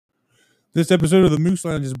This episode of the Moose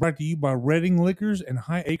Lounge is brought to you by Redding Liquors and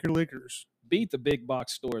High Acre Liquors. Beat the big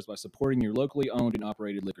box stores by supporting your locally owned and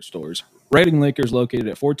operated liquor stores. Redding Liquor is located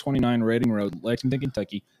at 429 Redding Road, Lexington,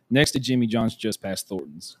 Kentucky, next to Jimmy John's just past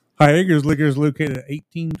Thornton's. High Acres Liquor is located at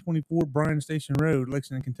 1824 Bryan Station Road,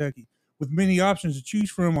 Lexington, Kentucky, with many options to choose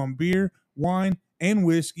from on beer, wine, and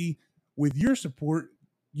whiskey. With your support,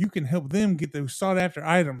 you can help them get those sought-after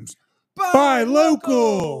items. Buy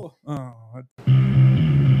local! Oh,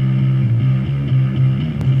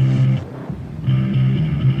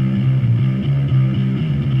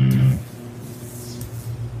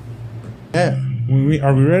 Yeah.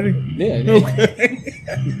 are we ready? Yeah. Okay.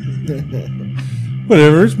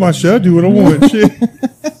 Whatever, it's my show. I do what I want. Shit.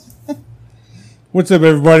 What's up,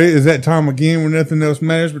 everybody? It's that time again where nothing else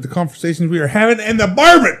matters but the conversations we are having and the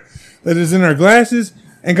bourbon that is in our glasses.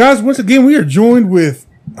 And guys, once again, we are joined with...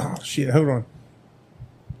 Oh, shit, hold on.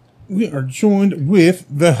 We are joined with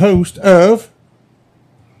the host of...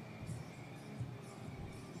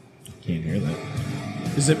 Can't hear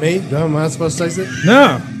that. Is it me? Am I supposed to say it?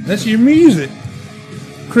 No, that's your music.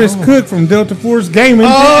 Chris Cook from Delta Force Gaming.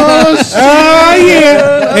 Oh, shit. Oh,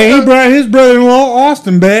 yeah. And he brought his brother-in-law,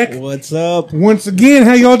 Austin, back. What's up? Once again,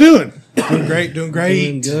 how y'all doing? Doing great, doing great.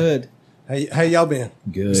 Doing good. How y'all been?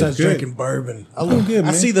 Good. Besides Good. drinking bourbon. Doing good,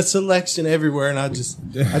 I man. see the selection everywhere, and I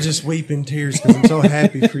just weep in tears because I'm so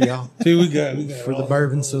happy for y'all. See, we got For the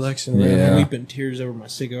bourbon selection. Yeah. I'm weeping tears over my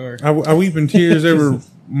cigar. I weep in tears over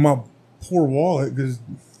my poor wallet because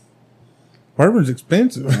bourbon's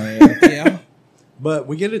expensive. Yeah. But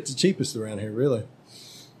we get it the cheapest around here, really.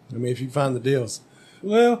 I mean, if you find the deals.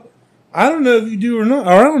 Well, I don't know if you do or not,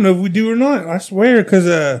 or I don't know if we do or not. I swear, because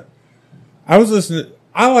I was listening.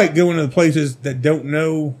 I like going to the places that don't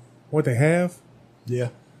know what they have. Yeah.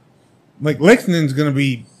 Like Lexington's going to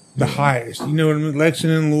be the highest. You know what I mean?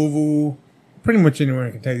 Lexington, Louisville, pretty much anywhere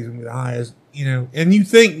in Kentucky is going to be the highest. You know, and you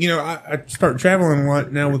think, you know, I start traveling a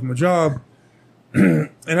lot now with my job,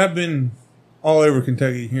 and I've been all over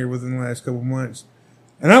Kentucky here within the last couple of months,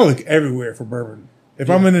 and I look everywhere for bourbon. If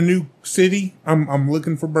I'm in a new city, I'm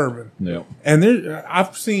looking for bourbon. Yeah. And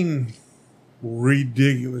I've seen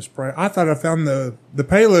ridiculous price. I thought I found the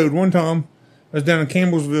payload one time. I was down in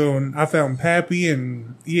Campbellsville and I found Pappy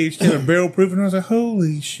and EH10 and barrel proof, and I was like,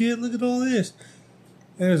 holy shit, look at all this.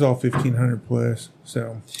 And it was all 1,500 plus.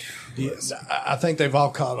 So Yes. I think they've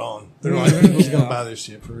all caught on. They're like, who's going to buy this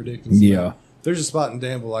shit for ridiculous? Yeah. There's a spot in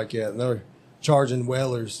Danville like that, and they're charging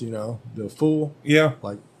Wellers, you know, the full, yeah.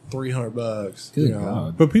 like $300. Good you know.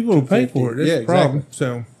 God. But people will pay for it. That's Yeah, the problem. exactly.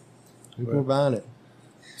 So People are buying it.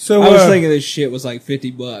 so I was thinking this shit was like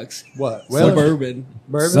 $50. What? Suburban.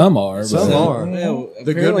 Bourbon? Some are. But Some are. Well,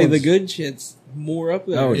 The good apparently the ones. good shit's more up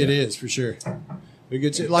there. Oh, It is for sure. We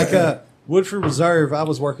get you like Woodford Reserve. I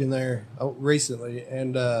was working there recently,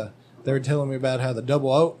 and they were telling me about how the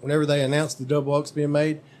double oak. Whenever they announced the double oak's being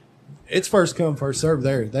made, it's first come first serve.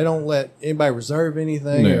 There, they don't let anybody reserve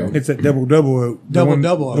anything. No. or it's that double oak. double The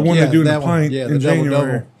oak. one yeah, they do in that the one. pint Yeah, in the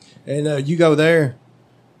January. And you go there.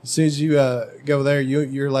 As soon as you go there,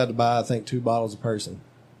 you're allowed to buy, I think, 2 bottles a person.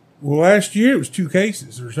 Well, last year it was 2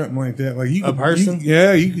 cases or something like that. Like you A could, person?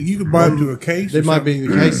 you could buy them to a case. It or might something. be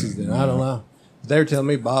the cases then. I don't know. They were telling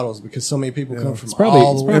me bottles because so many people come from It's probably,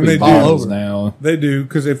 all it's the way probably they do. all bottles over. now. They do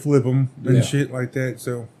because they flip them and Yeah. shit like that.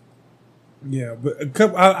 So, yeah, but a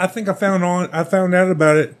couple. I think I found out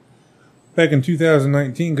about it back in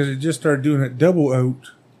 2019 because it just started doing it double oaked.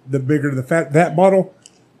 The bigger the fat that bottle,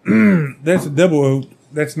 that's a double oak.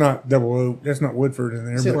 That's not double oak. That's not Woodford in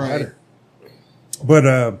there. See, But,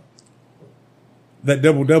 right. that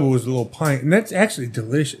double is a little pint, and that's actually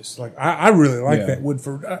delicious. Like I really like Yeah. that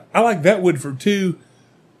Woodford. I like that Woodford too.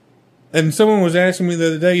 And someone was asking me the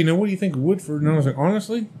other day, you know, what do you think of Woodford? And I was like,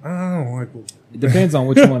 honestly, I don't like Woodford. It depends on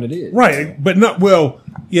which one it is. Right, but not well.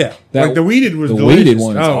 Yeah, That- like the weeded was The delicious. weeded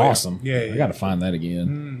one is Oh, awesome. Yeah, I got to find that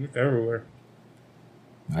again. It's everywhere.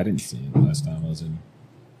 I didn't see it last time I was in.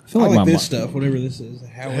 I I feel like my this mi- stuff, whatever this is.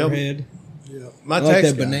 Help- Howlerhead. Yeah. My I like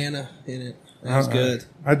text that guy- banana in it. That was good.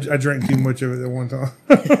 I drank too much of it at one time.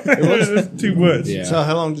 It was too much. Yeah. So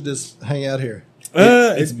how long did this hang out here?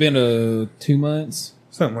 It's been 2 months.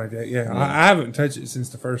 Something like that. Yeah, I haven't touched it since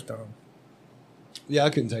the first time. Yeah, I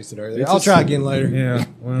couldn't taste it earlier. It's I'll just- try again later. Yeah,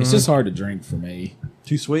 well, It's just hard to drink for me.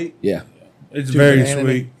 Too sweet? Yeah. it's too very banana-y.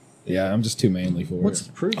 sweet. Yeah, I'm just too manly for What's it.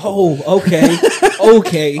 the proof? Oh, okay.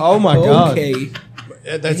 Okay. Oh, my God. Okay.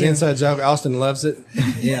 That's inside joke. Austin loves it.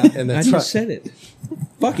 Yeah. And I that's just right. said it.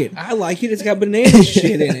 Fuck it. I like it. It's got banana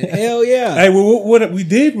shit in it. Hell yeah. Hey, well, what we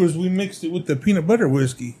did was we mixed it with the peanut butter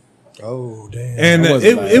whiskey, Oh, damn. and That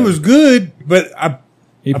wasn't it bad. was good. But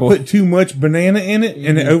He I pulled- put too much banana in it,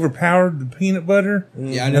 and it overpowered the peanut butter.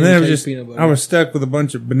 Yeah, I And never then it was taste just, peanut butter. I was stuck with a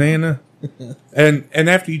bunch of banana. and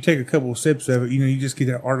after you take a couple of sips of it, you just get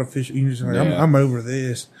that artificial. You're just like, Yeah. I'm over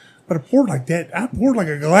this. But I poured like that. I poured like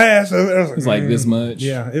a glass of it. I was It's like this much.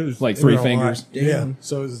 Yeah, it was Like it 3 was a lot. fingers. Yeah.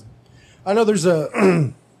 So I know there's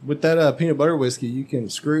a with that peanut butter whiskey. You can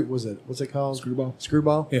what's it called?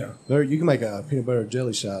 Screwball. Yeah. There, you can make a peanut butter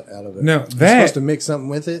jelly shot out of it. Now, You're that- supposed to mix something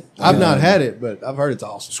with it. I've not had it, but I've heard it's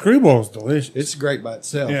awesome. Screwball's delicious. It's great by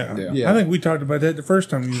itself. Yeah. I think we talked about that the first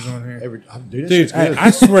time you was on here. Dude, that Dude, shit's good. I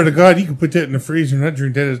swear to God, you can put that in the freezer and I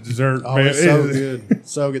drink that as dessert. Oh, man. it's so It is- good,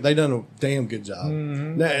 so good. They done a damn good job.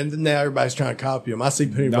 Now, and now everybody's trying to copy them. I see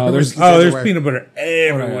peanut No, butter. there's- whiskeys Oh, there's everywhere. peanut butter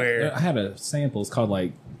everywhere. I had a sample. It's called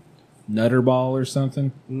like Nutter Ball or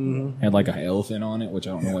something. Mm-hmm. Had like an elephant on it, which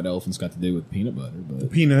I don't know what elephant's got to do with peanut butter,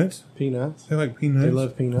 but Peanuts. Peanuts. They like peanuts. They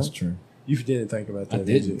love peanuts. that's true. You didn't think about that. I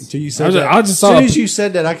did you? didn't. Until you I said was- that. I just as saw soon a- as you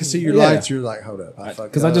said that, I could see your Yeah. lights. You're like, hold up, I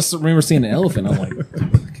fucked Because I up. just remember seeing an elephant. I'm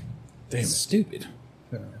like, damn it. stupid.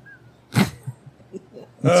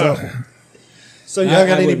 So y'all I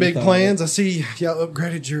got any wouldn't big have thought plans? I see y'all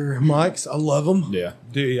upgraded your mics. I love them. Yeah.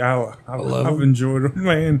 Dude, love I've 'em. enjoyed it,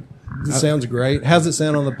 man. This sounds great. How's it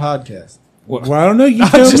sound on the podcast? Well, I don't know. You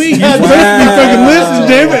tell me. You're Wow. supposed to be fucking listening,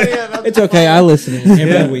 damn it. It's okay. I listen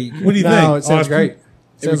every Yeah. week. What do you think? No, it sounds Austin? great.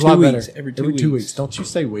 Every Sounds a lot 2 better. weeks. Every 2 2 weeks. weeks. Don't you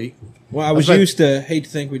say week. Well, I was like- used to hate to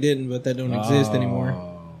think we didn't, but that don't exist anymore.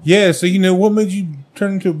 Yeah, so what made you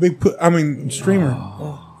turn into a big streamer?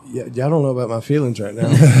 Yeah, y'all don't know about my feelings right now.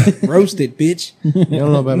 Roasted, bitch. Y'all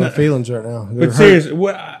don't know about my feelings right now. They're But hurt. seriously,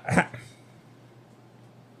 What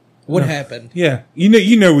happened? yeah,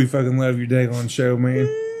 you know we fucking love your daggone show, man.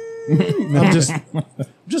 I'm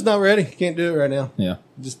just not ready. Can't do it right now. Yeah.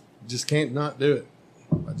 Just can't not do it.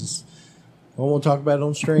 I won't talk about it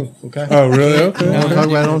on stream. Okay. Oh, really? I Okay. won't talk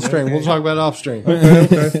about it on stream. We'll talk about it off stream.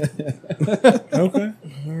 Okay.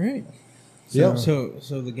 All right. Yeah. So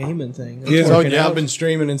the gaming thing. Yeah. So Working yeah, out. I've been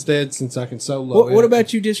streaming instead since I can solo. What it.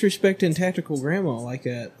 about you disrespecting Tactical Grandma like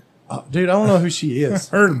that? Dude, I don't know who she is.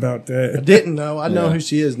 Heard about I that. didn't know. I know Yeah. who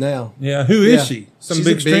she is now. Yeah, who is Yeah. she? Some She's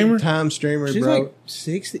big a streamer? time streamer, She's bro. like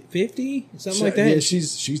 60, 50, something like that. Yeah,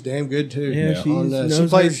 she's damn good too. Yeah, she knows she her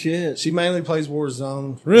plays shit. She mainly plays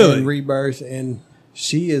Warzone, Really? and Rebirth, and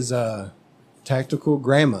she is Tactical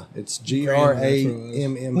Grandma. It's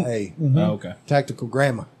GRAMMA. Oh, okay. Tactical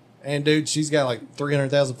Grandma. And dude, she's got like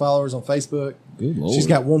 300,000 followers on Facebook. Good lord. She's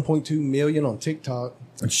got 1.2 million on TikTok.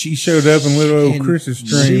 And she showed up in little old And Chris's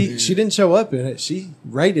stream She didn't show up in it. She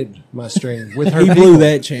rated my stream with her He people. blew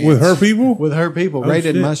that chance. with her people. With her people. Oh,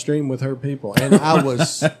 Rated shit. my stream with her people. And I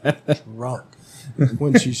was drunk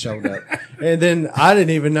when she showed up. And then I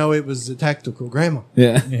didn't even know it was a Tactical Grandma.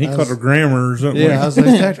 Yeah. Yeah, he called her grammar or something. Yeah, I like was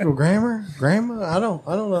like, Tactical Grandma? Grandma? I don't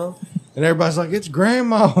know. And everybody's like, it's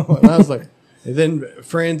Grandma. And I was like, and then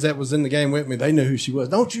friends that was in the game with me, they knew who she was.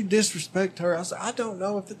 Don't you disrespect her. I was like, I don't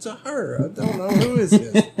know if it's a her. I don't know who is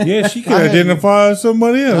this. Yeah, she could I had- identify as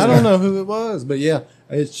somebody else. I don't know who it was, but yeah,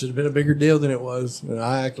 it should have been a bigger deal than it was. And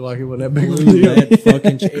I acted like it wasn't that big of a deal. That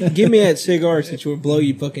fucking give me that cigar since you would blow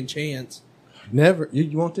you fucking chance. Never.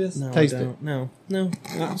 You want this? No, Taste I it. don't. No,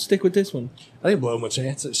 I'll stick with this one. I didn't blow my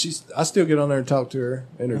chance. I still get on there and talk to her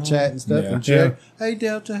in her chat and stuff Yeah. and check. Hey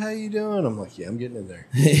Delta, how you doing? I'm like, yeah, I'm getting in there.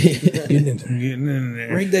 Getting in there. I'm getting in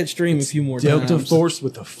there. Raid that stream a few more Delta times. Force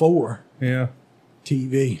with a 4 Yeah.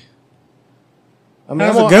 TV. I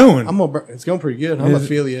How's I'm it going? It's going pretty good. I'm Is it-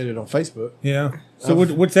 affiliated on Facebook. Yeah. So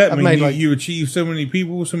what's that I've mean? made, You, like- you achieve so many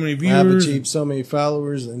people, so many I've viewers. achieved so many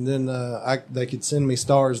followers, and then they could send me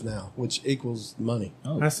stars now, which equals money.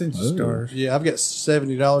 Oh. I sent you Oh. stars. Yeah, I've got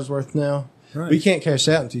 $70 worth now. Nice. But you can't cash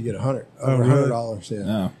out until you get $100. Oh, Over really? $100. Yeah.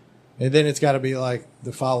 Oh. And then it's got to be like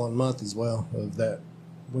the following month as well of that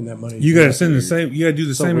when that money. You got to send the same. You got to do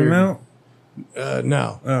the So same weird. amount.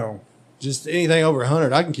 No, Oh. just anything over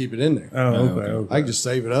 100, I can keep it in there. Oh. Okay. okay. Okay. I can just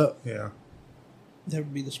save it up. Yeah. That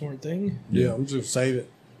would be the smart thing. Yeah, I'm just gonna save it.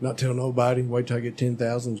 Not tell nobody. Wait till I get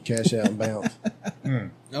 10,000, cash out and bounce.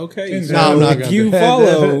 Okay, No, so I'm not if gonna you do that.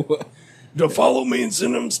 follow, To follow me and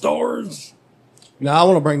send them stars. No, I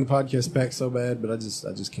want to bring the podcast back so bad, but I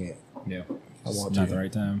just can't. Yeah. I want Not to. the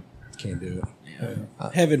right time. Can't do it.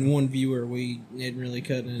 having one viewer, we isn't really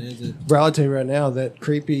cutting it, is it? Bro, I'll tell you right now, that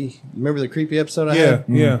creepy. Remember the creepy episode I Yeah. had?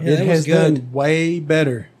 Yeah. Yeah, It that has was good. done way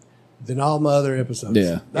better than all my other episodes.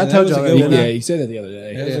 Yeah. I Yeah, told that was y'all a that. good didn't Yeah, I? you said that the other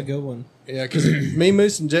day. That was Yeah. a good one. Yeah, because me,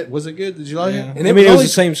 Moose, and Jet. Was it good? Did you like Yeah. it? And I mean, it was only- the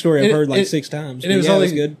same story I've and heard like it- 6 times. and it was yeah,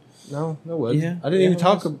 only good. No, no, it wasn't. Yeah. I didn't Yeah, even it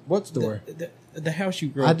talk. was. What story? The house you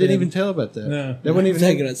grew up I didn't in. even tell about that. No. That wasn't I'm even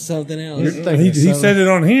thinking of something else. You're thinking He of he something. said it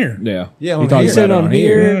on here. Yeah. Yeah, He on talked here. He said about it on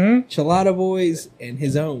here, Mhm. Chelada Boys and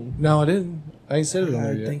his own. No, I didn't. I ain't said it on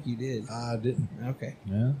there I yet. think you did. I didn't. Okay.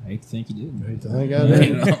 Yeah, I hate to think you did. I think I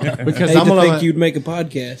did. Because Hate I'm to think gonna you'd make a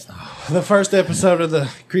podcast. the first episode of the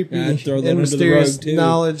creepy I'd throw that and under the mysterious rug, too.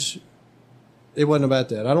 knowledge. It wasn't about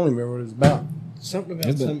that. I don't even remember what it was about. Something about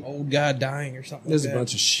Is it- some old guy dying or something. It was like a that.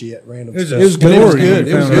 bunch of shit, random. It was stuff. a But story. it was good.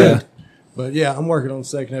 we It was found good. out. But yeah, I'm working on the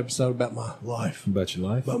second episode about my life. About your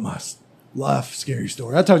life. About my life scary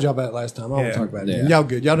story. I told y'all about it last time. I won't Yeah. talk about it. Yeah. Y'all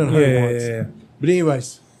good. Y'all done heard it once. Yeah. But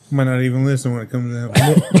anyways, Might not even listen when it comes out.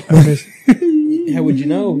 How would you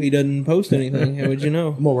know? He doesn't post anything. How would you know?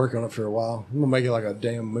 I'm gonna work on it for a while. I'm gonna make it like a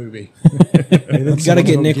damn movie. You got to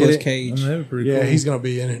get Nicolas Cage. That was pretty Yeah, cool. he's gonna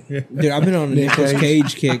be in it. Dude, I've been on a Nick Nicolas Cage.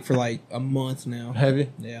 Cage kick for like a month now. Have you?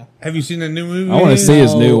 Yeah. Have you seen that new movie? I wanna yet? see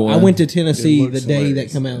his new one. I went to Tennessee It looks the day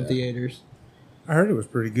hilarious. that come out in theaters. I heard it was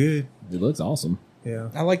pretty good. It looks awesome. Yeah.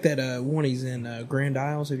 I like that one he's in Grand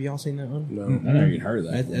Isles. Have y'all seen that one? No. I never even heard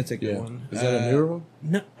of that. That's a good Yeah. one. Is that a newer one?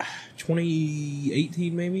 No,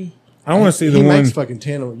 2018 maybe. I want to see the he one. makes fucking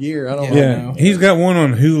 10 a year. I don't Yeah. know. Yeah, know. he's got one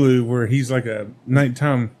on Hulu where he's like a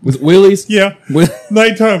nighttime. With Willie's? Yeah, With,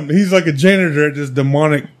 nighttime. He's like a janitor at this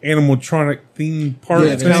demonic animatronic theme park.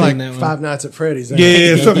 Yeah, it's thing. kind of seen like that one. Five Nights at Freddy's.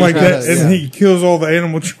 Yeah, something like that. Yeah. And he kills all the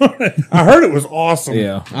animatronic. I heard it was awesome.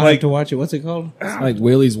 yeah. I like to watch it. What's it called? Like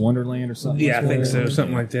Willie's Wonderland or something. Yeah, I think so.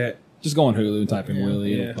 Something like that. Just go on Hulu and type in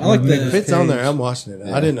Willie. Yeah. It'll I like pop up. the- If it's on there, Cage. I'm watching it.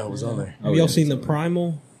 I didn't know it was on there. Have y'all yeah, seen the it's-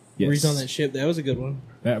 Primal? Where he's Yes. on that ship. That was a good one.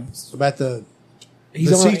 That's- About the He's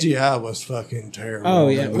the on. CGI was fucking terrible. Oh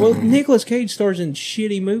yeah. Well, Nicolas Cage stars in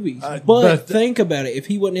shitty movies, but but the- think about it. If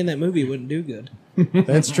he wasn't in that movie, it wouldn't do good.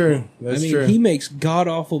 That's true. That's I mean, true. he makes god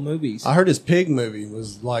awful movies. I heard his pig movie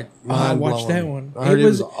was like I mind-blowing. watched that one. I heard it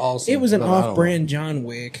was awesome. It was an but I don't off-brand John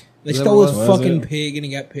Wick. They Is that stole what his it was? fucking Was it? pig, and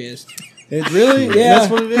he got pissed. know. It really? Yeah.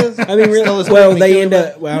 That's what it is? I mean, Stole his well, pig and they killed end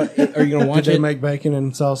him? up. Well, are you gonna watch Did they it? make bacon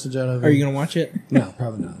and sausage out of it? Are you gonna watch it? No,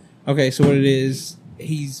 probably not. Okay, so what it is?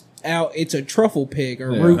 He's out. It's a truffle pig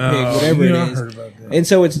or Yeah. root pig, Oh, whatever yeah, I it is. heard about that. And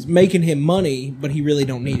so it's making him money, but he really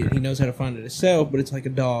don't need it. He knows how to find it himself, but it's like a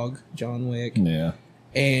dog, John Wick. yeah.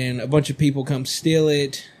 And a bunch of people come steal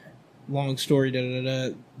it. Long story, da da da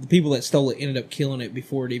da. The people that stole it ended up killing it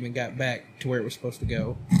before it even got back to where it was supposed to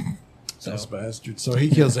go. So Those bastards. So he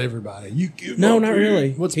kills everybody. You give no, up, not pig.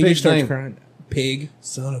 really. What's he just pig's starts name? crying. Pig.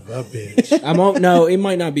 Son of a bitch. I'm on. No, it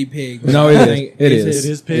might not be pig. No, I it think- is. It is.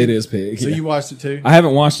 It is pig? It is pig. So yeah. you watched it too? I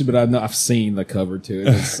haven't watched it, but I've seen the cover to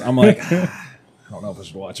it. I'm like, I don't know if I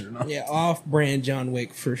should watch it or not. Yeah, off-brand John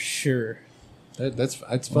Wick for sure. That's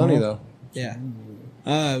funny though. Yeah.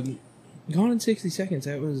 Gone in 60 Seconds.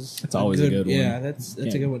 That was. That's always a good one. Yeah, that's a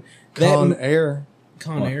Yeah. good one. Con That, Air.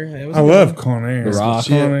 Con Air. That was I a good love one. Con Air. The Rock.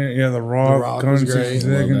 Con Air, yeah, the Rock. The Rock Gone was in 60 great.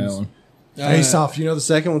 Love that seconds. one. Face Off. You know the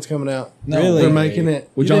second one's coming out. Really? They're making it.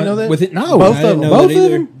 With You John, didn't know that? With it? No. Both I of didn't them. know Both that of either.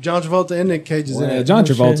 them? John Travolta and Nick Cage is in Yeah, it. John Oh,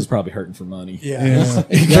 Travolta's shit. probably hurting for money. Yeah.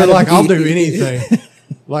 They're like, I'll do anything.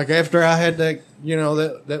 Like after I had that,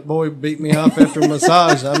 that boy beat me off after a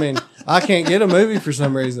massage. I mean, I can't get a movie for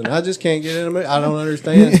some reason. I just can't get in a movie. I don't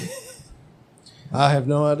understand. I have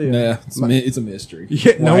no idea. Yeah, it's a mystery.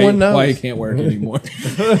 Yeah, no Why- one knows. why he can't work anymore.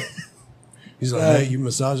 He's like, hey, you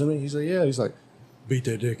massaging me? He's like, yeah. He's like, beat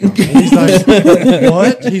that dick off. And he's like,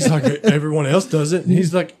 what? He's like, everyone else does it. And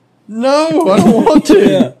he's like, no, I don't want to.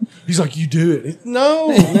 Yeah. He's like, you do it. No,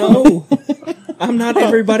 No, I'm not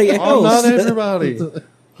everybody else. I'm not everybody.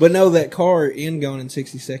 But no, that car in Gone in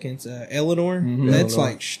 60 Seconds, Eleanor, that's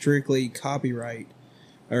Eleanor. like strictly copyright.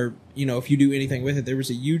 Or, if you do anything with it, there was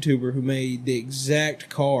a YouTuber who made the exact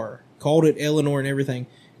car, called it Eleanor and everything.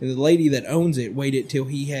 And the lady that owns it waited till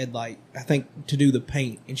he had, I think, to do the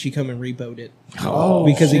paint, and she come and repoed it. Oh,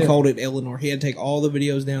 because he shit. called it Eleanor. He had to take all the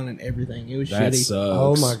videos down and everything. It was That shitty. sucks.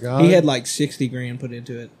 Oh my god. He had like 60 grand put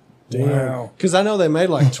into it. Wow. Because I know they made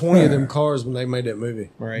like 20 of them cars when they made that movie.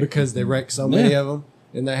 Right. Because they wrecked so many of them,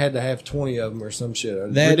 and they had to have 20 of them or some shit. A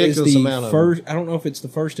That is ridiculous the amount of first. I don't know if it's the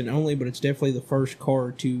first and only, but it's definitely the first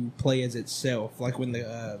car to play as itself. Like when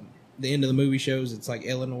the end of the movie shows, it's like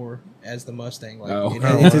Eleanor as the Mustang. Like Oh.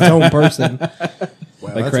 it's its own person. them.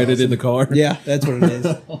 Wow, They that's credited awesome. the car. Yeah, that's what it is.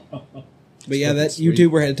 But yeah, that sweet.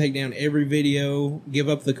 YouTuber had to take down every video, give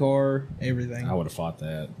up the car, everything. I would have fought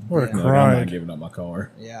that. What a Like, I'm cried. not giving up my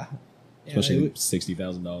car, Yeah. especially it-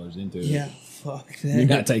 $60,000 into it. yeah, fuck You're that.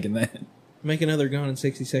 not taking that. Make another Gone in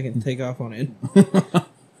 60 Seconds and take off on it.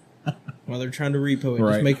 While they're trying to repo it,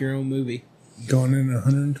 Right. just make your own movie. Gone in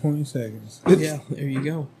 120 seconds. Yeah, there you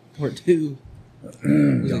go. Part 2. Was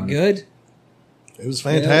it good? It was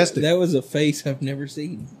fantastic. That was a face I've never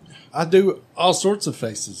seen. I do all sorts of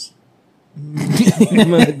faces.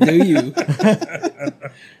 Do you?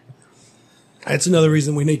 That's another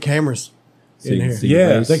reason we need cameras in here. See your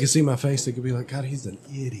Yeah. face. They can see my face. They could be like, God, he's an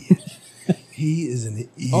idiot. He is an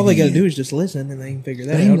idiot. All they got to do is just listen, and they can figure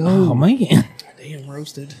that They out. know. Oh man. Damn,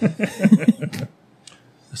 roasted.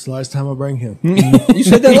 That's the last time I bring him. You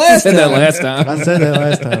said that last Said time. that last time. I said that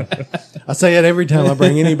last time. I say it every time I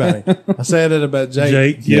bring anybody. I said it about Jake.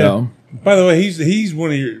 Jake, yeah. Yeah. By the way, he's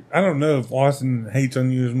one of your. I don't know if Austin hates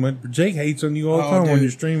on you as much, but Jake hates on you all the Oh, time when dude.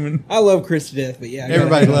 you're streaming. I love Chris to death, but yeah, I gotta-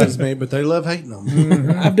 Everybody loves me, but they love hating on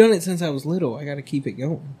me. I've done it since I was little. I got to keep it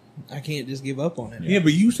going. I can't just give up on it. Yeah,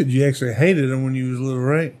 but you said you actually hated him when you was little,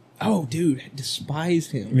 right? Oh, dude,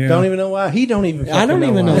 despised him. Yeah. Don't even know why. He don't even. I don't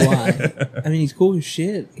fucking even know why. I mean, he's cool as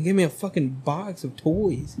shit. He gave me a fucking box of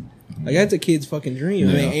toys. Like that's a kid's fucking dream.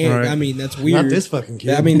 I mean, and, right. I mean that's weird. Not this fucking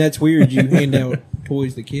kid. I mean, that's weird. You hand out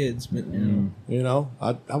toys to kids, but you know, You know,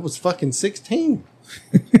 I was fucking 16.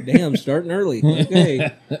 damn, starting early.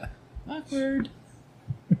 Okay, awkward.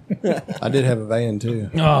 I did have a van too.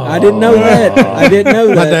 I didn't know that. I didn't know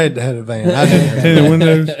My that. dad had a van. I didn't have Tinted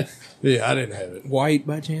windows. it. Yeah, I didn't have it. White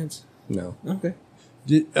by chance? No. Okay.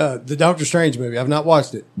 The Doctor Strange movie. I've not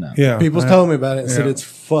watched it. No. Yeah, People's I, told me about it and said yeah. it's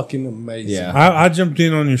fucking amazing. Yeah. I jumped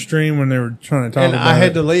in on your stream when they were trying to talk And about I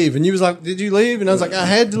had it. to leave, and you was like, "Did you leave?" And I was like, "I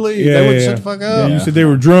had to leave." Yeah, They wouldn't yeah. shut the fuck Yeah, up. you said they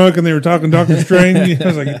were drunk and they were talking Doctor Strange. I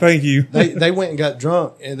was like, thank you. They went and got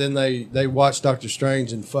drunk, and then they watched Doctor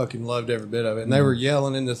Strange and fucking loved every bit of it. And they were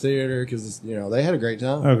yelling in the theater because they had a great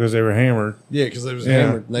time. Oh, because they were hammered. Yeah, because it was Yeah.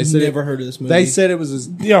 hammered. And they said Never heard of this movie. They said it was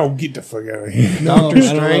Y'all get the fuck out of here. no, Doctor I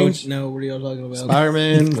don't know Strange, what- No, what are y'all talking about?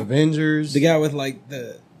 Spider-Man, Avengers, The guy with like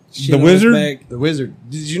the shit The on his wizard? back. the Wizard.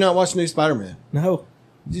 Did you not watch new Spider-Man? No,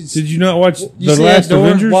 Did you not watch You the see last that door?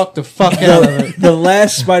 Avengers? Walk the fuck out of it. the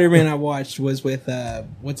last Spider-Man I watched was with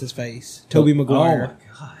what's his face, Tobey Maguire.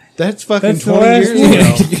 That's fucking That's the 20 last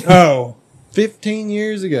years ago. one. Oh, 15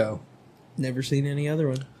 years ago. Never seen any other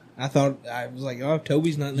one. I thought I was like, oh,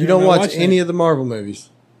 Toby's not. There. You don't I'm not watch watching any it. of the Marvel movies.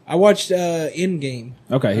 I watched Endgame.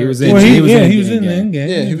 Okay, he was in. well, he was Endgame. in the end game.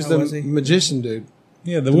 Yeah, he was Oh, the was he? magician dude.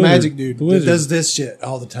 Yeah, The wizard. magic dude The that wizard. does this shit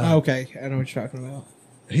all the time. Oh, okay, I know what you're talking about.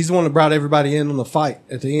 He's the one that brought everybody in on the fight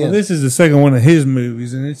at the Well, end. this is the second one of his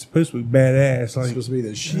movies, and it's supposed to be badass. It's Like, supposed to be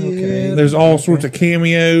the shit. Okay. there's all sorts of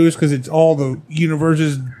cameos because it's all the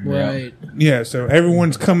universes. Right. Yeah, so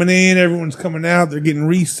everyone's coming in, everyone's coming out. They're getting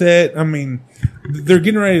reset. I mean, they're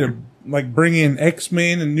getting ready to like bring in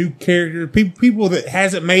X-Men and new characters, people that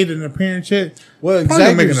hasn't made an appearance yet. Well, Probably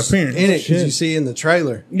gonna make an Xavier's appearance. in it because Shit. you see in the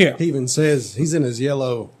trailer. Yeah. He even says he's in his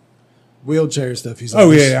yellow wheelchair stuff. He's Oh,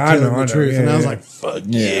 like, yeah, I telling know, the truth. yeah, and I was yeah. like, fuck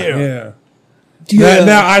Yeah. yeah. Yeah.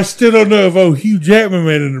 Now I still don't know if Hugh Jackman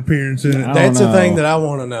made an appearance in it. No. That's don't the know. thing that I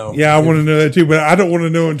want to know. Yeah, I want to know that too, but I don't want to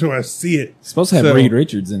know until I see it. Supposed to have So- Reed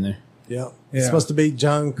Richards in there. Yeah. Yeah. It's supposed to be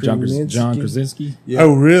John Krasinski. John Krasinski. Yeah.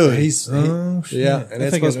 Oh, really? Oh, shit. Yeah, and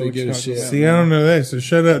it's think I supposed to know be what good you're as shit. talking See, I don't know that, so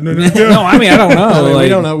shut up. No, no, no. No, I mean I don't know. I mean, we like-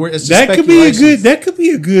 don't know. It's just That could be a good. speculation. That could be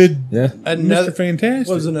a good. Yeah. Another, Mr. Fantastic.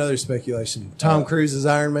 What was another speculation? Tom Cruise's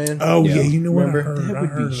Iron Man. Oh yeah, Yeah. you know what Remember? I heard? That I would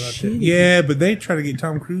heard be about shitty. that. Yeah, but they try to get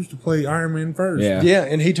Tom Cruise to play Iron Man first. Yeah. Yeah,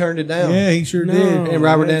 and he turned it down. yeah, he sure No. did. And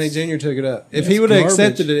Robert Downey that's- Jr. took it up. If that's he would have garbage.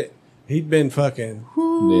 accepted it, he'd been fucking.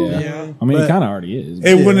 Yeah. Yeah. I mean, But- he kind of already is.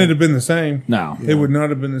 It wouldn't have been the same. No. It would not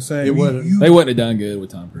have been the same. It wouldn't. They wouldn't have done good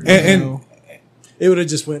with Tom Cruise. And No. It would have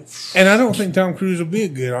just went. and I don't think Tom Cruise will be a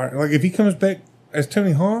good art. Like if he comes back as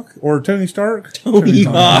Tony Hawk or Tony Stark, Tony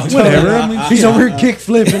Hawk. whatever. I mean, He's over here kick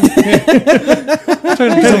flipping.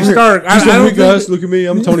 Tony Stark. I don't think guys, look at me.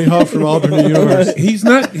 I'm Tony Hawk from alternate universe. he's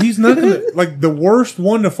not. He's not gonna, like the worst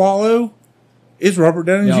one to follow is Robert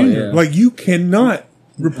Downey Oh, Jr. yeah. Like you cannot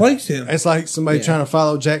replace him. It's like somebody Yeah. trying to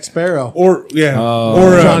follow Jack Sparrow. Or Oh,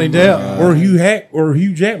 or Johnny Depp. or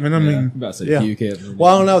Hugh Jackman. I Yeah, mean, I'm about to say Yeah. Hugh Kevin.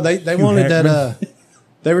 Well, I don't know. They wanted that. Hackman.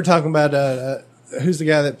 They were talking about who's the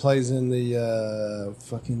guy that plays in the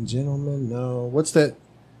fucking Gentleman? No, what's that?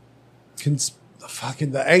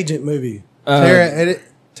 Fucking the agent movie. Tara.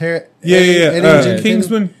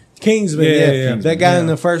 Kingsman, Kingsman. Yeah, Yeah, yeah. that guy in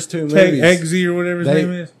Yeah. the first two Tag movies. Eggsy or whatever his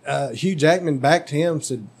name is. Hugh Jackman backed him.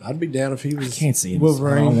 Said I'd be down if he was. Can't see him.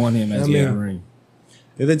 Wolverine. I don't want him as I mean, Wolverine.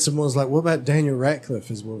 And then someone was like, "What about Daniel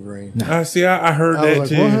Radcliffe as Wolverine?" I see. I heard I that was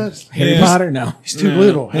too. like, "What? Harry Yeah. Potter? No. He's too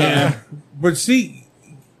little." Yeah, but see,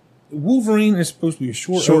 Wolverine is supposed to be a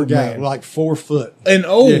short Short old guy, man. like 4 foot. And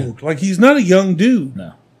old. Yeah. Like he's not a young dude.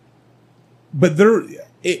 No. But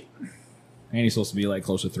it And he's supposed to be like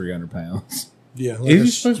close to 300 pounds. Yeah, like is a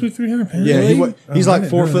he sh- supposed to be 300 pounds? Yeah, Really? he's Oh, I like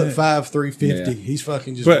didn't 4'5", know that. 350. Yeah. He's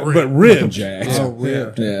fucking just but ripped. ribbed. Jack. Oh, Yeah.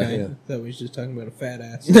 ripped. Yeah. Yeah. I thought we was just talking about a fat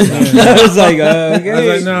ass. I was like, okay. I was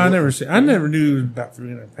like, no, I never knew he was about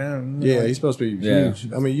 300 pounds. Yeah, Like, he's supposed to be Yeah.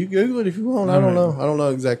 huge. I mean, you Google it if you want. I don't know. I don't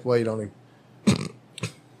know exact weight on him.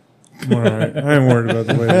 all right. I ain't worried about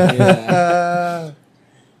the weight. Yeah.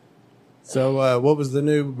 So, what was the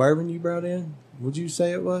new bourbon you brought in? Would you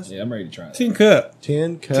say it was? Yeah, I'm ready to try it. Tin Cup.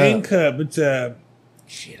 Tin Cup. Tin Cup. It's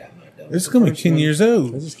Shit, I might know. It's gonna be 10 years I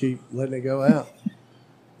old. just keep letting it go out.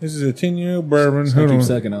 This is a 10-year-old bourbon. I Hold keep on.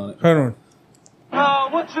 sucking on it. Hold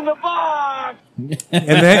on. What's in the box? And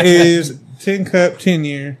that is Tin Cup 10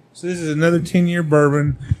 year. So this is another 10-year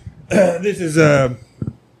bourbon. This is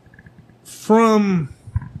from.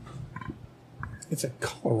 It's a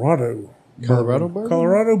Colorado bourbon?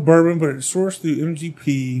 Colorado bourbon, but it's sourced through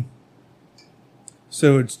MGP.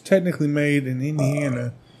 So it's technically made in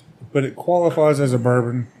Indiana, but it qualifies as a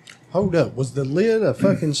bourbon. Hold up. Was the lid a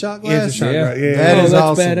fucking shot Yeah, glass? it's a shot Yeah. glass. Yeah, That Oh, is that's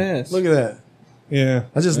awesome. badass. Look at that. yeah.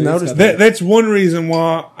 I just It's noticed got that. That's one reason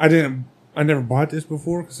why I never bought this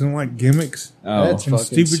before because I don't like gimmicks Oh, That's and fucking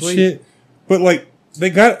stupid sweet. shit. But like they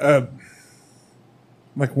got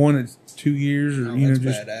like one that's 2 years or Oh, that's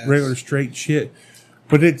just badass. regular straight shit.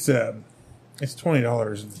 But it's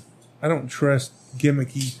 $20. And I don't trust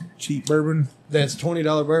gimmicky cheap bourbon. That's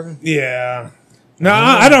 $20 bourbon? Yeah. No,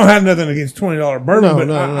 I don't have nothing against $20 bourbon, No, but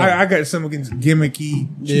no, no. I got some against gimmicky cheap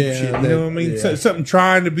Yeah, shit. You that- know what I mean? yeah. Something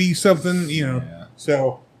trying to be something. You know. Yeah.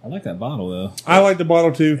 So I like that bottle though. I like the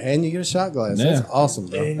bottle too. And you get a shot glass. Yeah. That's awesome,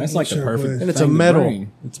 bro. That's like the Sure perfect. was. And it's a thing to metal.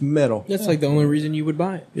 bring. It's metal. That's like the only reason you would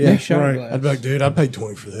buy it. Yeah, Shot right. glass. I'd be like, dude, I paid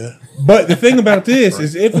 20 for that. But the thing about this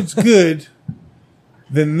is, if it's good,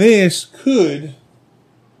 then this could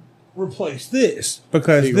replace this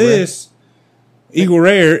because Eagle this Eagle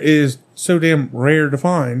Rare is so damn rare to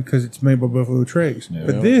find because it's made by Buffalo Trace. Yeah.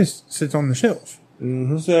 But this sits on the shelf.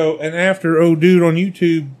 Mm-hmm. So, and after old dude on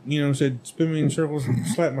YouTube, said spin me in circles and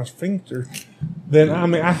slap my sphincter, then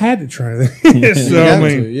I had to try this. so I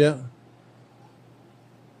mean, yeah.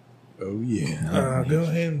 Oh, yeah. go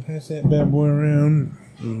ahead and pass that bad boy around.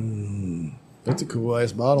 That's a cool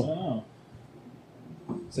ass bottle.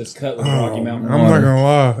 Oh. It says cut with Rocky Mountain I'm water. not gonna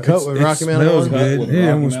lie. Cut with Rocky Mountain smells water? good. Cut with Yeah, it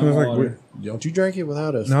Rocky almost smells Mountain like. water. Don't you drink it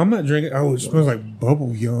without us? No, I'm not drinking. Oh, it smells like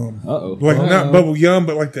bubble yum. Uh-oh. Like not bubble yum,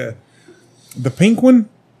 but like the pink one.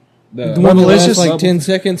 The The one that lasts Delicious? like 10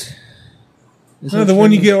 seconds. Is No, that the what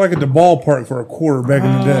one you you're- get like at the ballpark for a quarter back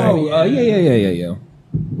in the day. Oh, yeah.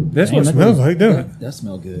 That's Man, what it that smells goes- like, don't it? That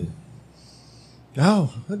smell good.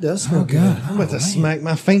 Oh, it does smell good. God. I'm about to smack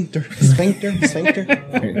my sphincter. Sphincter? Sphincter?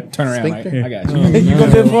 Here, turn around. Sphincter? I got you. You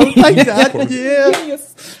gonna just want to take that? Yeah.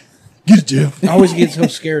 Get it, Jeff. I always get so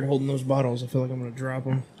scared holding those bottles. I feel like I'm going to drop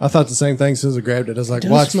them. I thought the same thing as soon as I grabbed it. I was like,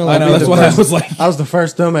 does watch. smell I'll like be that's the what I first- was like. I was the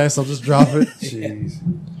first dumbass. I'll just drop it. Jeez.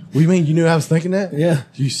 What do you mean? You knew I was thinking that? Yeah.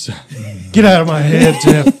 You get out of my head,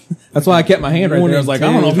 Jeff. That's why I kept my hand right there. I was like,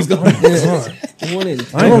 I don't know if he's going to. One in.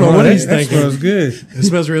 I don't know what that- he's that thinking. smells good. It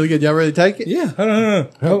smells really good. Y'all ready to take it? Yeah. Hold on.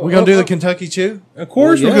 We're going to do the Kentucky Chew. Of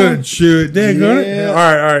course Well, we're yeah. gonna chew it. Dang on it. Yeah. All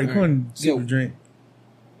right. Come on, sip Go. a drink.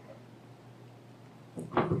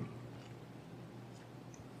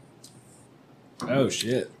 Oh,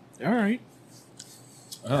 shit. All right.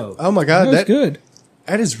 Oh. Oh, my God. That's good.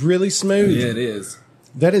 That is really smooth. Yeah, it is.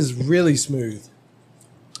 That is really smooth.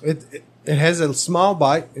 It has a small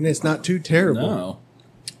bite, and it's not too terrible. No.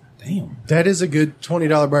 Damn. That is a good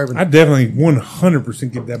 $20 bourbon. I definitely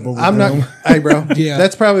 100% give that bubble. I'm gum. not. Hey, bro. Yeah.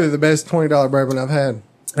 That's probably the best $20 bourbon I've had.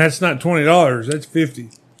 That's not $20. That's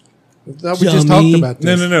 $50. We just Dummy. talked about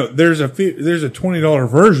this. No. There's a $20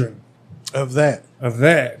 version Of that. of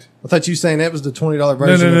that. I thought you were saying that was the $20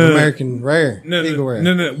 version no, of no. American Rare. No, Eagle Rare.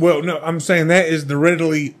 no. Well, no. I'm saying that is the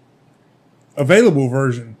readily available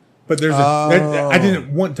version. But there's I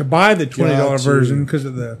didn't want to buy the $20 Got you. version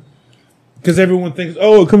because everyone thinks,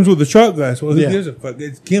 oh, it comes with a shot glass. Well, who Yeah. gives a fuck?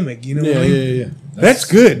 It's gimmick. You know Yeah, what I yeah, mean? yeah. That's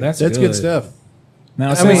good. That's Good stuff.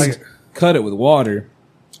 Now, it I mean- says cut it with water.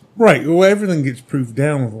 Right. Well, everything gets proofed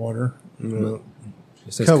down with water.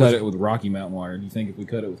 It says Cut cut with- it with Rocky Mountain water. Do you think if we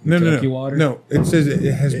cut it with No. Kentucky water? No, it says it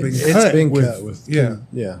has been It's cut. been with, cut with. Yeah,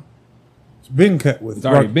 Yeah. it's been cut with. It's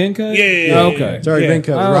already rock- been cut? Yeah. Oh, okay. It's already Yeah. been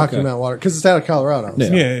cut with Oh, Rocky okay. Mountain water because it's out of Colorado.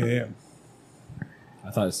 Yeah. Yeah.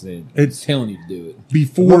 I thought it said It's telling you to do it.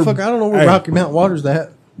 before. Motherfucker, I don't know where Hey, Rocky Mountain water's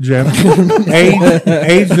at. Jeff,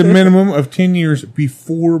 age the minimum of 10 years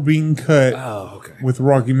before being cut Oh, okay. with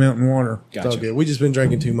Rocky Mountain water. It's all Gotcha. good. We just been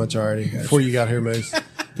drinking too much already before you got here, Moose.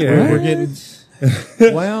 Yeah, We're getting.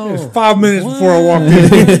 Wow. 5 minutes before I walked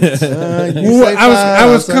in.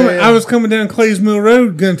 Well, I was coming down Clays Mill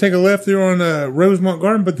Road, going to take a left there on Rosemont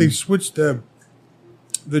Garden, but they switched the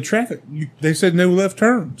traffic. They said no left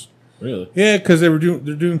turns. Really? Yeah, because they're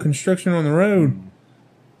doing construction on the road.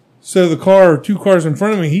 So two cars in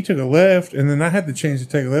front of me, he took a left, and then I had to change to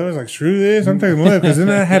take a left. I was like, screw this, I'm taking a left, because then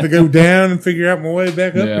I had to go down and figure out my way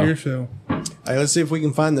back up Yeah. here. So Hey, let's see if we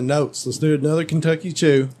can find the notes. Let's do another Kentucky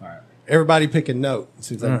Chew. All right. Everybody pick a note.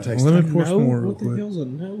 See if they All can right, taste well, it. let me pour some more real What the quick. hell's a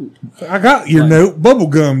note? I got your note. Bubble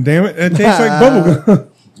gum, damn it. It tastes like bubble gum.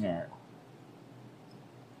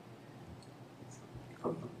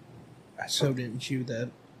 All right. I so didn't chew that.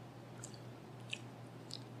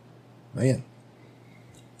 Man.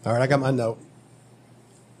 All right, I got my note.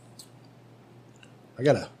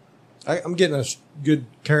 I'm getting a good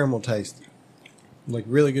caramel taste. Like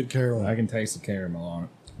really good caramel. I can taste the caramel on it.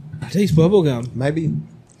 I taste bubble gum. Maybe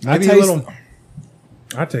I a taste- little.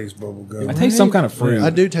 I taste bubble gum. I taste some kind of fruit, I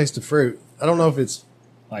do taste the fruit. I don't know if it's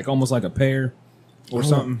like almost like a pear or Oh.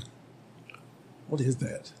 something. what is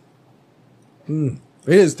that. It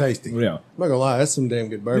is tasty. Yeah. I'm not gonna lie, that's some damn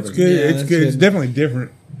good bourbon. It's good. Yeah, it's that's good. It's good. definitely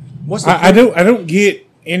different. What's the I don't get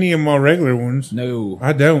any of my regular ones. No.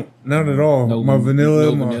 I don't. Not at all. No, my vanilla,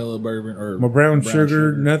 no my, vanilla bourbon or my brown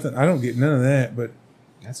sugar, nothing. I don't get none of that. But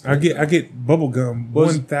That's I good. get bubble gum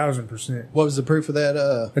Was- 1,000%. What was the proof of that?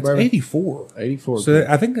 That's bourbon? 84. 84. So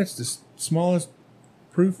I think that's the smallest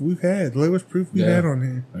proof we've had, lowest proof we've Yeah. had on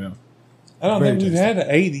here. Yeah. I don't Very think we've tasty. had an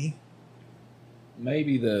 80.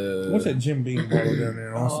 Maybe the What's that Jim Beam bottle down there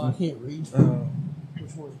in Austin? can't read.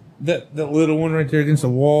 That little one right there against the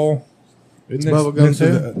wall. It's Next- bubble gum next to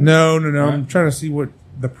too. the- No. I'm trying to see what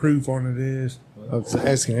the proof on it is. I was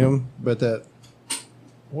asking him, but that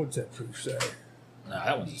What's that proof say? Nah,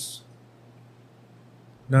 that one's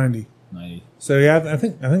 90. 90. So yeah, I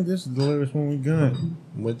think this is the lowest one we got.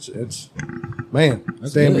 which it's man, That's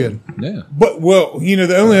it's damn good. Yeah. But well,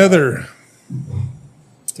 the only other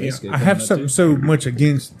Tastes good I have coming up, something too. so much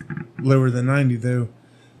against lower than 90 though,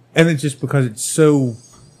 and it's just because it's so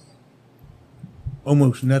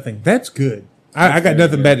almost nothing. That's good. I got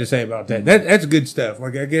nothing bad to say about that. That's good stuff.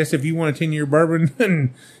 Like I guess if you want a 10-year bourbon,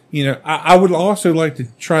 then I would also like to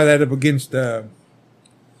try that up against I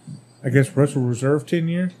guess Russell Reserve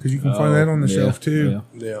 10-year because you can find that on the yeah, shelf too.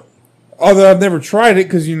 yeah. Yeah. Although I've never tried it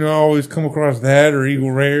because I always come across that or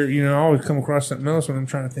Eagle Rare. I always come across something else when I'm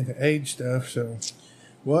trying to think of age stuff. So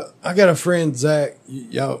Well, I got a friend Zach.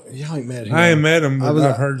 Y'all ain't met him. I ain't met him, but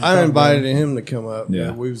I've heard. you I talk invited about him to come up.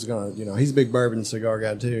 Yeah. We was gonna. He's a big bourbon cigar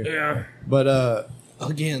guy too. him. Yeah. But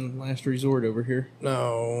Again, last resort over here.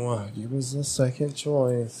 no, it was a second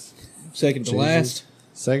choice. Second to Jesus. last.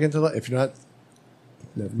 Second to last. If you're not,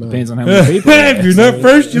 never mind. Depends on how many people. If you're not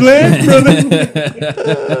first, you're last,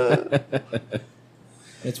 brother.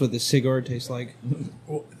 That's what the cigar tastes like.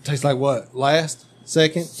 Tastes like what? Last,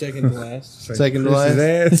 second, Second to last. second to Chris's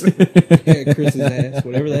last. ass. Yeah, Chris's ass.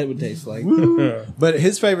 Whatever that would taste like. But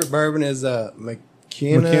his favorite bourbon is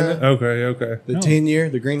McKenna, McKenna? Okay. the 10-year,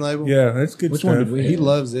 the green label. Yeah, that's good Which stuff. one did we He have?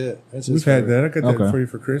 loves it. That's his We've had favorite. that. I got that Okay. for you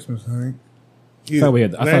for Christmas, I think. I thought we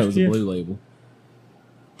had. I thought Last it was year? a blue label.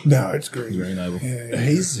 No, it's great. Green label. Yeah.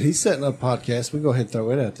 He's setting up a podcast. We go ahead and throw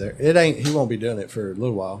it out there. It ain't. He won't be doing it for a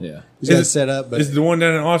little while. Yeah. He's got Is it it- set up, but Is it the one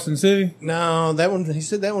down in Austin City? no, that one. He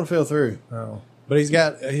said that one fell through. Oh. But he's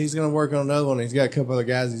going to work on another one. He's got a couple other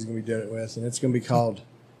guys he's going to be doing it with, and it's going to be called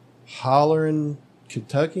Hollerin'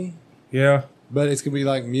 Kentucky. Yeah. But it's going to be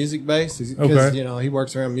like music based because Okay. he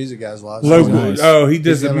works around music guys a lot. So Local. nice. Oh, he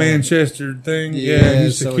does He's the gonna- Manchester thing. Yeah, Yeah,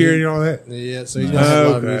 he's so security he- and all that. yeah, so he's going to have a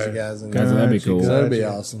lot of Okay. music guys in Guys, there. that'd be cool. So that'd be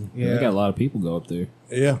Gotcha. awesome. Yeah. Yeah. They got a lot of people go up there.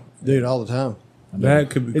 Yeah, dude, all the time. That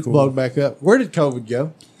could be It's cool. blowed back up. Where did COVID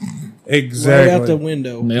go? Exactly. Right out the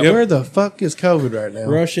window. Yep. Where the fuck is COVID right now?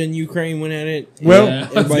 Russia and Ukraine went at it. Well, Yeah.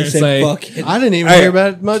 Everybody I was said, gonna say, fuck it. I didn't even Hey. hear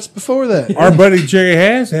about it much before that. Our buddy Jerry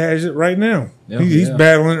has it right now. Yeah, He's yeah.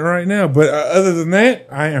 battling it right now. But other than that,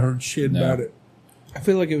 I ain't heard shit No. about it. I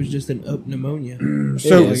feel like it was just an up pneumonia.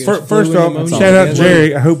 So like it's first flu and off, pneumonia. shout out That's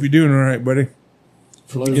Jerry. I hope you're doing all right, buddy.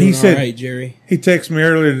 Flu. He said- all right, Jerry. He texted me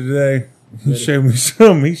earlier today. He showed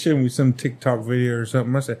me some TikTok video or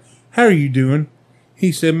something. I said, "How are you doing?"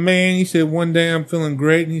 He said, "Man," he said, "one day I'm feeling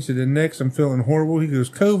great," and he said, "The next I'm feeling horrible." He goes,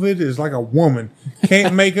 "COVID is like a woman,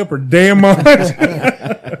 can't make up her damn mind."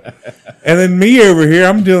 And then me over here,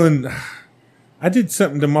 I'm doing. I did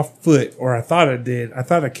something to my foot, or I thought I did. I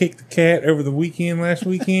thought I kicked the cat over the last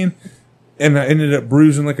weekend, and I ended up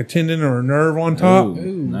bruising like a tendon or a nerve on top.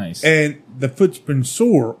 Ooh, nice. And the foot's been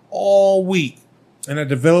sore all week. And I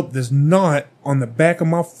developed this knot on the back of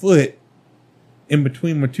my foot in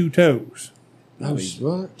between my two toes. Oh,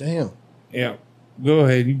 what? Damn. Yeah. Go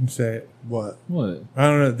ahead. You can say it. What? What? I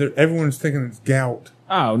don't know. Everyone's thinking it's gout.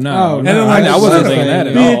 Oh no! Oh, no, no, I, like, wasn't son of thinking a that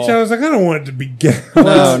at bitch. all. I was like, I don't want it to be gout. No.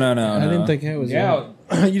 I didn't think that was Yeah.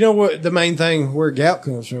 You know what? The main thing where gout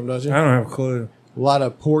comes from, don't you? I don't have a clue. A lot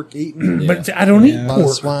of pork eating, But I don't eat a lot of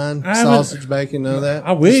pork. swine, I haven't- sausage, bacon, none of that.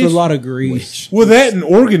 I It's wish. a lot of grease. Well, that and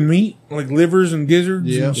organ meat, like livers and gizzards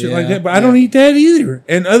Yeah. and shit like Yeah. that. But I don't eat that either.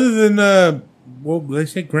 And other than, well, they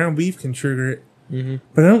say ground beef can trigger it.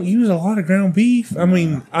 but I don't use a lot of ground beef. I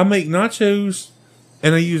mean, I make nachos,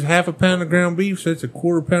 and I use half a pound of ground beef, so it's a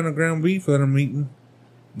quarter pound of ground beef that I'm eating.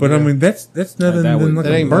 But I mean, that's nothing than like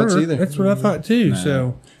that a ain't much burger. either. That's what I thought too. Nah.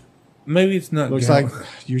 So maybe it's not. Looks like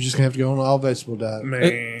you're just gonna have to go on an all vegetable diet.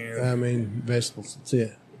 man. I mean, vegetables. That's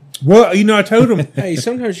it. Well, I told him. Hey,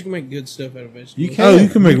 sometimes you can make good stuff out of vegetables. You can. Oh, you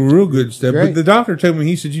can make real good stuff. Great. But the doctor told me,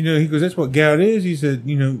 he said, he goes, that's what gout is. He said,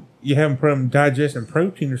 you having a problem digesting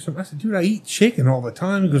protein or something. I said, dude, I eat chicken all the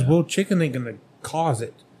time. He goes, well, chicken ain't going to cause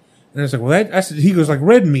it. And I was like, well, he goes, like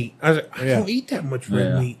red meat. I was like, I don't eat that much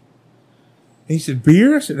red meat. And he said,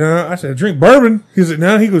 beer? I said, no. I said, I drink bourbon. He said,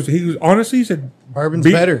 no. He goes, honestly, he said, Bourbon's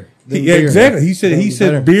beer- better. Than yeah, beer. exactly. He said, Bourbon's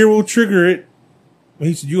better. beer will trigger it.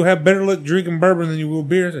 He said, you'll have better luck drinking bourbon than you will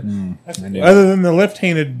beer. I said, knew other than the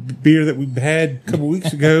left-handed beer that we had a couple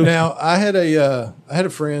weeks ago. Now I had a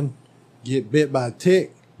friend get bit by a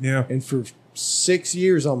tick, Yeah. and for 6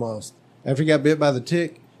 years almost after he got bit by the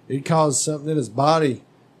tick, it caused something in his body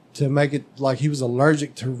to make it like he was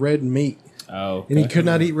allergic to red meat, Oh, and he could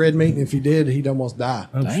not eat red meat. And if he did, he'd almost die.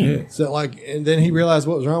 Oh, Dang. shit. So and then he realized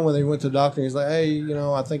what was wrong with him. He went to the doctor. And he's like, hey,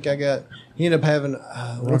 I think I got. He ended up having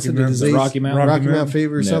what's the Mountain- disease? Rocky Mountain? Rocky Mountain Mountain?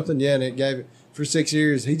 fever or Yeah. something. Yeah, and it gave it for 6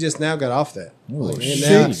 years. He just now got off that. Oh, And shit.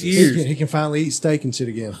 now 6 years. He can finally eat steak and shit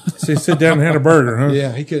again. So sit down and had a burger, huh?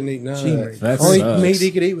 Yeah, he couldn't eat none of that. That Only sucks. meat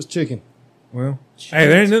he could eat was chicken. Well, hey,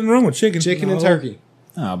 there ain't nothing wrong with chicken. Chicken and turkey.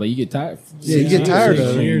 Oh, but you get tired. Yeah, you get tired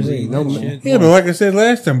of it. Years Yeah, eating no, that shit. Yeah, but like I said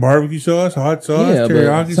last time, barbecue sauce, hot sauce, Yeah,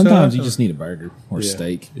 teriyaki but sometimes sauce. you just need a burger or Yeah.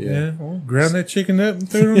 steak. Yeah, well, ground that chicken up and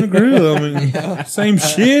throw it on the grill. I mean, same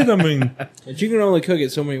shit. I mean, But you can only cook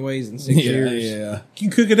it so many ways in 6 years. yeah. you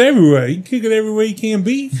can cook it everywhere. You can cook it every way you can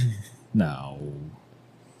beef. No,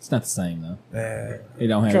 it's not the same though. Uh, It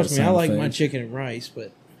don't have. Trust the me, I same like my effect. chicken and rice,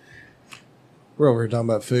 but We're over here talking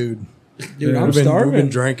about food. dude, I'm We've been starving.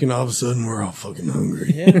 drinking. All of a sudden, we're all fucking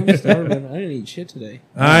hungry. Yeah, I'm starving. I didn't eat shit today.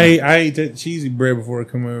 I ate that cheesy bread before I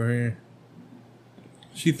come over here.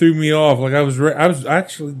 She threw me off. Like I was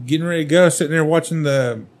actually getting ready to go. I was sitting there watching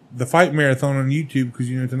the fight marathon on YouTube because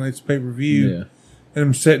tonight's pay per view. Yeah. And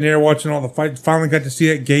I'm sitting there watching all the fights. Finally got to see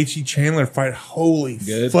that Gaethje Chandler fight. Holy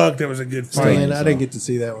Good. fuck, that was a good fight. Man, I didn't get to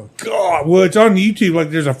see that one. God, well, it's on YouTube. Like,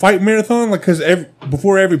 there's a fight marathon. Like, because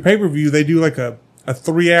before every pay per view, they do like a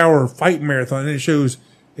 3-hour fight marathon, and it shows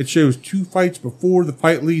 2 fights before the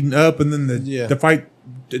fight leading up, and then the fight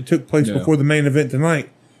that took place Yeah. before the main event tonight.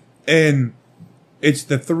 And it's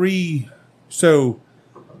the 3. So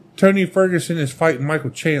Tony Ferguson is fighting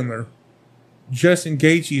Michael Chandler. Justin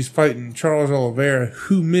Gaethje is fighting Charles Oliveira,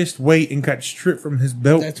 who missed weight and got stripped from his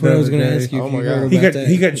belt. That's what I was going to the other ask you. Oh If my you God. heard He about got that.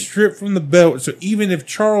 he got stripped from the belt. So even if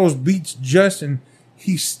Charles beats Justin,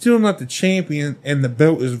 he's still not the champion, and the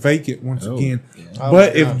belt is vacant once Oh, again. yeah. Oh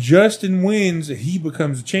But my if God. Justin wins, he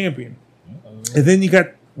becomes the champion. And then you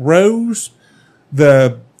got Rose,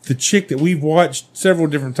 the chick that we've watched several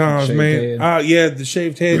different times, Shaved man. head. Yeah, the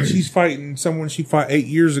shaved head. She's fighting someone she fought 8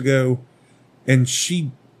 years ago, and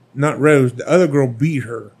not Rose, the other girl beat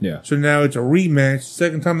her. Yeah. So now it's a rematch.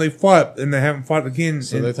 Second time they fought, and they haven't fought again.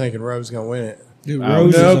 So And- they're thinking Rose going to win it. Dude, Oh,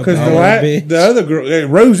 Rose no, is a because bad bitch. the other girl,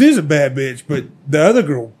 Rose is a bad bitch, but the other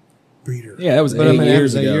girl beat her. Yeah, that was But I 8 mean,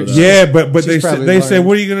 years that was 8 ago. years though. Yeah, but She's they said probably learned.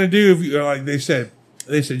 what are you gonna do if you like? They said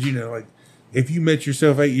like if you met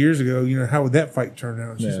yourself 8 years ago, how would that fight turn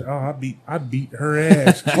out? And she Yeah. said, "Oh, I beat her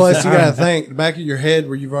ass." Plus, you got to think the back of your head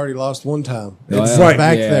where you've already lost one time. Oh, It's yeah. Right.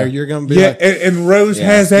 back Yeah. there. You're going to be Yeah, like, and Rose Yeah,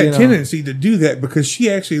 has that you know. tendency to do that because she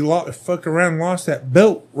actually fucked around, and lost that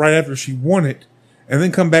belt right after she won it, and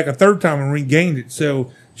then come back a third time and regained it.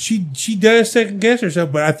 So she does second guess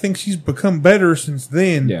herself, but I think she's become better since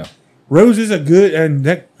then. Yeah. Rose is a good, and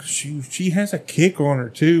that she has a kick on her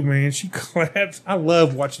too, man. She claps. I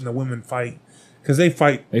love watching the women fight because they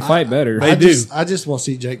fight. They fight better. They I do. just want to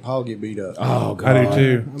see Jake Paul get beat up. Oh god. I do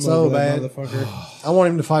too. I'm so a bad. motherfucker. I want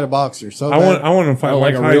him to fight a boxer. So I bad. want him to fight Oh,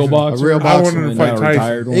 like Mike a real Tyson. boxer. A real I boxer. want him to And fight not a Tyson.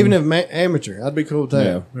 retired one. Even if amateur, that'd be cool with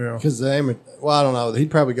that. Yeah. Because the amateur, well, I don't know.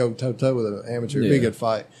 He'd probably go toe to toe with an amateur. It'd be a Yeah. good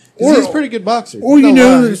fight. 'Cause Or- he's a pretty good boxer. Or No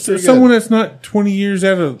lie, he's pretty someone good. that's not 20 years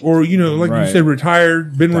out of, or like you Right. said,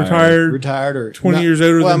 retired, been Retired. retired. retired or 20 years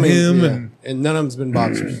older than him, yeah. And none of them's been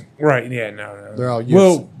boxers. Right? Yeah, no. They're all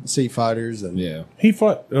well. UFC fighters. And Yeah. He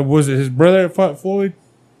fought. Was it his brother that fought Floyd?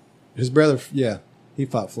 his brother, yeah, he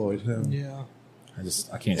fought Floyd. Yeah.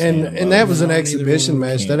 I can't. stand them And that both. was an Neither exhibition one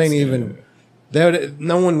of match. them That ain't can't even.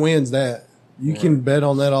 No one wins that. You can bet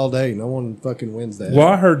on that all day. No one fucking wins that. Well,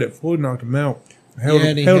 I heard that Floyd knocked him out. Held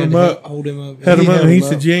and he held had him to up. Hold him up. Held him He up, held and he him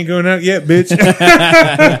said, up. "You ain't going out yet,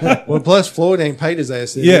 bitch." Well, plus Floyd ain't paid his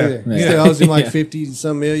ass. Yeah. Either. He Yeah. still owes him like Yeah. 50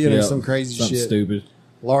 some million or Yeah. some crazy Something shit. stupid.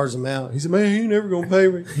 large amount. He said, "Man, he ain't never gonna pay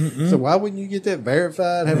me." So why wouldn't you get that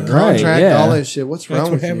verified? Have a Right, contract, yeah. all that shit. What's That's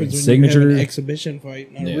wrong what with happens you? when Signature. you have an exhibition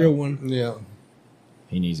fight, not Yeah. a real one. Yeah,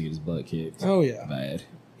 He needs to get his butt kicked. Oh yeah, Bad.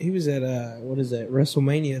 he was at what is that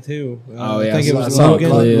WrestleMania too? Oh, I yeah, think it I was saw Logan.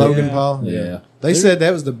 Clip. Logan Yeah. Paul. Yeah. They said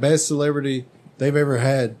that was the best celebrity they've ever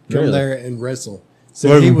had come Really? there and wrestle. So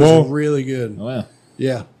Logan he was Paul? really good. Oh, yeah.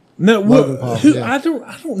 Yeah. No, Logan what, Paul, who, yeah. I don't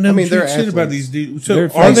know. I mean, they're shit about athletes. these dudes. So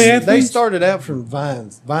They're are they They athletes? started out from Vine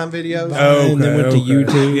videos. Oh, and then went to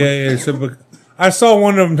YouTube. Yeah, yeah. So, I saw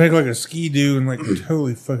one of them take like a ski doo and like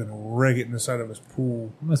totally fucking wreck it in the side of his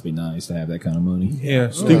pool. It must be nice to have that kind of money. Yeah,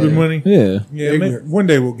 stupid yeah. money. Yeah. Yeah, Ignorant. one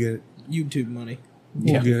day we'll get it. YouTube money.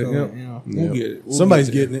 We'll get it. So, Yep. yeah. We'll get it. We'll Somebody's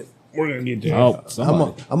get there. getting it. We're gonna get there. Oh,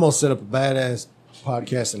 somebody. I'm gonna set up a badass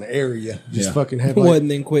podcast in the area. Just Yeah. fucking have What, like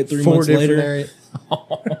and then quit 3 4 months different later. areas.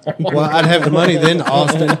 Well, I'd have the money then,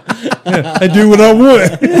 Austin. I do what I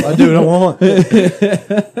want. I do what I want.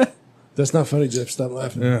 That's not funny, Jeff. Stop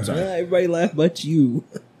laughing. Yeah. Yeah, everybody laughed but you.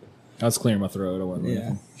 I was clearing my throat. I wasn't Yeah.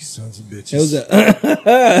 laughing. You sons of bitches. It was a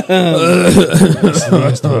That's the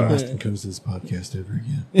last time Austin comes to this podcast ever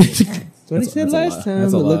again. that's what he That's said a last lie. time,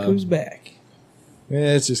 That's a but look lie. who's back.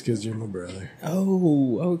 Yeah, it's just because you're my brother.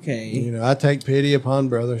 Oh, okay. You know, I take pity upon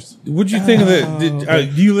brothers. What'd you think of the?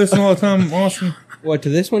 Do you listen all the time, Austin? What, to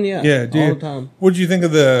this one? Yeah. Yeah, dude. All the time. What'd you think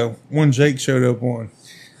of the one Jake showed up on?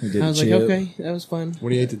 He did I a was like, chip. okay, that was fun.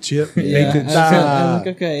 When he ate the chip, Yeah, to I was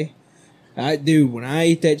like, okay. Dude, when I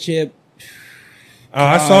ate that chip, Oh,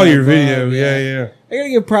 I saw your video. yeah. Yeah. I gotta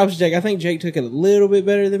give props to Jake. I think Jake took it a little bit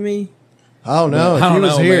better than me. I don't know. If I he don't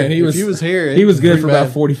was know, here, man. if he was here, He was good pretty for about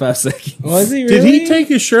bad. 45 seconds. Was he really? Did he take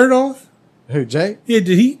his shirt off? Who, Jake? Yeah.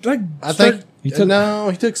 Did he like? I start- think He took- no,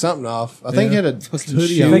 he took something off. I think he had a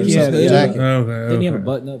hoodie I on. think or he had something, a jacket. Okay. Didn't he have a okay.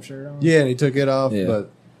 button-up shirt on? Yeah, and he took it off. Yeah.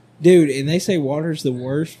 But Dude, and they say water's the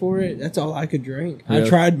worst for it. That's all I could drink. I Really?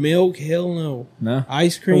 tried milk. Hell no. No.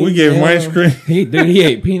 Ice cream. Well, we gave him hell ice no. cream. He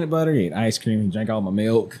ate peanut butter, he ate ice cream, he drank all my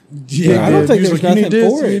milk. yeah, I don't think he was there's like, "You nothing need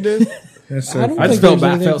this, for you it." need this." That's I so don't funny. I just think felt there's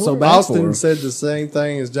bad. I felt anything so for it. bad for Austin him. said the same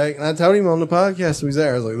thing as Jake, and I told him on the podcast when he was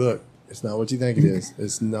there. I was like, "Look, it's not what you think it is.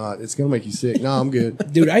 It's not. It's gonna make you sick." No, I'm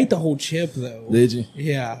good. Dude, I ate the whole chip though. Did you?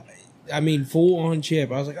 Yeah. I mean, full on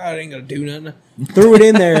chip. I was like, oh, it ain't gonna do nothing. Threw it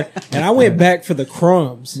in there, and I went back for the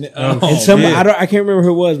crumbs. Oh, and somebody, shit. I can't remember who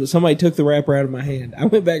it was, but somebody took the wrapper out of my hand. I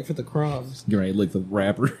went back for the crumbs. Get ready to lick the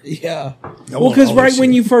wrapper. Yeah. Well, want because all right this when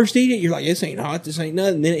shit. you first eat it, you're like, this ain't hot, this ain't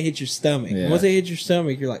nothing. Then it hits your stomach. Yeah. Once it hits your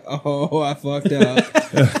stomach, you're like, oh, I fucked up.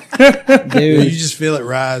 Yeah, Dude. you just feel it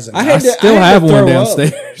rising. I had to, still I had have to one throw up.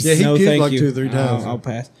 downstairs. Yeah, he No, puked thank like you. 2 or 3 times. I'll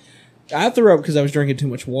pass. I threw up because I was drinking too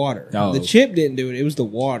much water. Oh. The chip didn't do it. It was the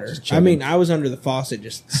water. I mean, I was under the faucet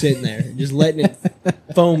just sitting there, just letting it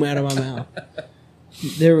foam out of my mouth.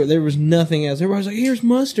 There was nothing else. Everybody was like, here's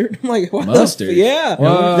mustard. I'm like, what Mustard? the f-? Yeah.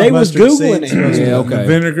 What? They was Mustard Googling seeds, it. mustard. Yeah, The okay.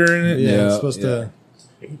 vinegar in it. Yeah, Yeah, it's supposed yeah. to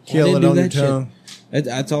I kill didn't it do on your that shit. tongue.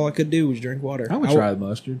 That's all I could do was drink water. I would try the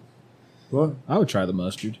mustard. What? I would try the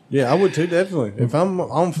mustard. Yeah, I would too, definitely. If I'm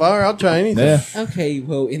on fire, I'll try anything. Yeah. Okay,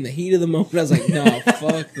 well, in the heat of the moment, I was like, no,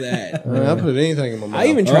 fuck that. I'll put anything in my mouth. I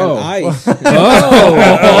even tried Oh. ice.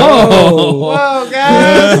 Oh! Whoa,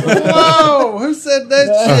 guys! Whoa! Who said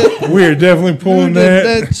that shit? We're definitely Who pulling did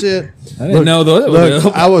that. that shit? I didn't know that.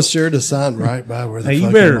 Look, I was sure to sign right by where the Hey, you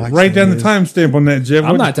fucking better lights write down the is. timestamp on that, Jeff.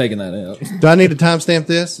 I'm What- not taking that out. Do I need to timestamp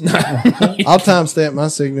this? I'll timestamp my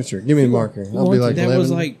signature. Give me a marker. I'll be like, that 11.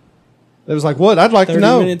 was like That was like, what? I'd like 30 to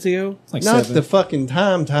know. minutes ago. It's like Not 7. the fucking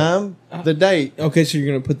time, the date. Okay, so you're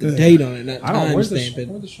going to put the date on it, not I don't know. Where's the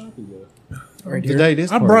timestamp it. Sharpie go? Right The here. date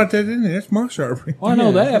is I part. brought that in there. That's my Sharpie. Well, I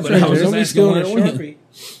know that, but I was just Somebody's asking stealing where a it went.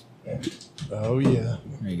 Sharpie. Oh, yeah.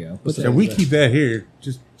 There you go. What's Yeah, that? we keep that here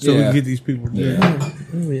just so we Yeah. can get these people. Yeah.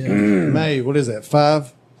 Oh, yeah. May, what is that?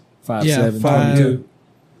 5? 5, Yeah, 7, 5. 2.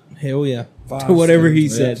 Hell yeah. Whatever he Yeah.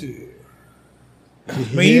 said.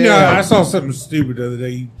 Man, you know, I saw something stupid the other day.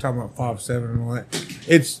 You talking about 5-7 and all that.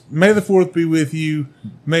 It's May the 4th be with you.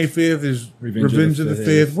 May 5th is Revenge of the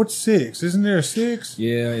 5th. What's 6? Isn't there a 6?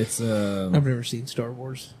 Yeah, it's I've never seen Star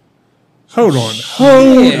Wars. Hold on.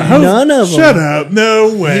 None of them. Shut up.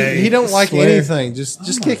 No way. He don't like Swear. anything.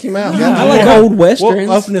 Just kick him out. I like old westerns.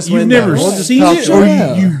 We'll open this You've window. never We'll just seen talk it, shit. or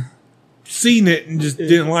Yeah. you seen it and just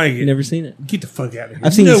didn't like it. Never seen it. Get the fuck out of here.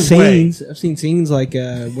 I've seen no way. scenes. I've seen scenes like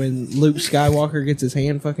when Luke Skywalker gets his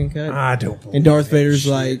hand fucking cut, I don't believe and Darth that Vader's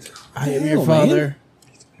shit. like, "I am Hell, your father."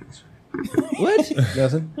 What?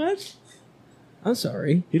 Nothing. What? I'm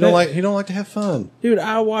sorry. He don't like to have fun. Dude,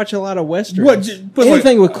 I watch a lot of westerns. What, but like-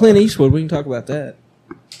 Anything with Clint Eastwood, we can talk about that.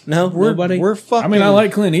 No, nobody. We're fucking. I mean, I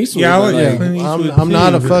like Clint Eastwood. Yeah, I but, like Clint I'm, Eastwood I'm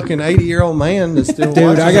not a too, fucking 80-year-old man that still.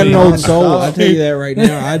 Dude, I got an old soul. I I tell you that right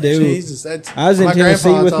now. I do. Jesus, that's. I was in my Tennessee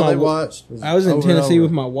grandpa, with that's all my they watched I was in over and Tennessee over.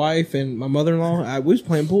 with my wife and my mother-in-law. We was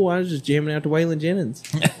playing pool. I was just jamming out to Waylon Jennings.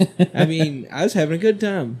 I mean, I was having a good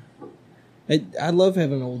time. I love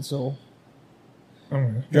having an old soul.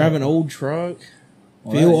 Drive an old truck.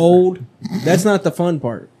 Feel old. That's not the fun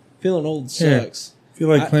part. Feeling old sucks. I feel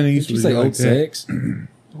like Clint Did Eastwood. you say like old that. sex?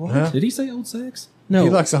 Huh? Did he say old sex? No. He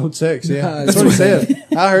likes old sex, yeah. Nah, That's what he said.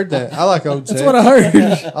 I heard that. I like old sex. That's what I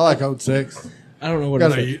heard. I like old sex. I don't know what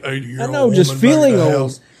Got it a is. 80-year-old I know, just woman back feeling at the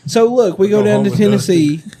old. house. So look, we go Go down home to with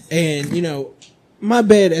Tennessee, and my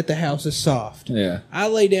bed at the house is soft. Yeah. I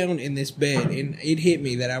lay down in this bed, and it hit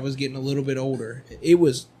me that I was getting a little bit older.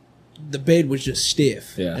 The bed was just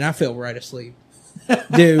stiff, Yeah. and I fell right asleep.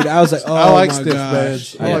 Dude, I was like, oh I like my stiff gosh.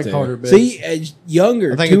 beds. I Yeah, like too. harder beds. See, as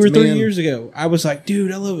younger, I think 2 or it's 3 men. years ago, I was like,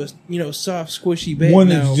 dude, I love a soft, squishy bed. One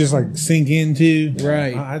now. that's just like sink into.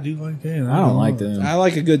 Right. I do like that. I don't like them. I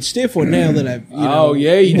like a good stiff one now that I've Oh,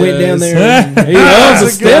 yeah, he went does. down there. And, He loves a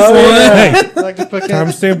stiff one. Hey, I like to put time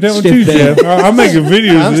that. stamp that one Stiff too, bed. Jeff. I'm making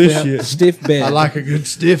videos of this Timestamp. shit. stiff bed. I like a good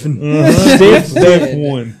stiffing. stiff Stiff bed.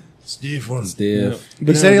 one. Stiff one. Stiff.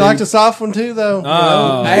 He said he liked a soft one too, though.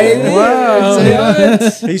 Oh, Hey, wow.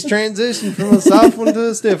 See, he's transitioned from a soft one to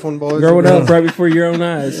a stiff one, boys. Growing up right before your own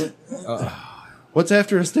eyes. What's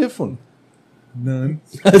after a stiff one? None.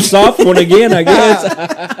 A soft one again, I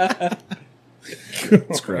guess.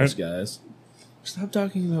 It's gross, guys. Stop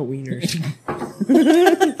talking about wieners.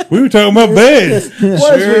 We were talking about beds.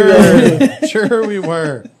 Sure we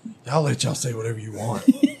were. I'll let y'all say whatever you want.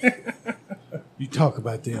 You talk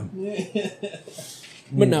about them.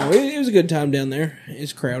 But no, it was a good time down there.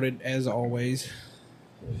 It's crowded as always,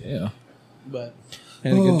 Yeah. but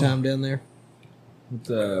had a good time down there.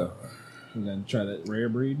 We're going to try that rare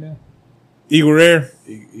breed now. Eagle Rare.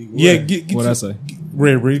 Yeah, get What'd I some say?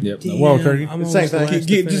 rare breed. Yep. No, wild turkey. I'm Same almost the thing. last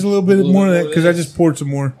Get to just a finish. little bit more of that because I of just poured some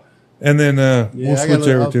more, and then Yeah, we'll I got switch a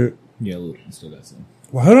little- over to it. Yeah, look, still got some.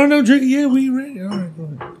 Well, hold on, no drink it. Yeah, we ready. All right,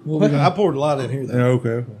 go ahead. I poured a lot in here, Yeah, though.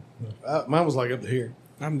 okay. Mine was like up to here.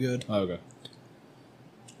 I'm good. Oh, okay.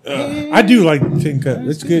 I do like tin cup.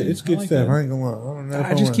 It's good. It's good I like stuff. that. I ain't gonna lie. I don't know. if I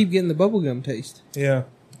just wanna- keep getting the bubblegum taste. Yeah.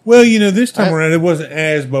 Well, this time I- around it wasn't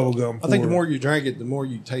as bubblegum. I think the forward. more you drink it, the more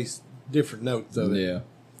you taste different notes of it. Yeah.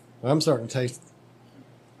 I'm starting to taste.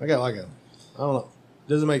 I got like a. I don't know.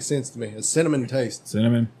 Doesn't make sense to me. A cinnamon taste.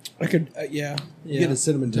 Cinnamon. I could, yeah. You get a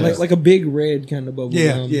cinnamon taste. Like a big red kind of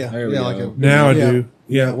bubblegum. yeah, There we yeah, go. like a. Now I yeah. do.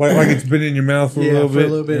 Yeah, like it's been in your mouth for Yeah, a little for bit. a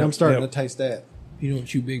little bit. Yep, I'm starting yep. to taste that. You don't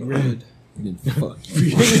chew big red. Fuck.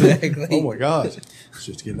 Exactly. Oh my gosh, it's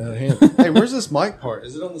just getting out of hand. Hey, where's this mic part?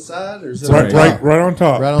 Is it on the side or is it Right, on right, top? right on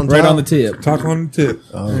top. Right on top. Right on the tip. Talk on the tip.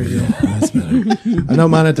 Oh yeah, that's better. I know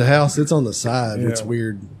mine at the house. It's on the side. Yeah. It's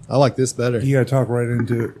weird. I like this better. You gotta talk right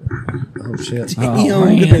into it. Oh shit! Damn, Oh,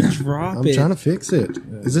 I'm man. gonna drop I'm it. trying to fix it.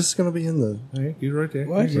 Is this going to be in the Hey, you right there.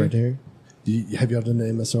 What? right here? Have y'all done the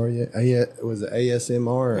MSR yet? Was it ASMR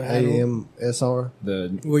or I don't- AMSR?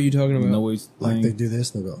 The What are you talking about? noise Like thing. they do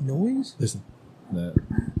this and they go, Noise? listen. That-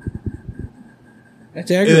 That's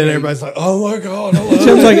And aggravating. then everybody's like, oh my God.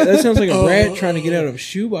 that sounds like a rat trying to get out of a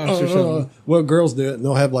shoebox or something. Well, girls do it and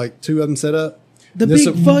they'll have like two of them set up. The This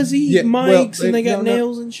big is- fuzzy yeah, well, mics and they got no, no.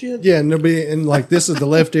 nails and shit. Yeah, and they'll be, and like this is the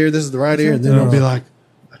left ear, this is the right ear, and then they'll be like,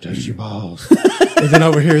 I touched your balls. And then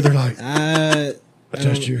over here, they're like, I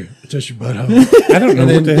touched your butthole. I don't know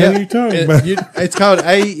what the hell you're talking about. It's called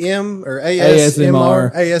AM or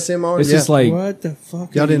ASMR. ASMR. It's yeah. just like What the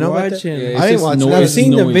fuck Y'all are you didn't know about that? watching? Yeah, I it's ain't just watching noise. that. I've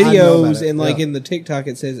seen the noise. I know about videos it, and like yeah. in the TikTok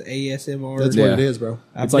it says ASMR. That's Yeah. what it is, bro.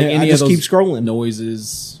 it's like I any just of keep those scrolling.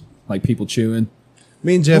 noises, like people chewing.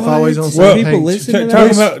 Me and Jeff What? always on Well, same people page. listen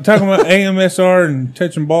to Talking about AMSR and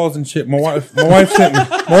touching balls and shit. My wife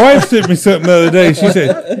sent me something the other day. She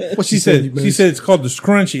said, What she said it's called the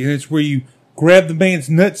scrunchie, and it's where you grab the man's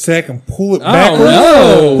nutsack and pull it backwards,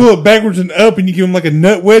 no. pull it backwards and up, and you give him like a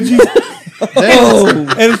nut wedgie.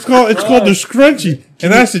 And it's called the scrunchie.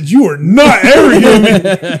 And I said, you are not ever giving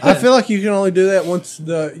me. I feel like you can only do that once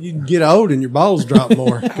you get old and your balls drop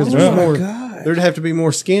more because there's more. God. There'd have to be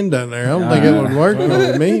more skin down there. I don't think it would work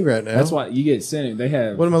with me right now. That's why you get sent. They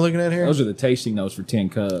have What am I looking at here? those are the tasting notes for 10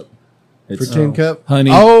 cup. For It's, tin cup,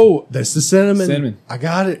 honey. Oh, that's the cinnamon. Cinnamon. I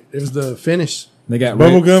got it. It was the finish. They got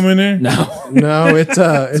Bubble red- gum in there? No, No, it's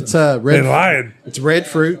They red. lied. It's red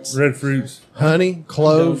fruits, Red fruits. honey,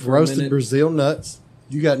 clove, for a roasted minute. Brazil nuts.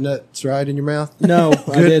 You got nuts right in your mouth. No, I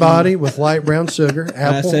Good didn't. body with light brown sugar, I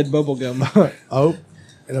apple, said bubblegum. oat,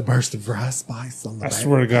 and a burst of dry spice on the I back.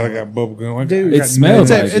 swear to God, I got bubble gum. Dude, it smells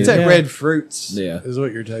It's like that it. red fruits. Yeah. is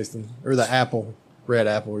what you're tasting, or the apple. red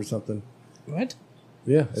apple or something. What?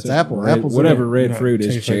 Yeah, it's apple. Red- Apple's whatever in it. red No, fruit it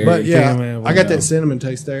is, tastes like cherry. But yeah, Damn apple. I got No. that cinnamon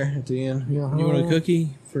taste there at the end. You want a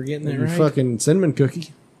cookie for getting that Your right? fucking cinnamon cookie.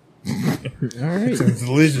 All right. It's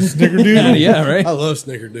delicious snickerdoodle. yeah, right. I love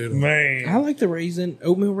snickerdoodle. I Man. like the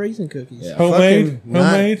oatmeal raisin cookies. Yeah. Homemade? Fucking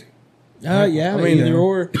not- Homemade? Yeah. I mean, either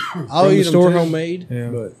or. I'll From eat the 'em store too. homemade. Yeah.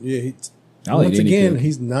 But yeah, I'll once eat any again, cookie.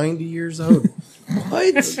 he's 90 years old.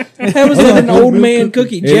 What? That was an old man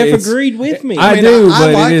cookie. Jeff It's- agreed with me. I mean, do, I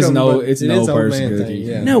but like it is 'em, no, but it's it no is old person man cookie.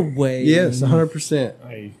 thing, yeah. No way. Yes, 100%.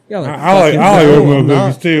 Hey. Y'all are I like fucking oatmeal I'm not.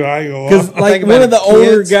 cookies too. I ain't gonna Because lie. like think one about of the it,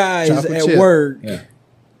 older kids, guys chocolate at chip. work,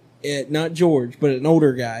 Yeah. not George, but an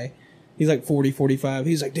older guy, he's like 40, 45.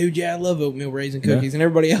 He's like, dude, yeah, I love oatmeal raisin cookies. And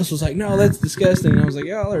everybody else was like, no, that's disgusting. And I was like,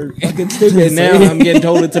 y'all are fucking stupid. And now I'm getting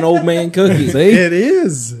told it's an old man cookie. See? It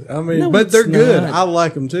is. I mean, No, but they're it's good. not. I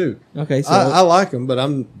like them too. Okay, so I like them, but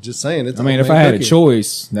I'm just saying it's. I mean, old if I man had a cookie.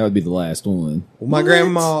 choice, that would be the last one. Well, my What?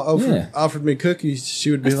 grandma Yeah. offered me cookies.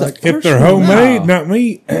 She would be That's like, the If they're first one. homemade, No. not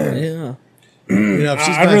me. yeah. you know, if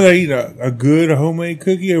she's I'd back, rather eat a good homemade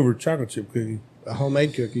cookie over a chocolate chip cookie. a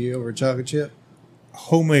homemade cookie over a chocolate chip.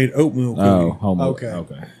 Homemade oatmeal cookie. Oh, home. Okay.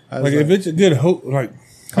 Okay. I was Like if it's a good like,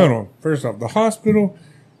 hold on. First off, the hospital,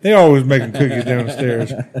 they always making cookies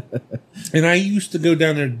downstairs, and I used to go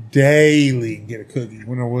down there daily and get a cookie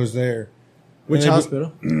when I was there. which And they-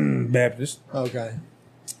 hospital? Baptist, Okay.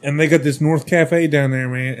 and they got this North Cafe down there,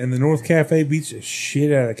 man. And the North Cafe beats the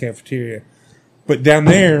shit out of the cafeteria. But down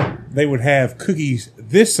there, they would have cookies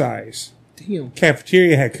this size. Damn.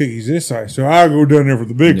 Cafeteria had cookies this size, so I go down there for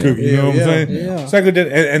the big Yeah. cookie. You know what Yeah, I'm saying? yeah. So I go down,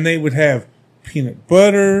 and they would have peanut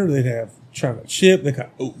butter. They'd have chocolate chip. They got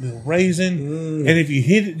oatmeal raisin, and if you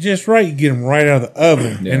hit it just right, you get them right out of the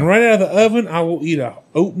oven. Yeah. And right out of the oven, I will eat a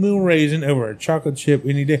oatmeal raisin over a chocolate chip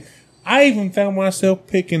any day. I even found myself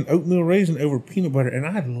picking oatmeal raisin over peanut butter, and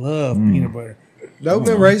I love peanut butter. The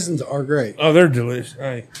oatmeal raisins are great. Oh, they're delicious.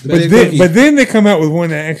 Hey. big But then they come out with one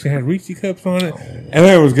that actually had Reese's cups on it, and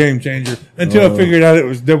that was game changer. Until I figured out it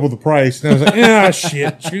was double the price, and I was like, ah,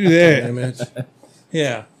 shit, screw Damn that. it.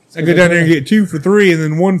 Yeah, I go down there and get 2 for $3, and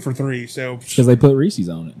then 1 for $3. So Because they put Reese's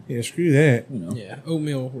on it. yeah, screw that. You know. Yeah,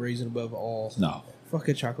 oatmeal raisin above all. No. Fuck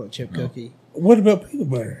a chocolate chip cookie. What about peanut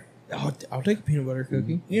butter? I'll take a peanut butter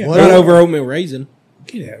cookie. Yeah, What Not about- over oatmeal raisin.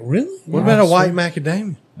 get that really? What about a white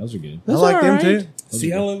macadamia? Those are good. I like them alright. too.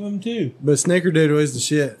 See, I love them too. But snickerdoodle is the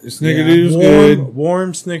shit. Snickerdoodle's warm, good.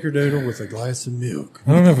 warm snickerdoodle with a glass of milk.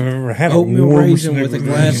 I don't know if I've ever had Oatmeal a warm raisin with a Snickers.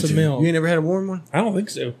 glass of milk. You ain't never had a warm one? I don't think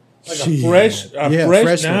so. Like a Shit. fresh, Yeah, fresh.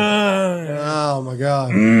 fresh one. Nah. Oh my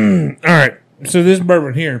god. All right. So this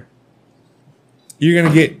bourbon here, you're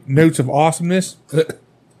gonna get notes of awesomeness,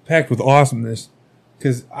 packed with awesomeness.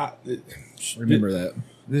 Because Remember that.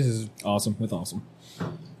 this is Awesome with awesome.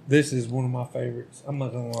 one of my favorites. I'm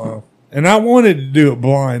not gonna lie. And I wanted to do it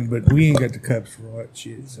blind, but we ain't got the cups for all that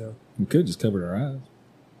shit. So We could just cover our eyes.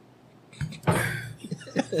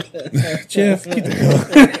 Jeff, get the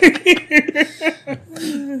hell.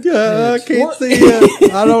 Yeah, I can't see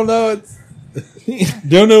it. I don't know. It's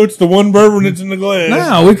Don't know it's the one bourbon that's in the glass.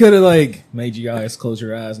 No, we could have like made you guys close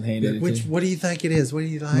your eyes and handed it which. to you. What do you think it is? What do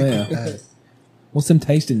you like? Yeah. What's some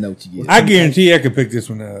tasting notes you get? I guarantee I could pick this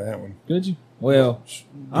one out of that one. Could you? Well,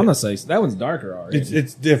 I'm gonna say that one's darker already.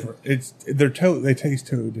 It's different. They taste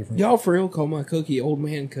totally different. Y'all for real call my cookie old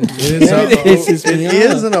man cookie. It is, That pisses me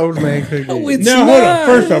off. an old man cookie. No, it's Now not. hold on.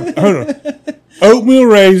 First off, hold on. Oatmeal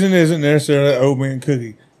raisin isn't necessarily an oatmeal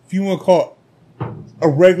cookie. If you want to call it a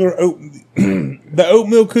regular the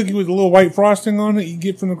oatmeal cookie with a little white frosting on it you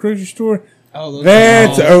get from the grocery store, Oh, those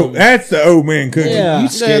that's are awesome. that's the oatmeal cookie. Yeah. You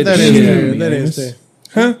scared that the is shit out of true. me. That Amos. is true.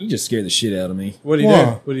 Huh? You just scared the shit out of me. What do you Why? do?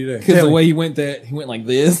 What do you do? Because the way he went like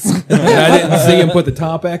this, and I didn't see him put the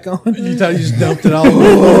top back on. You thought you just dumped it all over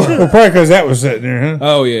the floor. Well, probably because that was sitting there, huh?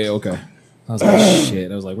 Oh yeah, okay. I was like,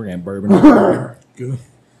 shit. I was like, we're getting bourbon.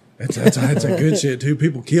 That's a good shit too.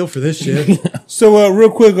 People kill for this shit. So,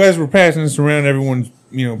 real quick, as we're passing this around, everyone's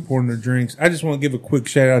pouring their drinks. I just want to give a quick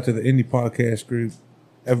shout out to the Indie Podcast group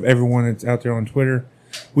of everyone that's out there on Twitter.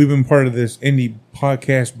 We've been part of this Indie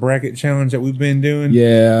Podcast Bracket Challenge that we've been doing.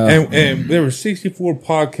 Yeah. And there were 64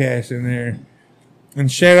 podcasts in there.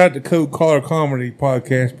 And shout out to Code Caller Comedy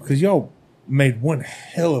Podcast because y'all made one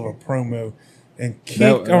hell of a promo and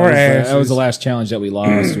kicked our asses. That was the last challenge that we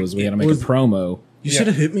lost. Was we had to make a promo. You should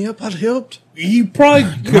have hit me up. I'd helped. You probably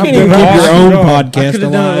could have Keep done your awesome own job. I podcast could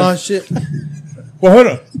have done a lot alive. of shit. Well, hold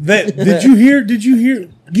on. Did you hear?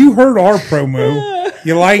 You heard our promo.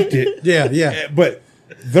 You liked it. Yeah. But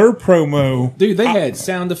their promo, Dude, they had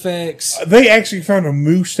sound effects. they actually found a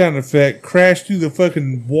moose sound effect, crashed through the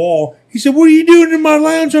fucking wall, He said, "What are you doing in my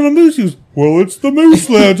lounge on a Moose?" He was, "Well, it's the Moose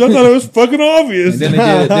Lounge." I thought it was fucking obvious. And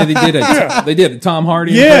then they did a Tom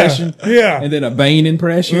Hardy Yeah, impression. yeah. And then a Bane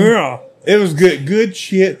impression. Yeah, it was good, good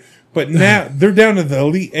shit. But now they're down to the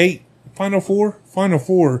Elite Eight, Final Four,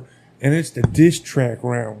 and it's the diss track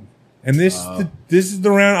round. And this is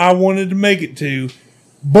the round I wanted to make it to.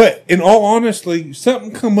 But in all honesty,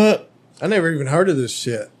 something come up. I never even heard of this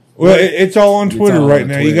shit. Well, it's all on Twitter all right on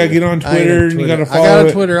now. Twitter. You got to get on I ain't Twitter and you got to follow I got a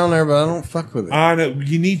it. Twitter on there, but I don't fuck with it. I know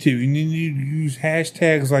you need to. You need to use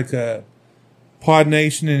hashtags like Pod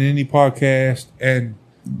Nation and Indie Podcast and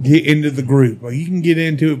get into the group. Like you can get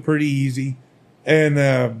into it pretty easy, and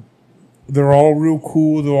they're all real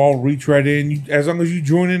cool. They'll all reach right in. As long as you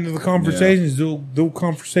join into the conversations, they'll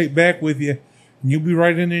conversate back with you, and you'll be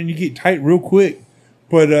right in there and you get tight real quick.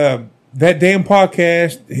 But that damn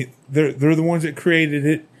podcast, they're the ones that created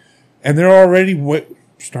it, and they're already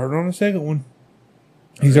starting on the second one.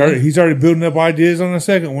 He's already building up ideas on the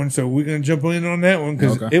second one, so we're gonna jump in on that one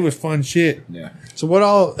because Okay. it was fun shit. Yeah. So what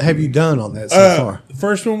all have you done on that so far? The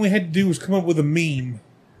first one we had to do was come up with a meme.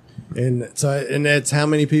 And that's how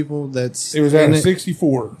many people? That's It was out in of it?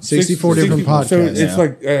 64. 64 different podcasts. So it's Yeah.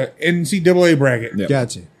 like NCAA bracket. Yeah.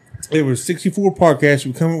 Gotcha. It was 64 podcasts.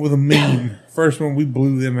 We come up with a meme. First one, we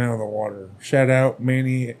blew them out of the water. Shout out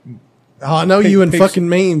Manny. Oh, I know you and Pigs. fucking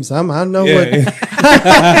memes. I know what.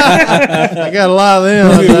 Yeah, I got a lot of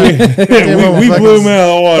them. we blew them out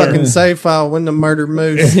of the water. Fucking save file when the murder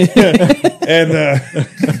moose.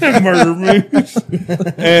 And murder moves.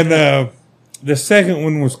 And the second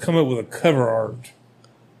one was come up with a cover art,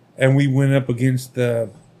 and we went up against the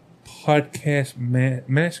podcast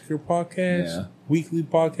massacre podcast, weekly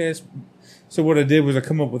podcast. So what I did was I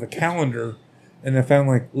come up with a calendar, and I found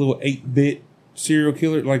like little 8-bit serial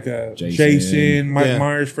killer like Jason, Mike Yeah.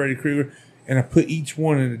 Myers, Freddy Krueger, and I put each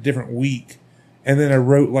one in a different week, and then I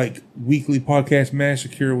wrote like weekly podcast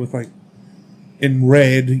massacre with like in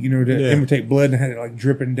red, to Yeah. imitate blood, and I had it like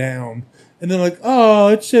dripping down. And they're like, "Oh,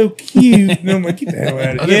 it's so cute." And I'm like, "Get the hell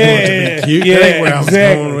out of I here!" didn't want it to be cute. Yeah, That ain't where I was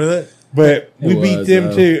exactly. going with it. But we It beat was, them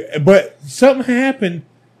though. too. But something happened,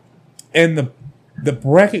 and the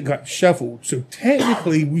bracket got shuffled. So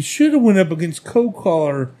technically, we should have went up against Cold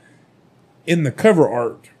Caller in the cover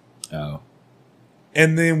art, Oh.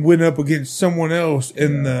 and then went up against someone else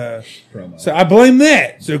in the. Promo. So I blame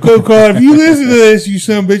that. So Cold Caller, if you listen to this, you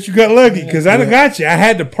son of a bitch, you got lucky because I'd have got you. I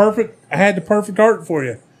had the perfect art for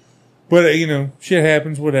you. But shit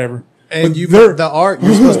happens. Whatever. And But the art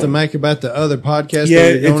you're supposed to make about the other podcast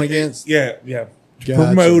that you're going against. Yeah. Gotcha.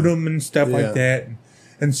 Promote them and stuff Yeah. like that.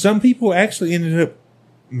 And some people actually ended up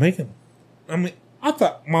making. I mean, I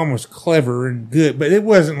thought Mom was clever and good, but it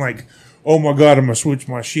wasn't like, oh my God, I'm gonna switch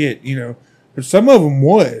my shit, But some of them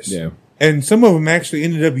was, Yeah. and some of them actually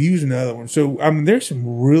ended up using the other one. So I mean, there's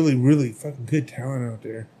some really, really fucking good talent out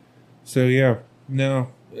there. So yeah, no.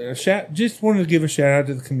 Just wanted to give a shout out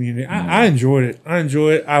to the community. I enjoyed it.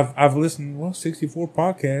 I've listened 64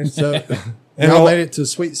 podcasts. So And y'all all- made it to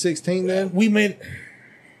Sweet 16 then? we made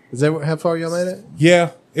Is that how far y'all made it?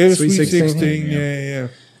 Yeah, it was Sweet Sweet 16? 16. Yeah.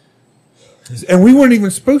 And we weren't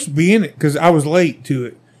even supposed to be in it because I was late to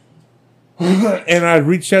it. And I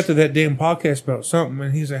reached out to that damn podcast about something,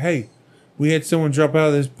 and he's like, "Hey, we had someone drop out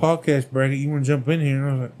of this podcast bracket. You want to jump in here?" And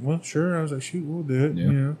I was like, "Well, sure." I was like, "Shoot, we'll do it."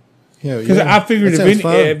 Yeah. Yeah, Because I figured That if sounds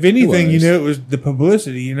fun. anything, It was. it was the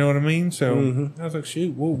publicity. You know what I mean? So Mm-hmm. I was like,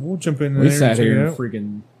 "Shoot, we'll jump in there." We and sat check here it and out.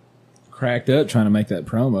 freaking cracked up trying to make that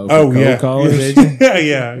promo. For Oh Cold yeah, Callers.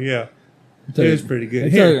 yeah. It was pretty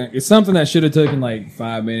good. Here. It's something that should have taken like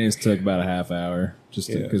 5 minutes. Took about a half hour just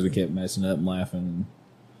Yeah. because we kept messing up and laughing.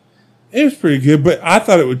 It was pretty good, but I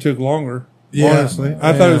thought it would take longer. Yeah. Honestly,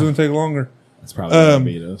 I thought it was going to take longer. That's probably gonna Um,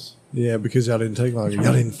 beat us. Yeah, because y'all didn't take long.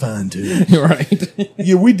 Y'all didn't find two. Right.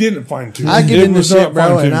 Yeah, we didn't find two. I get It into was shit, not bro,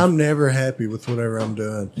 fine and too. I'm never happy with whatever I'm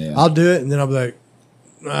doing. Yeah. I'll do it, and then I'll be like,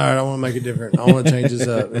 all right, I want to make it different. I want to change this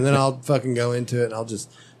up. And then I'll fucking go into it, and I'll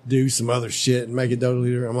just do some other shit and make it totally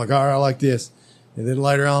different. I'm like, all right, I like this. And then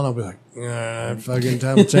later on, I'll be like, all right, fucking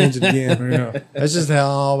time to change it again. Yeah. That's just how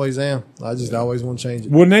I always am. I just always want to change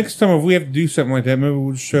it. Well, next time if we have to do something like that, maybe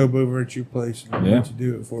we'll just show up over at your place and Yeah. let you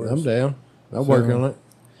do it for us. I'm down. I'll work on it.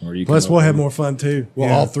 Or you Plus, come we'll up have with- more fun, too. We'll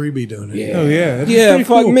Yeah. all three be doing it. Yeah. Oh yeah, that'd be Yeah, pretty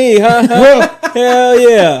fuck cool. me, huh? Well, Hell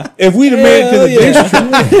yeah. if we'd have made it to the Hell yeah.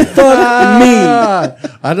 district, Fuck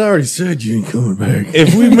me. I'd already said you ain't coming back.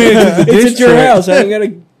 if we made it to the It's diss at your track, house. I ain't got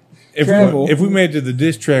to. travel. if we made it to the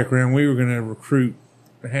diss track round, we were going to recruit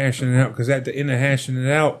hashing it out because at the end of hashing it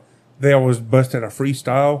out, they always bust out a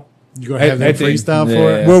freestyle. You going to have that At the- freestyle for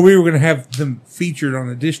Yeah. it? Well, we were going to have them featured on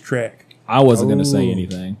the diss track. I wasn't going to say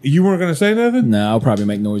anything. You weren't going to say nothing? No, I'll probably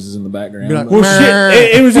make noises in the background. Be like, Well,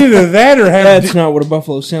 shit. It was either that or have That's not what a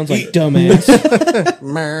buffalo sounds like, dumbass.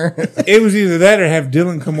 it was either that or have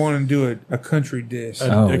Dylan come on and do a country dish.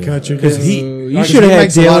 A country Because dish. he- You Like, should have he had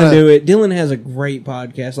makes a lot Dylan of- do it. Dylan has a great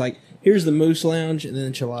podcast. Like, here's the Moose Lounge and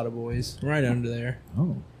then Enchilada Boys right under there.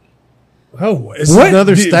 Oh, It's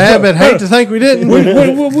another stab at hate to think we didn't.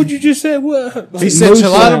 What would you just say? What? He said Moose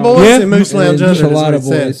Chilada Lounge. Boys Yeah. and Moose Lounge And under. is what Enchilada he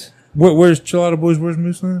said. Boys. Where's Chilada Boys? Where's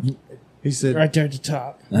Moose Lounge? He said Right there at the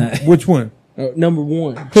top. Which one? Number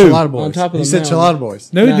one. Chilada Boys. On top of he the said mountain. Chilada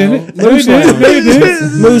Boys. No, he No. didn't. Moose No, he didn't. Lounge. No, he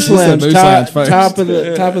didn't. Moose said Lounge, Moose top, Lounge first. top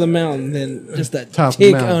of the mountain, then just that Top of the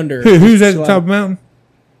tick mountain. under. Who's at the Chilada- top of the mountain?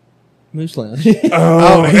 Moose Lounge.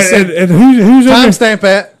 Oh, he said- and who's on there? Timestamp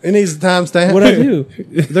that. It needs a timestamp. What'd I do?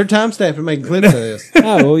 They're timestamping making clips of this. Oh,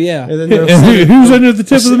 well, yeah. And then they'll And send it, who's under the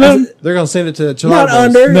tip of the mountain? they're going to send it to Chilada Not Boys.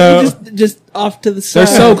 under. No. Just off to the side.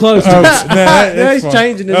 They're so close. Oh, To Yeah, he's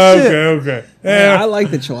changing his okay, shit. Okay, Yeah, I Yeah,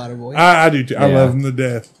 like the Chilada Boys. I do too. I Yeah. love them to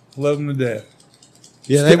death. Love them to death.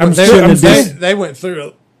 Yeah, I'm still- I'm still- they went through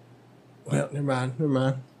it. Well, never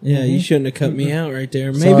mind. Yeah, you shouldn't have cut me out right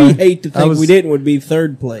there. Sorry. Maybe hate to I think was- we didn't would be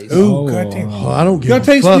third place. Ooh, goddamn. Oh, I don't give Y'all a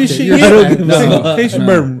taste fuck this that shit you're- yet? I don't give a Taste- fuck. Taste your No.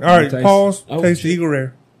 bourbon. All right, Taste- pause. Oh, Taste the shit. Eagle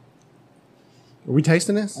Rare. Are we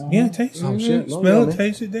tasting this? Yeah, taste it. Oh, shit. No, Smell no, it, man.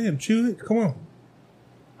 taste it, damn. Chew it. Come on.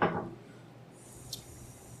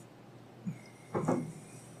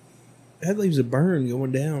 That leaves a burn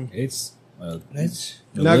going down. It's That's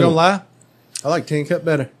Not gonna lie, I like Tin Cup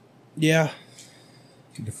better. yeah.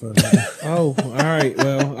 Get the fuck out. Oh, all right.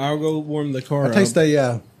 Well, I'll go warm the car. I taste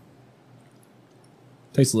up.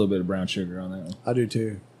 tastes a little bit of brown sugar on that one. I do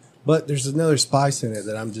too, but there's another spice in it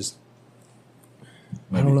that I'm just.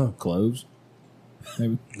 Maybe don't know. Cloves.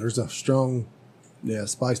 Maybe. There's a strong,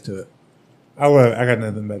 spice to it. I love it. I got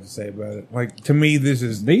nothing bad to say about it. Like, to me, this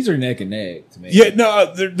is. These are neck and neck to me. Yeah,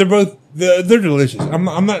 no, they're both they're delicious. I'm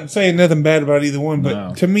not saying nothing bad about either one, but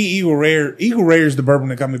No. to me, Eagle Rare is the bourbon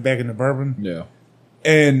that got me back into bourbon. Yeah.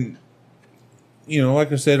 And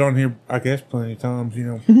like I said on here, I guess plenty of times,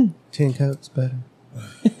 Tin Cup's better.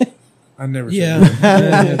 I never Yeah.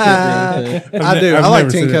 said that. I do. I've I like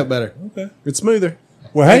never Tin said Cup it. better. Okay. It's smoother.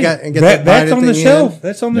 Well, And hey, got- and get that bite that's at on the the end. shelf.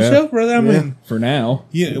 That's on the Yeah. shelf, brother. I mean, For now.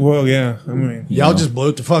 yeah. Well, yeah. I mean, Y'all just blew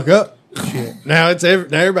it the fuck up. Shit. Now now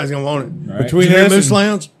everybody's gonna want it. Right. between Did you hear us Moose and,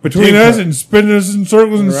 Lounge, between Tin us Cup. and spinning us in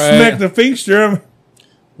circles and Right. smack the sphincter.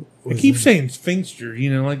 I keep saying sphincter.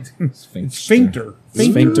 Like sphincter.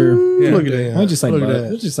 Sphincter. Yeah. Look at that. Why don't you say Look at butt?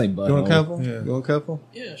 that. Let's just say butt. You want a couple? Yeah. You want a couple?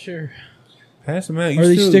 Yeah, sure. Pass them out. Are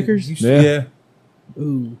these stickers? Yeah.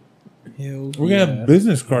 Ooh. Hell We're gonna have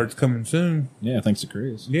business cards coming soon. Yeah, thanks to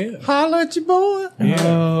Chris. Yeah. Holla at your boy. Yeah.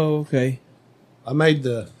 Oh, okay. I made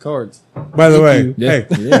the cards. By the way, you. Yeah.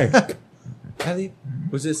 hey, How do you,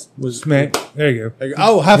 was this? Was smack. There you go. There you go.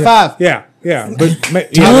 Oh, high five. Yeah, yeah. But Dumbass,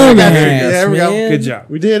 Yeah, there we go. man. good job.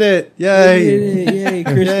 We did it. Yay. Yay. Yay.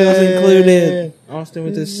 Chris feels included. Austin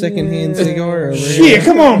with his secondhand cigar over Shit, here.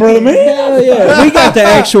 come on, brother, man. Hell yeah. We got the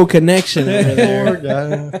actual connection over Poor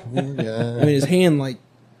there. guy. Poor I guy. mean, his hand like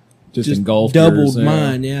Just just engulfed doubled yours, yeah.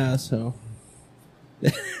 mine. Yeah, so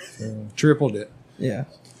Tripled it. yeah.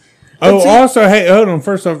 Oh, also, hey, hold on.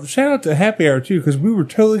 First off, shout out to Happy Hour too, because we were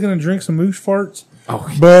totally gonna drink some moose farts. Oh,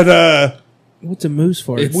 But What's a moose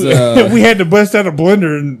fart? It's, we had to bust out a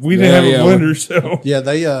blender, and we didn't Yeah, have a yeah, blender, so. Yeah,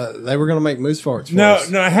 they were gonna make moose farts. For No, us.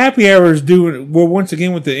 no. Happy Hour is doing well. Once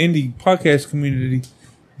again, with the indie podcast community,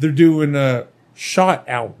 they're doing shot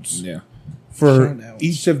outs Yeah. for Shout outs.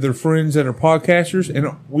 each of their friends that are podcasters,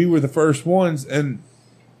 and we were the first ones. And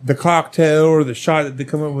the cocktail or the shot that they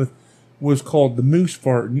come up with was called the Moose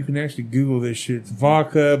Fart, and you can actually Google this shit. It's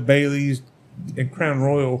vodka, Bailey's, and Crown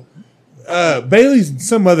Royal. Bailey's and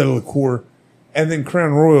some other liqueur, and then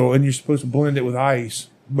Crown Royal, and you're supposed to blend it with ice.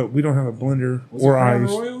 But we don't have a blender or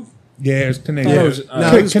ice. Yeah, it's Canadian. Oh, it was-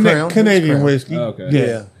 no, it was Crown. It was Canadian Crown. whiskey. Oh, okay. Yeah.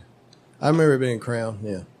 Yeah. I remember it being Crown.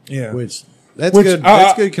 Yeah. Yeah. Which that's Which, good.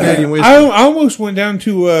 That's good Canadian whiskey. I almost went down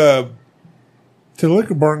to the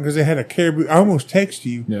liquor barn because they had a Caribou. I almost texted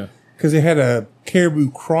you Yeah. because they had a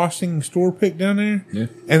Caribou Crossing store pick down there, Yeah.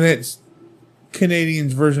 and that's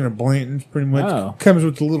Canadian's version of Blanton's. Pretty much Oh. comes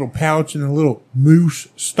with the little pouch and a little moose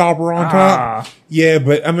stopper on top. Ah. Yeah,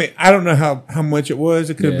 but I mean, I don't know how much it was.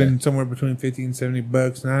 It could have Yeah. been somewhere between $50 and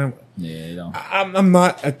 $70. And Yeah, you don't. I'm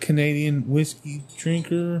not a Canadian whiskey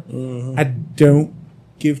drinker. Mm-hmm. I don't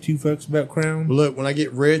give two fucks about Crown. Look, when I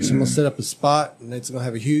get rich, I'm gonna set up a spot, and it's gonna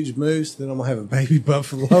have a huge moose. Then I'm gonna have a baby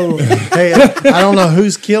buffalo. Hey, I don't know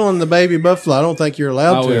who's killing the baby buffalo. I don't think you're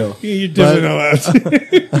allowed I to. will. Yeah, you're definitely not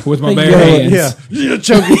allowed to. With my Thank bare you. hands. Yeah, you'll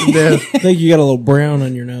choke it to death. I think you got a little brown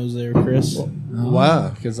on your nose there, Chris.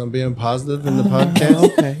 Why? Because I'm being positive in the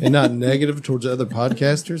podcast okay. and not negative towards other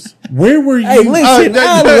podcasters. Where were you? Hey, listen,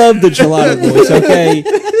 I love the Gelato Boys, okay?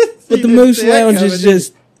 But the Moose Yeah, Lounge is comedy.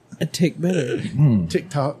 just a tick better.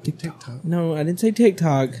 TikTok. No, I didn't say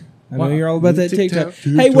TikTok. I know you're all about that TikTok.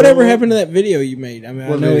 TikTok. Hey, whatever happened to that video you made? I mean, I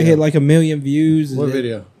What know it video? hit like 1 million views. What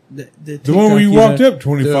video? The one where you walked up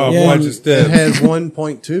 25 Yeah. flights of It steps. has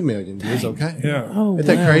 1.2 million views. Okay. Yeah. Oh, Isn't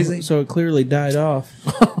that wow. crazy? So it clearly died off.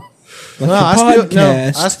 No, the I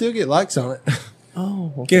podcast. still get likes on it.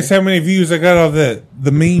 Oh, okay. Guess how many views I got off that?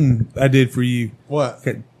 The meme I did for you. What?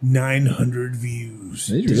 Got 900 views.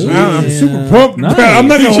 Really? I'm Yeah. super pumped. Nice. I'm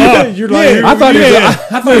not gonna lie. You're like- I thought he was, Yeah.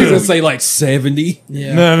 I thought he was gonna say like 70.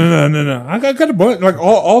 Yeah. No. I got a bunch. Like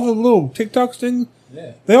all the little TikToks things.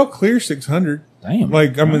 Yeah. They all clear 600. Damn.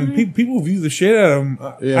 Like I mean, people view the shit out of them.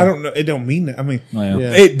 Yeah. I don't know. It don't mean that. I mean, Well,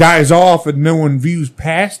 Yeah. it dies off and no one views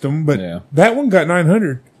past them. But Yeah. that one got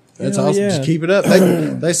 900. That's Hell awesome. yeah. Just keep it up.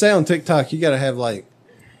 They say on TikTok you got to have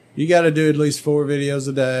you got to do at least 4 videos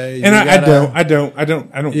a day. And You I gotta-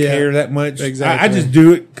 don't Yeah. care that much. Exactly. I just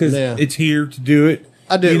do it because Yeah. it's here to do it.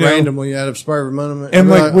 I do it you know? randomly out of spur of the moment. And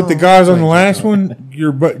I'll be like with the oh, guys on the thank last you. one,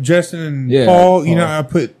 your Justin and Yeah, Paul, you know, Paul. I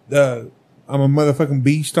put I'm a motherfucking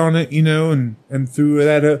beast on it, you know, and threw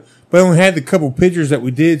that up. But I only had the couple pictures that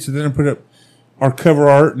we did, so then I put up our cover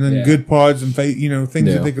art and then Yeah. good pods and things Yeah.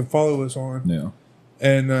 that they can follow us on. Yeah.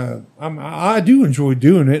 And I do enjoy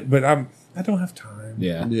doing it, but I don't have time.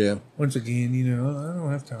 Yeah. Yeah. Once again, you know, I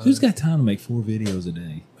don't have time. Who's got time to make 4 videos a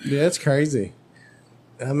day? Yeah, it's crazy.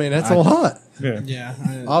 I mean, that's a lot. Yeah. Yeah.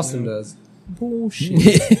 Austin does.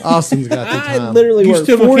 Bullshit. Austin's got the I time. literally You work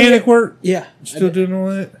still 40 mechanic work? Yeah. Still doing all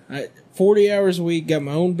that? 40 hours a week, got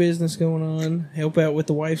my own business going on, help out with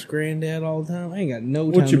the wife's granddad all the time. I ain't got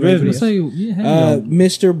no time What's your to make business? videos. Say, yeah,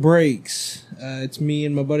 Mr. Brakes. It's me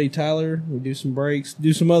and my buddy Tyler. We do some brakes,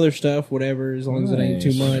 do some other stuff, whatever, as long as it ain't too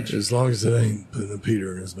Nice. much. As long as it ain't putting a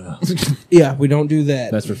Peter in his mouth. Yeah, we don't do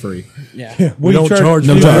that. that's for free. yeah. What do you don't charge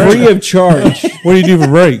for no brakes? charge. Free of charge. What do you do for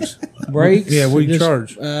brakes? Brakes. Yeah, what do you just,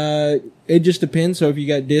 charge? It just depends. So if you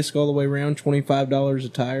got disc all the way around, $25 a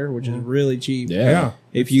tire, which is really cheap. Yeah.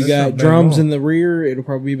 If you That's not got bad drums at all. in the rear, it'll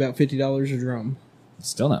probably be about $50 a drum.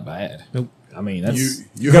 Still not bad. Nope. I mean, that's. You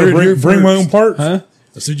You got to bring my own parts? Huh?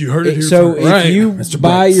 I said you heard it here So first. Right, if you Mr.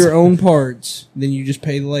 buy Brakes. your own parts, then you just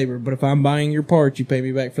pay the labor. But if I'm buying your parts, you pay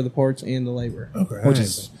me back for the parts and the labor. Okay. Which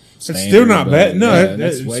is. It's standard, still not but bad. No, yeah,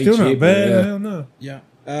 that's that's way still not cheaper, bad. yeah. Hell no. Yeah.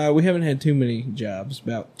 We haven't had too many jobs,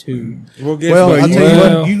 about 2. Well, guess Well, what? I'll You, tell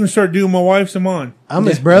you what. you can start doing my wife's and mine. I'm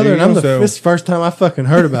his brother, and I'm So- this is the first time I fucking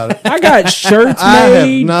heard about it. I got shirts I have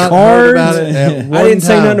made, not cards. heard about it at I one didn't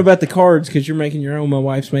say time. nothing about the cards because you're making your own. My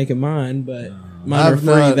wife's making mine, but mine are I've free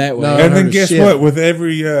not- that way. no. And then heard guess shit. what? With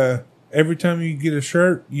every time you get a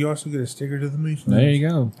shirt, you also get a sticker to the Moose. There you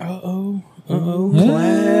go. Uh-oh.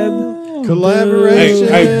 Collab. Collaboration.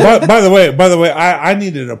 Hey, by the way, I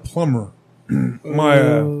needed a plumber.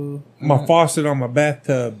 My faucet on my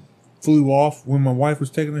bathtub flew off when my wife was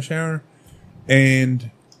taking a shower,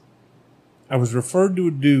 and I was referred to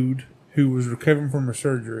a dude who was recovering from a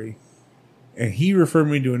surgery, and he referred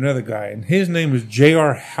me to another guy, and his name is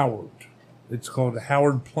J.R. Howard. It's called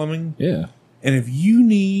Howard Plumbing. Yeah. And if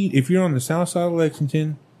you're on the south side of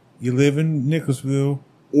Lexington, you live in Nicholasville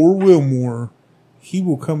or Wilmore, he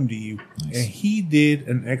will come to you. Nice. And he did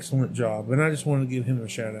an excellent job. And I just want to give him a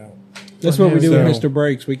shout out. That's what we do with So- Mr.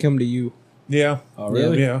 Brakes. We come to you. Yeah. Oh,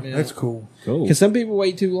 really? Yeah, Yeah. that's cool. Cool. Because some people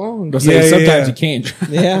wait too long. But say, Yeah, sometimes yeah. you can't.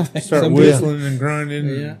 Yeah. Start Some people- whistling and grinding.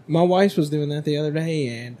 Yeah. My wife was doing that the other day,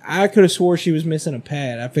 and I could have swore she was missing a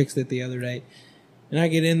pad. I fixed it the other day. And I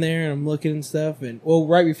get in there and I'm looking and stuff, and well,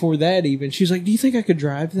 right before that, even she's like, "Do you think I could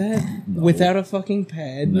drive that without a fucking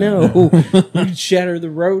pad?" No, you'd shatter the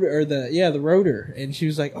rotor or the rotor. And she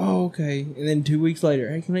was like, "Oh, okay." And then 2 weeks later,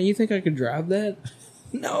 "Hey, you think I could drive that?"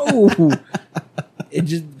 No. It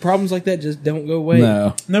just problems like that just don't go away.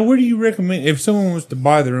 No. Now, where do you recommend, if someone was to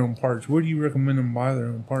buy their own parts, where do you recommend them buy their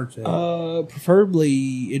own parts at?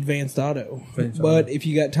 Preferably Advanced Auto. Advanced But Auto. if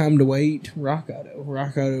you got time to wait, Rock Auto.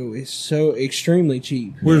 Rock Auto is so extremely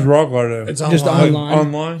cheap. Where's Rock Auto? It's Just online. online.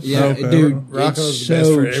 Online? Yeah, Okay. dude. Rocco's it's the best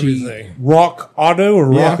so for cheap. everything. Rock Auto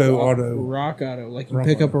or Yeah. Rocco Auto? Rock Auto. Like you Rock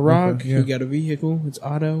pick up a Auto. rock, Okay, yeah. you got a vehicle, it's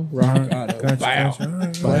auto, Rock Auto. Gotcha, Wow. gotcha. All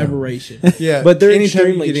right. Collaboration. Yeah, But they're anytime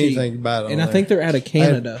extremely you get cheap. anything, you buy it on And I there. think they're out of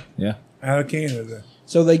Canada. Yeah. Out of Canada.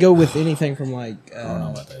 So they go with anything from like I don't know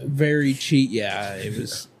about that. very cheap. Yeah, it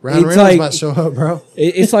was. Ryan it's Reynolds like might show up, bro.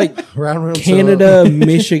 it's like Ryan Reynolds show Canada, up.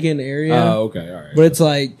 Michigan area. Oh, okay. All right. But it's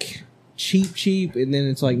like cheap, and then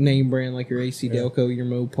it's like name brand like your AC Delco, your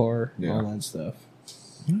Mopar, Yeah. all that stuff.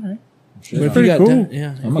 all right. But if pretty you got cool. time-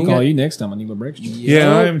 yeah, I'm gonna call you next time I need my breakfast.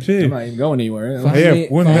 Yeah, I am I'm too. not even going anywhere. Find Yeah, me,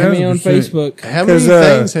 1000%. find me on Facebook. How many 'Cause,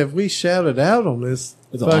 things have we shouted out on this?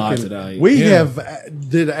 There's a lot today. We Yeah. have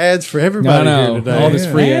did ads for everybody No, here today. all this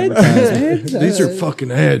free Ads? advertising. These are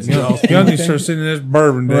fucking ads, y'all. Y'all need to start sending us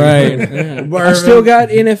bourbon. Right. Yeah. I still got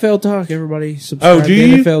NFL Talk. Everybody subscribe Oh, do to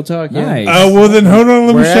you? NFL Talk. Yeah. Nice. Oh, well then hold on.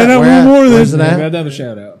 Let me Where shout at? out Where one at? more of Where's this. it I at? got another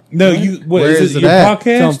shout out. No, you. What Where is is it? it Your at?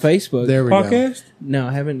 It's on podcast? Facebook. There we go. Podcast? No,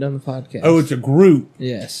 I haven't done the podcast. Oh, it's a group.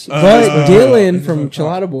 yes. But Oh. Dylan from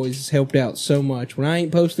Chilada Boys has helped out so much. When I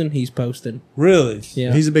ain't posting, he's posting. Really?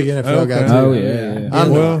 Yeah. He's a big NFL guy Okay. too. Oh yeah. I'm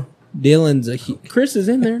Well, Dylan's Chris is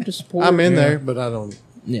in there to support. I'm in there, but I don't.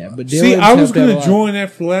 Yeah, but Dylan's see, I was helped out a going to lot. join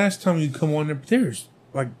after last time you come on there, but there's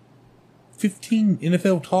like 15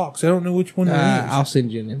 NFL talks. I don't know which one it is. I'll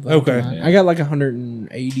send you an invite. Okay. to mine. I got like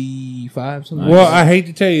 185 something. Well, I hate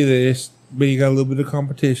to tell you this, but you got a little bit of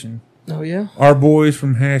competition. Oh yeah, Our boys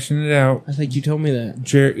from Hashing It Out, I think you told me that.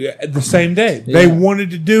 Jerry, the same day. They Yeah. wanted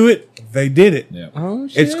to do it. They did it. Yeah. Oh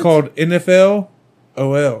shit! It's called NFL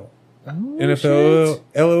OL. oh, NFL shit.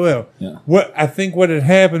 LOL. Yeah. What I think what had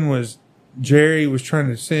happened was Jerry was trying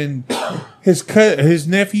to send his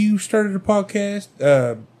nephew started a podcast,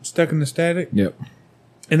 Stuck in the Static, Yep.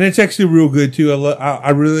 and it's actually real good too. I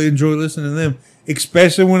really enjoy listening to them,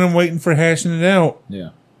 especially when I'm waiting for Hashing It Out. Yeah.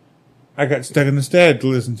 I got Stuck in the Static to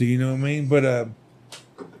listen to. You know what I mean? But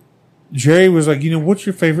Jerry was like, what's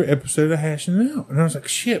your favorite episode of Hashing It Out? And I was like,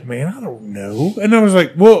 shit, man, I don't know. And I was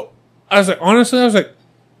like, honestly,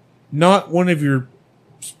 not one of your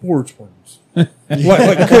sports ones. but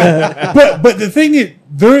the thing is,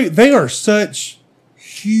 they are such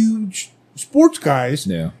huge sports guys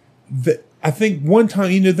Yeah. that I think one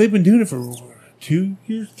time, they've been doing it for 2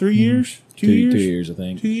 years, 3 years, 2 years, 2 years, I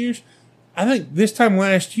think. 2 years. I think this time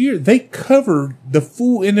last year they covered the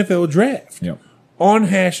full NFL draft Yep. on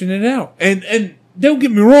Hashing It Out, and don't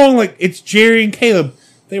get me wrong, like it's Jerry and Caleb,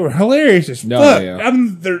 they were hilarious as No, fuck. yeah. I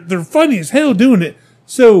mean, they're funny as hell doing it.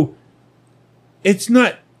 So it's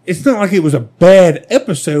not like it was a bad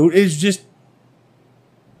episode. It's just,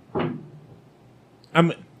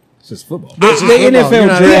 It's just football. The football. You're NFL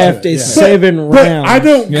not draft into it. is Yeah. 7 but rounds. I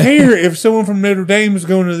don't care if someone from Notre Dame is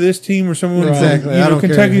going to this team or someone Exactly. from I don't care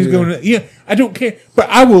Kentucky's who going to. Yeah, I don't care, but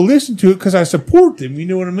I will listen to it because I support them. You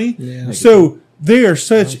know what I mean? Yeah. So they are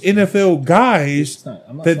such NFL guys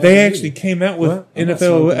I'm not that they smoking actually weed. came out with What? I'm not NFL,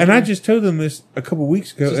 smoking and I weed. just told them this a couple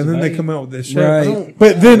weeks ago, Just and then a they vape. come out with this show. Right.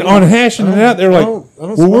 But then on Hashing It Out, they're like, I don't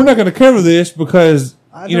 "Well, smoke. we're not going to cover this because."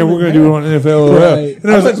 I We're don't going to do it on NFL. Right.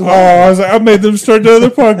 And I was like, I made them start the other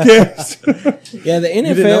podcast. Yeah, the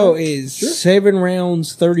know? NFL is 7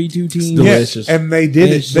 rounds, 32 teams. Delicious. Yeah, and they did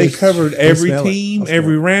it. It's They just- covered every smell it. team, I'll smell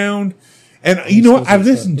every it. round. And you know what? I've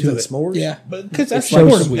listened Is to it it. s'mores? Yeah. But because I It's like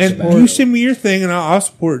support them. sweet And tobacco. you send me your thing, and I'll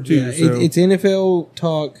support it too. Yeah, so. it's NFL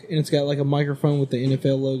Talk, and it's got like a microphone with the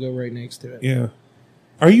NFL logo right next to it. Yeah.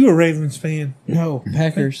 Are you a Ravens fan? No,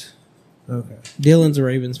 Packers. Okay. Dylan's a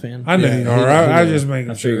Ravens fan. I know Yeah, you are. I just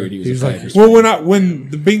making I sure. figured he was He's a like- Packers Well, fan. when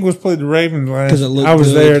the Bengals played the Ravens 'Cause it last, looked I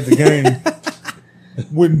was good. there at the game.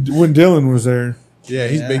 when Dylan was there. Yeah,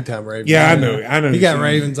 he's Yeah. big time Ravens. Yeah, I know. He got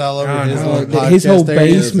Ravens all over I his know. little podcast. His whole there.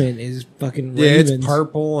 He is- basement is fucking Yeah, Ravens. it's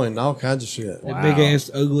purple and all kinds of shit. That big ass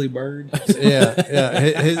ugly bird. Yeah.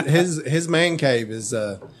 His man cave is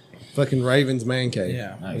fucking Ravens man cave.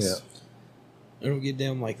 Yeah. Nice. Yeah. I don't get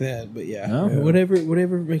down like that, but yeah, No? whatever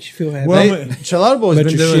makes you feel happy. Well, They, Chilada Boys But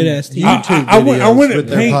been your doing shit-ass team. YouTube I videos wouldn't with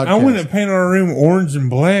their paint. I podcast. wouldn't paint our room orange and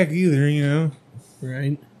black either. You know.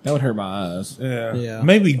 right? That would hurt my eyes. Yeah. Yeah.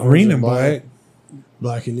 Maybe green and and black. black.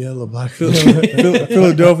 Black and yellow, black.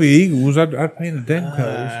 Philadelphia Eagles. I'd paint the damn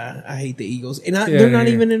colors. I hate the Eagles, and Yeah, they're not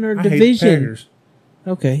yeah. even in our I hate division. Packers.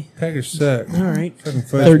 Okay, Packers suck. all right. Fucking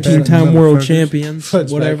fudge 13-time Packers, world motherfuckers. champions,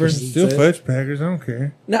 Fudge whatever. Packers. Still fudge Packers. I don't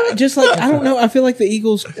care. No, just like I don't know. I feel like the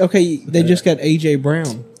Eagles. Okay, they just got AJ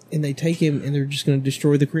Brown, and they take him, and they're just going to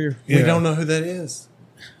destroy the career. We Yeah. don't know who that is.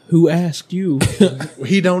 Who asked you?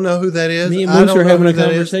 He don't know who that is. Me and I Moose don't are know having who a that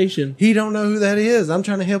is. conversation. He don't know who that is. I'm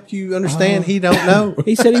trying to help you understand. He don't know.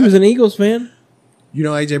 He said he was an Eagles fan. You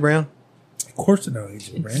know AJ Brown? Of course I know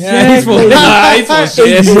AJ Brown. Exactly.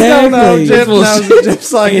 Jeff knows it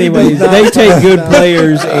just like he Anyways, does they not. take good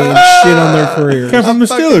players and shit on their careers. Come from the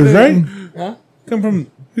fucking Steelers, do. right? Huh? Come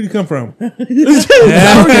from who do you come from? Told you.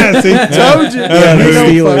 I don't know.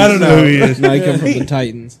 Steelers. I don't know who he is. No, he come from the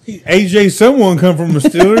Titans. AJ someone come from the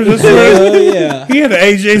Steelers. That's Oh right. yeah. He had an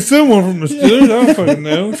AJ someone from the Steelers. I don't fucking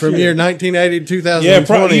know. From year 1980 to 2020. Yeah,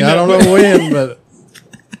 probably, I don't know when, but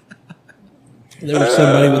There was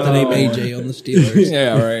somebody with the name AJ on the Steelers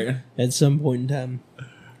Yeah, right. at some point in time.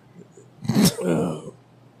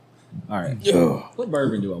 All right. What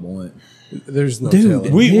bourbon do I want? There's no Dude,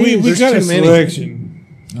 telling. We There's got a too many. selection.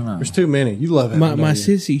 I don't know. There's too many. You love it. My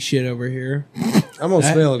sissy shit over here. I'm gonna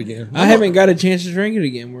smell it again. I haven't got a chance to drink it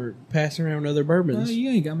again. We're passing around other bourbons, you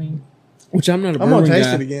ain't got me. which I'm not a I'm bourbon gonna taste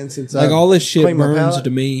guy. it again since Like I all this shit cleaned my burns palate. to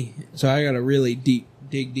me, so I got to really dig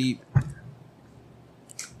deep.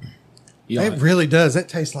 It really does. That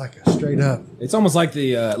tastes like a straight up. It's almost like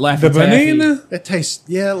the Laffy The banana. It tastes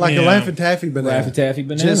like Yeah. a Laffy Taffy banana. Laffy Taffy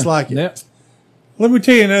banana. Just like it. Yep. Let me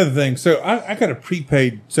tell you another thing. So I got a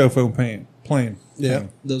prepaid cell phone plan. Yeah,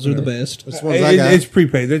 Those are the best. that's the ones I got. It's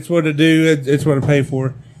prepaid. That's what I do. It's what I pay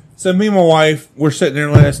for. So me and my wife were sitting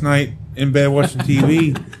there last night in bed watching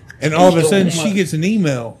TV, and all of a sudden she gets an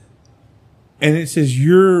email, and it says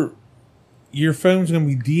your phone's going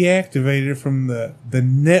to be deactivated from the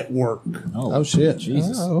network, Oh shit!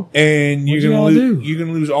 Jesus. and you're What'd you going all to do? you're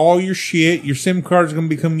going to lose all your shit. Your SIM card's going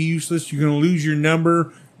to become useless. You're going to lose your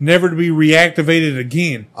number, never to be reactivated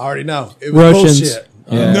again. I already know. It was Russians. bullshit.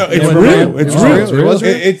 Yeah. No, it's Never real. mind. It's Oh, real. it's real? Was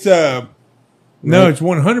it? It's no, it's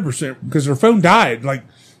 100% because her phone died. Like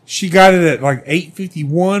she got it at like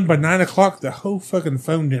 8:51. By 9:00, the whole fucking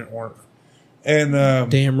phone didn't work. And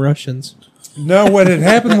Damn Russians. no, what had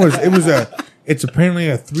happened was it's apparently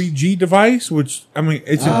a 3G device, which I mean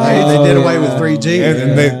it's They did away with 3G.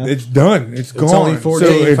 and it's done. It's gone. only 4G so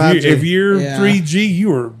and if 5G. if you're Yeah. 3G,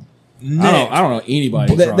 you are. I don't know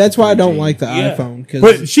anybody. That's why I don't 3G. like the Yeah. iPhone because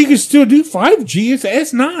But she can still do 5G. It's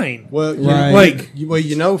S9. Well, Right. Like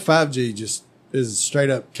you know, 5G just is straight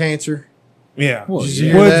up cancer. yeah, Well, Did you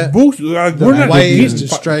yeah. hear Well, that? it's bullshit. Like, The we're not waves getting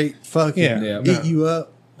just straight fucking Yeah. eat you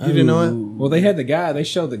up. You didn't know it? Well, they had the guy. They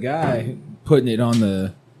showed the guy putting it on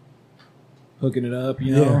the, hooking it up.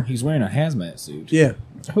 You know, Yeah. he's wearing a hazmat suit Yeah,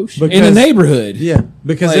 oh shit. But- in the because- neighborhood. yeah,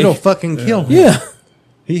 because Like- it'll fucking kill him. Yeah.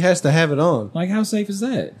 He has to have it on. Like, how safe is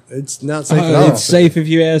that? It's not safe at all. It's safe if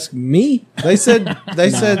you ask me. They said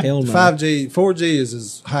hell no. 5G, 4G is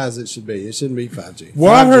as high as it should be. It shouldn't be 5G.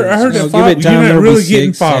 Well, I 5G heard is- that give it 5G, time, you're not it'll be really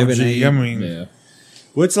getting 6, 7, 5G. 8. I mean, Yeah.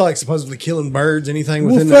 Well, it's like supposedly killing birds, anything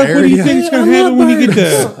well, within fuck, the what do you area. think it's going to happen when you get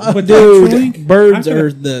the But Starlink? dude, birds I got-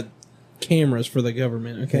 are the cameras for the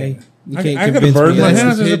government. Okay, you I can't got a convince bird me. in my of That's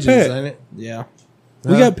house the as a pigeons, pet. ain't it? Yeah, Huh?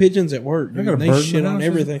 we got pigeons at work. I got a They bird in shit my on house as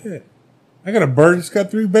a everything. pet. I got a bird that's got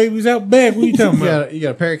 3 babies out back. What are you talking You about? got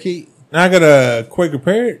a parakeet. I got a Quaker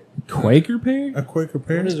parrot. Quaker parrot? A Quaker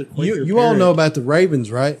parrot. What is a Quaker You all parrot? know about the ravens,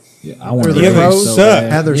 right? Yeah, I want Or to the Yeah, they crows. suck.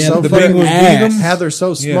 How they're Yeah, so the fucking Bengals beat 'em. how they're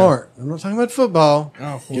so Yeah. smart. I'm not talking about football.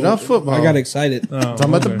 Get off football. I got excited. Oh, I'm talking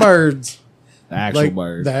about the okay. birds. The actual Like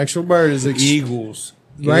bird. the actual bird is Eagles.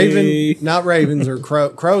 raven, Gay. not ravens or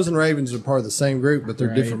crows and ravens are part of the same group, but they're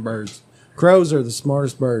Right. different birds. Crows are the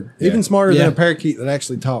smartest bird, even smarter Yeah. than a parakeet that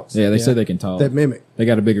actually talks. Yeah, they said they can talk. that mimic. They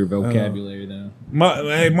got a bigger vocabulary though.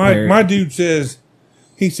 My dude says,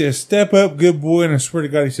 he says, step up, good boy. And I swear to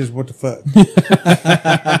God, he says, what the fuck?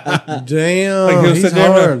 Damn, Like he'll he's sit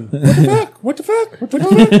there and hard. what the fuck? What the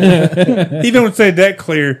fuck? What the fuck? He don't say that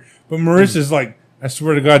clear, but Marissa's like, I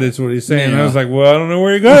swear to God, that's what he's saying. And I was like, well, I don't know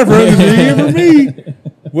where he got it from. 'Cause he ain't for me.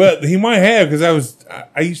 Well, he might have because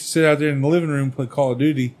I used to sit out there in the living room and play Call of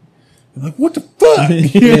Duty. I'm like, what the fuck?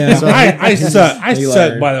 Yeah. So I suck. I He suck.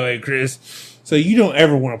 learned. By the way, Chris. So you don't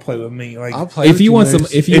ever want to play with me. Like, I'll play If with you want Moose.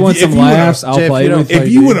 some, if you If want you- some if you wanna- laughs, I'll Jeff, play you don't with play you. if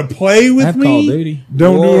you want to play I with have Call of me, Duty.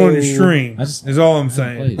 don't do it on your Whoa. stream. I just- Is all I'm played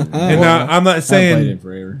saying. it. And I'm not I haven't played saying it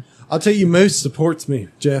forever. I'll tell you, Moose supports me,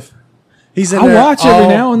 Jeff. He's in I there watch every all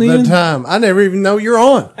now and then. the time. I never even know you're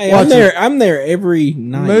on. Hey, Watching I'm there every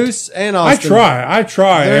night. Moose and I Austin.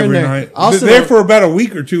 try They're in every there. night. Austin- There for about a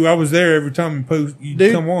week or two. I was there every time you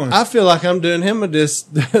Dude, come on. I feel like I'm doing him a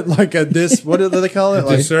like a what do they call it?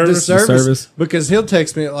 Like disservice? Disservice. Because he'll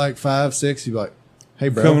text me at like 5, 6. He'll be like, "Hey,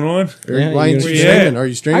 bro, Coming on. Yeah, why ain't you you go- streaming? Yeah. Are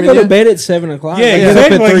you I streaming? go to yet?" bed at 7:00. Yeah, I get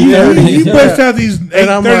up at exactly. You 3:30. bust out these And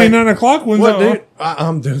I'm 8:30, like, 9 o'clock ones. What, on. dude?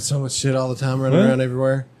 I'm doing so much shit all the time, running Well. around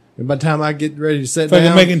everywhere. And by the time I get ready to sit Fucking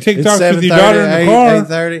down, making TikToks it's with your daughter in the 7:30, car.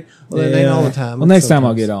 8:30. Well, it ain't all the time. Well, next time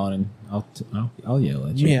I'll Sometimes. get on and I'll yell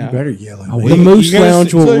at you. Yeah. You better yell at I me. will. The Moose You gotta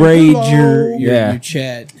Lounge say will raid hello. your Yeah.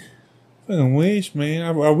 chat. Fucking wish, man.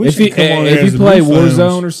 I wish If you you'd come on there if as you a play Moose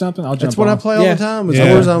Lounge. Warzone or something, I'll jump. That's what on. I play all Yeah. the time. Is Yeah.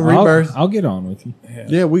 Warzone Rebirth. I'll get on with you.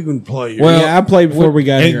 Yeah, we can play. Well, Yeah, I played before we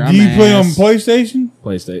got And here. do you I'm play on ass. PlayStation?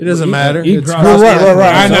 PlayStation. It doesn't matter. You It's can Well, cross-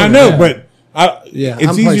 right. I know, Yeah. but Yeah, it's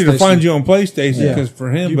I'm easier to PlayStation. find you on PlayStation Yeah. because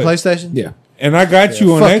for him. You But, PlayStation? Yeah. and I got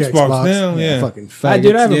you on Fuck Xbox now. Yeah. Fucking I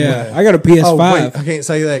did. I faggots. have a Yeah, I got a Oh, PS5. wait, I can't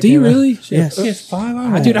say that. Do you can I? really? Yes.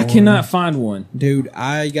 PS5. Dude, I cannot find one. Dude,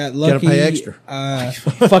 I got lucky. pay extra.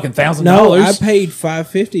 Fucking $1,000. No, I paid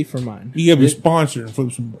 $550 for mine. You gotta be sponsored and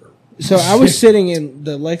flip some bird. So I was sitting in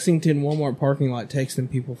the Lexington Walmart parking lot texting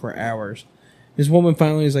people for hours. This woman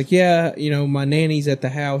finally was like, yeah, my nanny's at the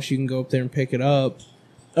house. You can go up there and pick it up.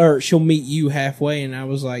 Or she'll meet you halfway. And I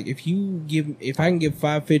was like, if I can give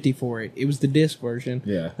 $5.50 for it, it was the disc version.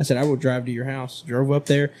 Yeah. I said, I will drive to your house. Drove up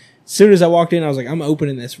there. As soon as I walked in, I was like, I'm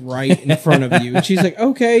opening this right in front of you. And she's like,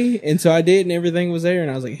 okay. And so I did, and everything was there. And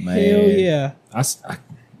I was like, hell yeah.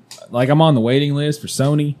 I'm on the waiting list for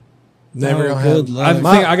Sony. Never gonna good have. luck. I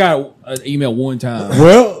think I got an email one time.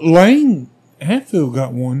 Well, Lane Hatfield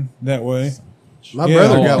got one that way. My Yeah.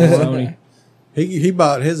 brother Oh, got one. Sony. He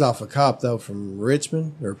bought his off a cop though from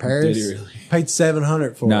Richmond or Paris. Did he really? Paid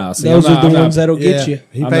 $700 for No, it. see, Those I'm are not- the I'm not- ones that'll get you.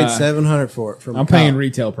 He I'm paid not- $700 for it from. I'm a paying cop.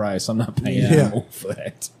 retail price. I'm not paying Yeah. more for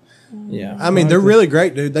that. Yeah. I mean, they're really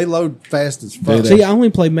great, dude. They load fast as fuck. Do they? See, I only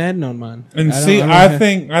play Madden on mine. And I see, don't I have-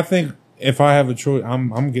 think if I have a choice,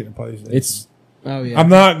 I'm getting a PlayStation. It's Oh, yeah. I'm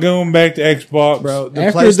not going back to Xbox, Bro, the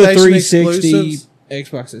After PlayStation the 360, exclusives.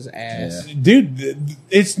 Xbox is ass. Yeah. Dude,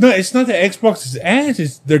 it's not the Xbox's ass.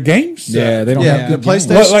 It's their games. yeah, they don't Yeah, have the good games.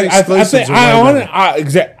 PlayStation Like I exclusives think are way better.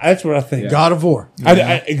 exactly. That's what I think. God of War.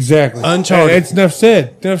 Exactly. Uncharted. It's enough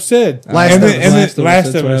said. Enough said. Last and of then, Us. and then Last of Us, Last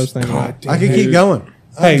that's of what I Us. was thinking. God damn. I could dude. keep going.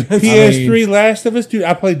 Hey, PS3 Last of Us, dude.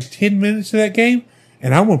 I played 10 minutes of that game,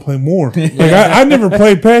 and I want to play more. Like I never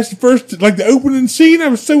played past the first, like the opening scene. I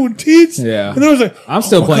was so intense. Yeah. and I was like, I'm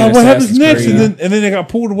still oh, playing God, what happens Assassin's next? Creed. And then they got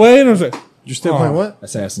pulled away, and I was like, You're still Oh. playing what?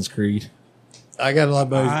 Assassin's Creed. I got a lot of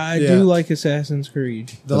buddies. I Yeah. do like Assassin's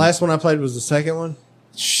Creed. The last one I played was the second one.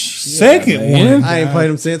 second man. one. I ain't played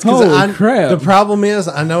them since. 'Cause Holy crap. The problem is,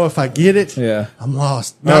 I know if I get it, Yeah. I'm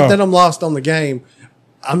lost. Not Oh. that I'm lost on the game.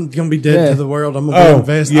 I'm gonna be dead Yeah. to the world. I'm gonna be Oh,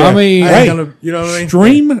 invested. yeah. I mean, I Hey, ain't gonna, you know what I mean?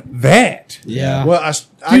 Stream that. Yeah. Well, I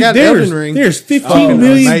Dude, got there's, Elden Ring. There's 15 Fucking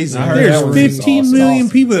million. amazing. I heard There's that was 15 awesome. million Awesome.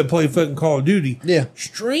 people that play fucking Call of Duty. Yeah.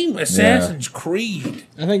 Stream Assassin's Creed.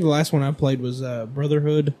 I think the last one I played was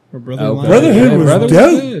Brotherhood or Brotherline. Okay. Brotherhood Yeah, was Brotherhood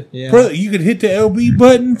dope. was good. Yeah. Brother, you could hit the LB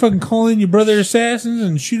button, fucking call in your brother assassins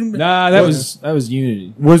and shoot them. Nah, that was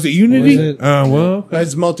Unity. Was it Unity? Was it? Well,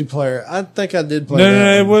 It's multiplayer. I think I did play. no,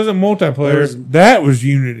 that it one. wasn't multiplayer. It was- that was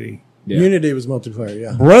Unity. Yeah. Unity was multiplayer.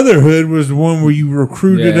 Yeah. Brotherhood was the one where you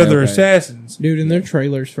recruited Yeah, other okay. assassins. Dude, and their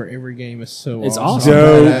trailers for every game is so It's awesome.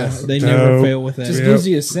 awesome. Badass. They never Dope. fail with that. Just Yeah. gives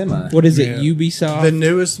you a semi. What is it? Yeah. Ubisoft? The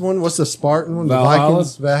newest one. What's the Spartan one? The Valhalla?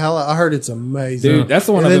 Vikings. Valhalla. I heard it's amazing. Dude, that's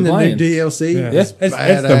the one and I've then been the playing. new DLC. Yeah. Yes. That's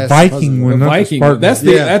badass. the Viking one, The not Viking. the Spartan. That's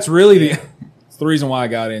Yeah. that's really the it's the reason why I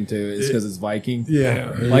got into it is because it's Viking.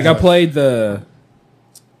 Yeah. Like I played the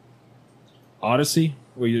Odyssey,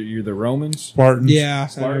 where you're the Romans, Spartans. yeah.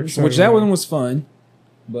 which that one was fun,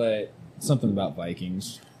 but something about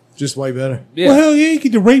Vikings. Just way better. Yeah, Well, hell yeah, you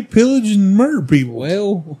get to rape, pillage, and murder people.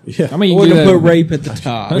 Well, Yeah. I mean, we're you going can to do put rape at the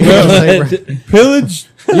top. Yeah. Pillage,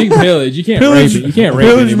 you can pillage. You can't Pillage- rape it. You can't rape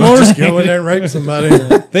pillage anybody. Just go in there and rape somebody.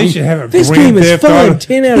 they should have a This Grand game is Theft fun. Auto.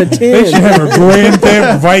 10 out of They should 10. have a Grand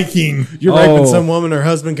Theft Viking. You're Oh. raping some woman, her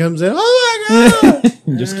husband comes in. Oh my god!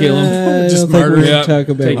 Just kill him. Just I don't think murder we him. should talk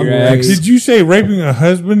about Take your rape. axe. Did you say raping a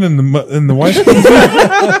husband and the wife?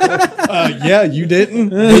 Yeah, you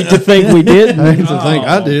didn't. Hate to think we did. I hate to think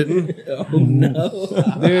I didn't. Oh,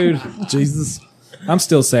 no. Dude, Jesus. I'm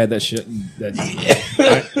still sad that shit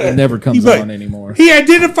it never comes He's like, on anymore. he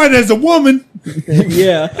identified as a woman.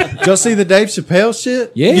 Yeah. Did y'all see the Dave Chappelle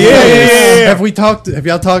shit? Yeah. Yeah. Have we talked? Have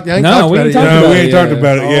y'all talked? I ain't No, talked we about ain't it yet. talked No, about we it, ain't yeah. talked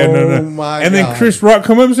about it yet. No. Oh, my And then God. Chris Rock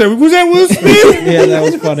come up and said, "Was that Will Smith?" Yeah, that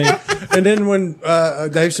was funny. And then when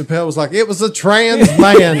Dave Chappelle was like, "It was a trans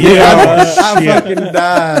man," Yeah. I fucking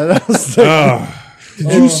died. I was like,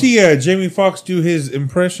 Did you see Jamie Foxx do his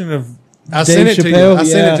impression of? I sent it to you. Chappelle? I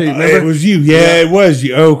sent it to you. It Remember? was you. Yeah, it was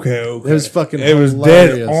you. Okay. It was fucking It was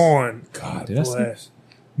hilarious. dead on. God Did I see- bless.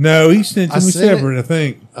 No, he sent it I to me sent it. separate. I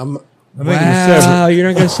think. I think it was Wow, separate. you're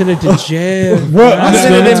not going to send it to Jeff. Well, I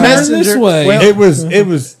sent it in Turn Messenger. this way. Well, it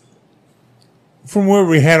was from where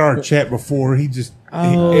we had our chat before. He just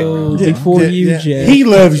Oh, Yeah, before yeah, you, yeah. Jeff. he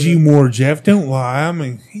loves you more, Jeff. Don't lie. I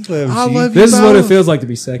mean, he loves I you. love This is what it both. feels like to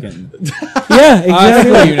be second. Yeah, I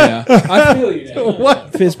feel exactly. you now. I feel you now.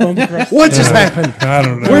 What? Fist bump across. What just happened? I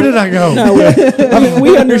don't know. Where did I go? No,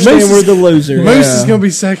 we understand Moose we're is- the loser. Moose is gonna be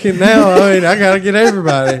second now. I mean, I gotta get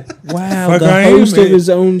everybody. Wow, Fuck, the I am, host of man. his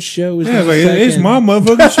own show is Yeah, the like, it's second. my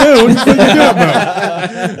motherfucking show. What the fuck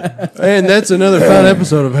you talking about? And that's another fun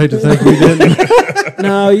episode of Hate to Think We Didn't.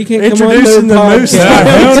 No, you can't come on Introducing the the Moose. podcast.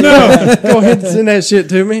 Hell no. Go ahead and send that shit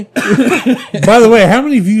to me. By the way, how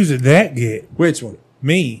many views did that get? Which one?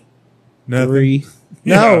 Me. Nothing. 3.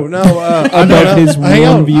 No, no. About his hang one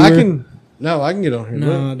on. viewer. I can. No, I can get on here.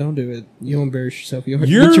 No, don't do it. You'll embarrass yourself. You'll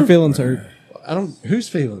You're- get your feelings hurt. I don't. Whose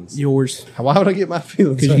feelings? Yours. Why would I get my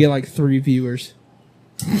feelings? Because you hurt? get like 3 viewers.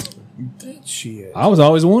 Shit. I was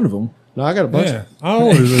always one of them. No, I got a bunch. Yeah, I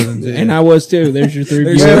always listen to it. And I was too. There's your three.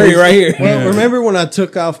 There's viewers. three right here. Well, remember when I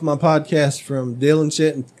took off my podcast from Dylan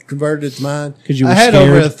shit and converted it to mine? 'Cause you were I had scared.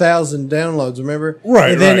 over 1,000 downloads, remember?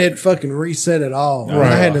 Right, And then right. it fucking reset it all. And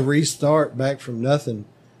Right. I had to restart back from nothing.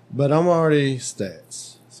 But I'm already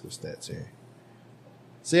stats. Let's go stats here.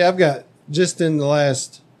 See, I've got, just in the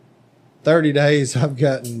last 30 days, I've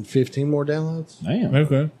gotten 15 more downloads. Damn.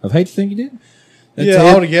 Okay. I'd hate to think you did. That's Yeah.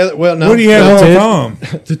 all together. Well, no. What do you have no, on Tom?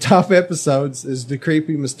 The top episodes is the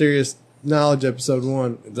Creepy Mysterious Knowledge episode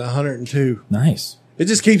 1. It's 102. Nice. It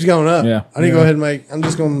just keeps going up. Yeah. I need to go ahead and I'm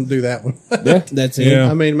just going to do that one. That's it.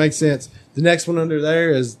 Yeah. I mean, it makes sense. The next one under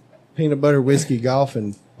there is peanut butter, whiskey, golf,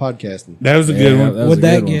 and podcasting. That was a good one. was What'd a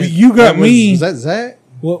that good get? one. But you got me. Was that Zach?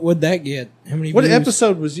 What would that get? How many? What views?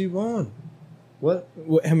 episode was you on? What?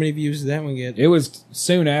 How many views did that one get? It was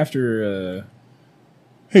soon after.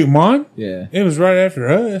 Hey, mine? Yeah. It was right after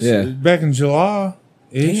us. Yeah. It was back in July.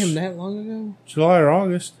 Damn, that long ago? July or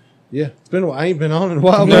August. Yeah, it's been a while. I ain't been on in a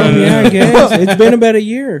while. No, though. no, Yeah, I guess it's been about a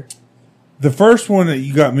year. The first one that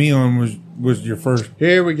you got me on was your first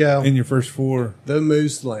Here we go. in your first 4. The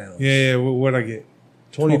Moose Lounge. Yeah. What'd I get?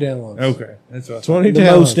 20 downloads. Okay, that's awesome. 20 The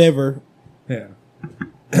downloads. most ever. Yeah.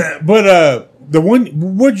 But the one,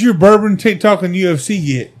 what'd your bourbon TikTok and UFC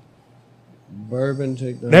get? Bourbon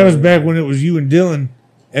TikTok. That was back when it was you and Dylan,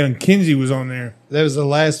 and Kinsey was on there. That was the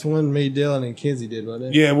last one me, Dylan, and Kinsey did,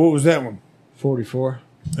 wasn't it? Yeah, what was that one? 44.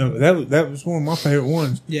 Oh, that was one of my favorite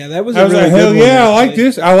ones. Yeah, that was. I was a really like, hell good one, yeah, I like actually.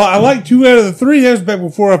 this. I like 2 out of the 3. That was back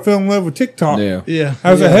before I fell in love with TikTok. Yeah. Yeah.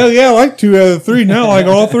 I was like, hell yeah, I like 2 out of the 3. Now I like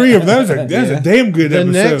all 3 of them. That was Yeah. a damn good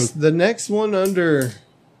episode. The next one under.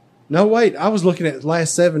 No, wait. I was looking at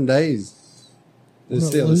last 7 days. It's What a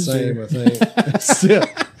still the loser. same, I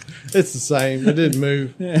think. It's the same. It didn't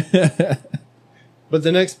move. But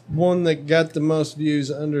the next one that got the most views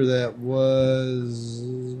under that was.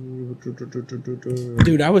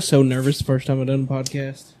 Dude, I was so nervous the first time I done a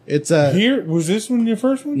podcast. It's Here, was this one your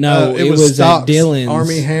first one? No, it was at Stocks, Dylan's.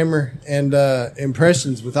 Army Hammer and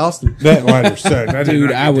Impressions with Austin. That lighter sucked. I did Dude,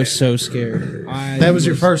 not I get was that. so scared. That was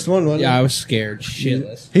your first one, wasn't Yeah, it? I was scared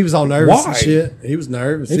shitless. He was all nervous and Why? shit. He was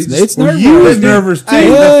nervous. It's, He just- it's Well, nerve you was wracking. nervous too. Hey,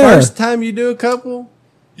 Yeah. the first time you do a couple,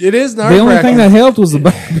 it is nerve The only thing that helped was the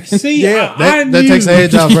bourbon. See, Yeah, I that takes the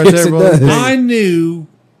edge off right Yes, there, it boy. does. I knew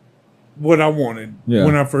what I wanted Yeah.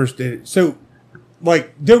 when I first did it. So,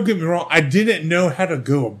 like, don't get me wrong, I didn't know how to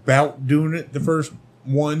go about doing it the first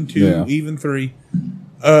 1, 2, Yeah. even 3.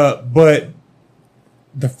 But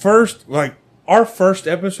the first, like, our first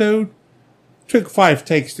episode took 5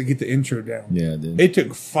 takes to get the intro down. Yeah, dude. It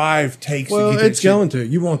took 5 takes Well, to get it's that shit. going to.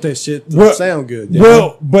 You want that shit to Well- sound good.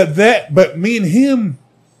 Well, but me and him,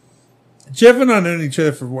 Jeff and I known each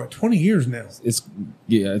other for what, 20 years now. It's it's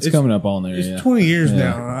It's- coming up on there. It's Yeah. 20 years Yeah.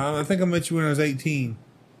 now. I think I met you when I was 18.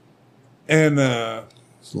 And,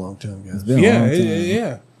 It's a long time, guys. It's been a yeah, long time.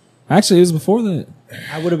 yeah. Actually, it was before that.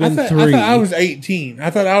 I would have I been thought, 3. I was 18. I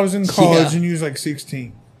thought I was in college Yeah. and you was like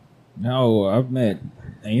 16. No, I met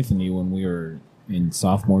Anthony when we were in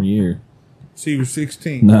sophomore year. So you were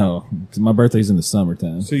 16. No, because my birthday's in the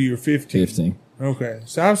summertime. So you were 15. 15. Okay.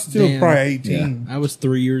 So I was still Damn. probably 18. I was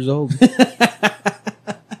 3 years old.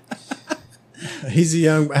 He's a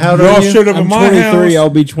young. How old Y'all are you? showed up I'm at my 23. house. I'll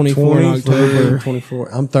be 24 in October. 24.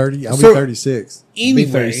 I'm 30. I'll So- be 36. I'll be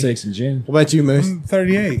Anyway, 36 in June. What about you, Moose? I'm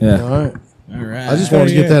 38. Yeah. All right. All right. I just wanted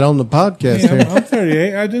to get that on the podcast Yeah, here. I'm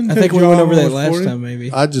 38. I didn't I tell think we y'all went I over that was last 40. time,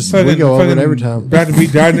 maybe. I just Fucking- we go over it fucking every time. About to be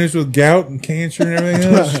diagnosed with gout and cancer and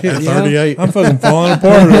everything else. Shit. At 38. I'm fucking falling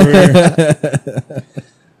apart over here.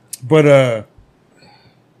 But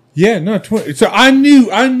yeah, no. So I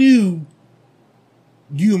knew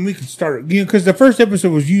you and me could start. You know, because the first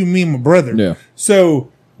episode was you and me and my brother. Yeah.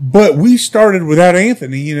 So, but we started without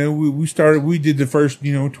Anthony. You know, we started. We did the first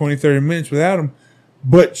 20, 30 minutes without him.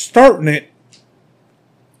 But starting it,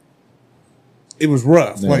 it was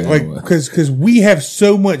rough. Yeah, like it was. because we have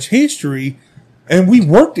so much history, and we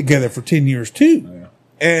worked together for 10 years too.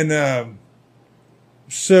 And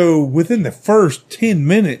so within the first 10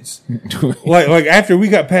 minutes, like after we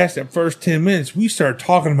got past that first 10 minutes, we started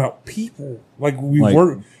talking about people like we Like-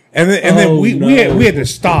 were, and then Oh, we no. had to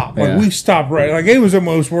stop. Like Yeah. we stopped right. Like it was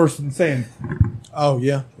almost worse than saying, Oh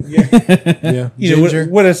yeah, yeah, yeah. you know Ginger.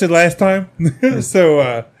 what I said last time.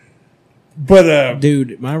 So, but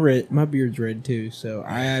Dude, my beard's red too, so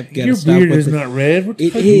I've got to your stop beard with is it. not red. What the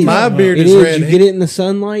It fuck is. My beard It is is. red. You get it in the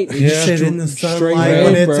sunlight. It's Yeah. Sit straight in the red, sunlight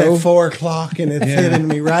when it's bro. at 4 o'clock and it's Yeah. hitting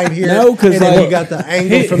me right here. No, 'cause, and then like, you got the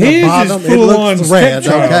angle His from the bottom. is It full on looks red.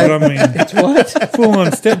 stepchild. Okay. I mean, What? full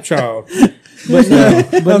on stepchild. But no,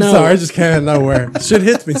 but I'm no. sorry, it just came out of nowhere. Shit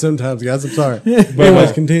hits me sometimes, guys. I'm sorry.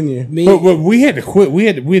 Anyways, continue. Me, But we had to quit. We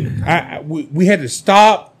had to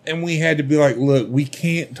stop, and we had to be like, look, we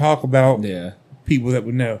can't talk about Yeah. people that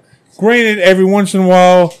would know. Granted, every once in a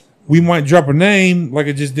while we might drop a name like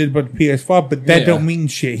I just did about the PS5, but that Yeah. don't mean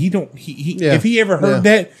shit. He Yeah. if he ever heard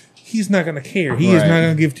Yeah. that, he's not gonna care. He is Right. not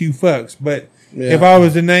gonna give two fucks. But Yeah. if I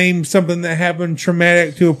was to name something that happened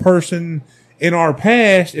traumatic to a person in our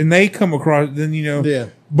past and they come across, then Yeah.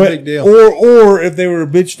 But Big deal. or if they were a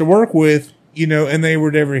bitch to work with, and they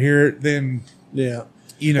would ever hear it, then Yeah.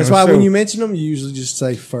 you know. That's why so- when you mention them, you usually just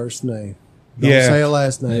say first name. Don't Yeah. say a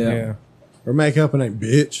last name. yeah. Or make up a name,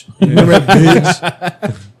 bitch. Remember that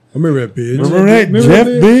bitch? I remember that bitch. Remember that Jeff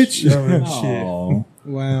bitch? Oh, shit. Oh.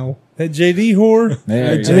 wow. That JD whore?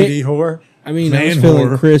 There you go. JD whore. I mean, I was Man feeling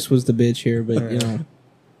whore. Chris was the bitch here, but you know.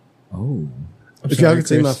 Oh. If y'all can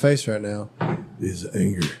see my face right now, is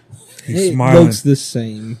anger. He's It smiling. looks the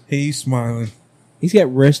same. He's smiling. He's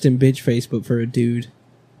got resting bitch face, but for a dude.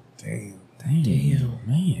 Damn. Damn.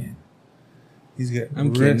 Man. He's got.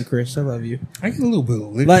 I'm kidding, Chris. I love you. I get a little bit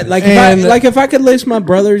of liquor. Like if I could list my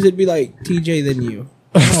brothers, it'd be like TJ than you.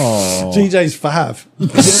 Oh. TJ's 5.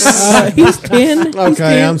 He's 10. He's Okay,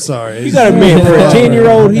 10. I'm sorry. You got a man for a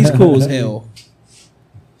 10-year-old. He's cool as hell.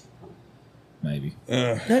 Maybe.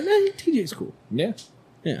 No, TJ's cool. Yeah.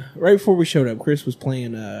 Yeah. Right before we showed up, Chris was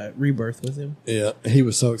playing Rebirth with him. Yeah, he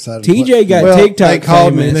was so excited. TJ got TikTok They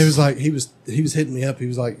called me and famous. he was like, he was hitting me up. He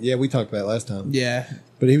was like, yeah, we talked about it last time. Yeah.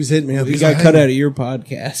 But he was hitting me up. He He's got like, cut hey. out of your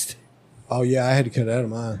podcast. Oh yeah, I had to cut it out of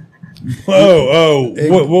mine.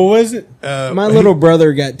 what was it? My little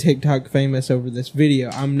brother got TikTok famous over this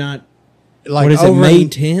video. I'm not. Like What is it, May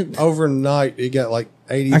 10th? Overnight, it got like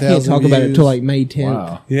 80,000 I can't talk about it until like May 10th.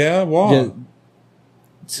 Wow. Yeah, wow. Just-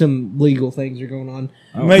 some legal things are going on.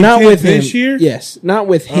 May Not 10th with him. this year? Yes, not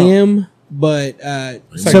with him, but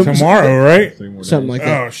It's like tomorrow, right? something like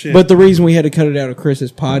that. Oh, shit. But the reason we had to cut it out of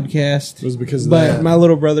Chris's podcast It was because of but that. my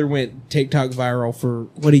little brother went TikTok viral for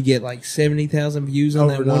what he get like 70,000 views on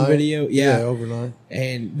that one Overnight. video. Yeah. overnight.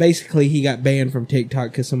 And basically he got banned from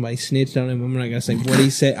TikTok because somebody snitched on him. I'm not gonna say what he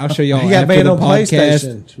said. I'll show y'all. He got after banned the on podcast.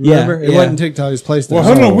 PlayStation. Remember? It wasn't TikTok, it was PlayStation. Well,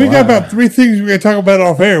 hold on. We got wow. about 3 things we got to talk about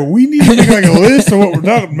off air. We need to make like a list of what we're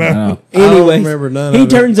talking about. No. I don't Anyway, remember none he of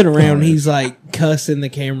it. turns it around. He's like cussing the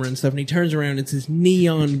camera and stuff. And he turns around. It's this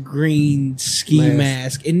neon green ski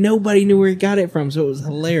mask. And nobody knew where he got it from. So it was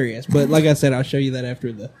hilarious. But like I said, I'll show you that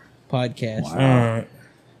after the podcast. All right.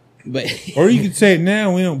 But Or you could say it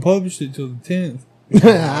now. We don't publish it till the 10th.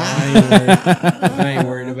 I ain't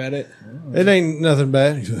worried about it. It ain't nothing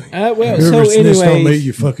bad. He's like, Well, whoever so snitched on me, anyway,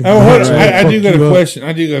 you fucking. Oh, hold on. bitch. I do Fuck got a you up.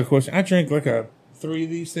 question. I drank like 3 of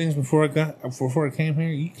these things before I came here.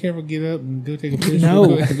 You care ever get up and go take a piss? no,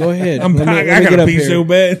 real quick? go ahead. I Let me got get to up pee here. so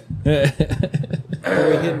bad. Are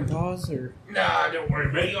we hitting pause or? Nah, don't worry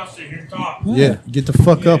about it. Y'all sit here and talk. Yeah, get the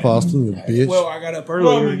fuck up, Austin, you bitch. Well, I got up Well,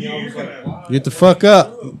 I earlier. mean, and y'all you're was like, gonna. Get the fuck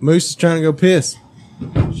up. Moose is trying to go piss.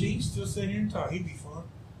 She still sit here and talk. He'd be fun.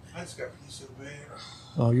 I just got to pee so bad.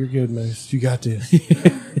 Oh, you're good, Moose. You got this.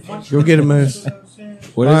 Go get it, Moose.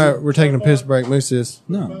 What All is right, we're taking a piss break. Moose is.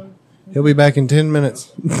 No. He'll be back in 10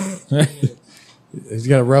 minutes. He's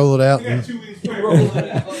got to roll it out.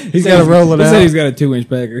 He's got to roll it He said out. he's got a 2-inch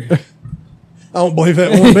packer. I don't believe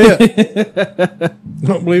that one bit. I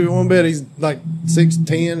don't believe it one bit. He's like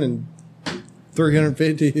 6'10" and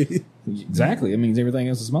 350. Exactly. It means everything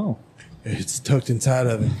else is small. It's tucked inside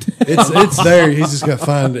of him. It's there. He's just got to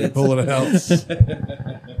find it and pull it out.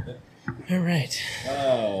 all right.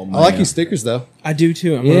 Oh, I like your stickers though. I do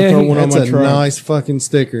too. I'm Yeah, gonna throw one on That's my a truck. nice fucking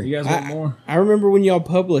sticker. You guys want more? I remember when y'all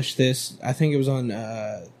published this. I think it was on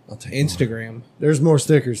I'll take Instagram. There's more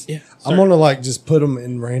stickers. Yeah. I'm gonna like just put them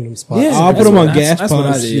in random spots. Yeah. I'll put them on gas that's what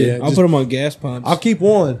I pumps. did. Yeah, I'll just- put them on gas pumps. I'll keep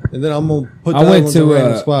one, and then I'm gonna put the I other went ones in to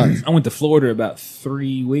random spots. I went to Florida about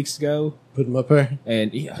 3 weeks ago, Put them up there.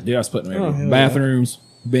 and yeah, dude, I was putting them Oh, everywhere. hell yeah. Bathrooms,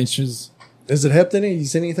 benches. Has it helped any? You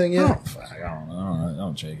seen anything Oh, yet? fuck, I don't know. I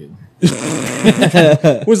don't check it.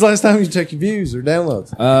 When's the last time you checked your views or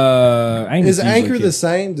downloads? Anchor Is usually Anchor the gets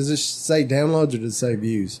same? Does it say downloads or does it say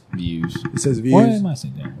views? views? It says views. Why am I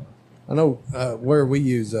saying download? I know where we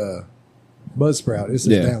use Buzzsprout. It says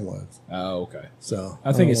Yeah. downloads. Oh, okay. So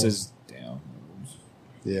I think it don't know. says down.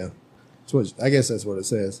 Yeah. That's what I guess that's what it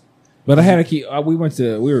says. But I had to keep. We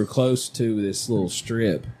were close to this little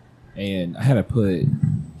strip, and I had to put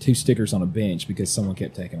 2 stickers on a bench because someone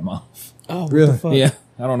kept taking them off. oh, what Really? the fuck? Yeah,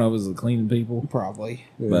 I don't know if it was the cleaning people, Probably.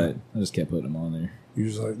 but I just kept putting them on there.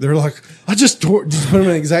 Usually they're like, I just put them in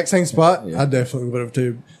the exact same spot. Yeah. I definitely would have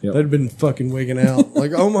too. Yep. They'd have been fucking wigging out.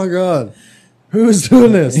 Like, oh my god. Who is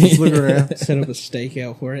doing this? Let's look around. Set up a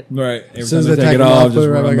stakeout for it. Right. Every soon time as they they take take it them off, off, put just it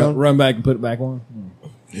right back on. run back and put it back on.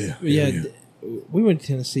 Yeah. We went to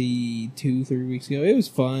Tennessee 2-3 weeks ago. It was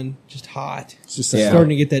fun. Just hot. It's just Yeah. Starting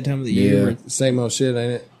to get that time of the year. Yeah. where- same old shit,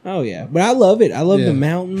 ain't it? Oh yeah, but I love it. I love Yeah. the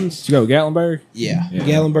mountains. Did you go Gatlinburg? Yeah, Yeah.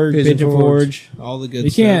 Gatlinburg, Pigeon Pigeon Forge. Forge, all the good You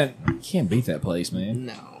stuff. can't beat that place, man.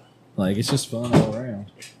 No. Like it's just fun all around.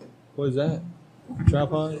 What is that?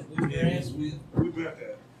 Tripod?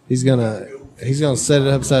 He's gonna set it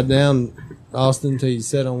upside down, Austin, until you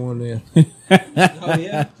sit on one then. Oh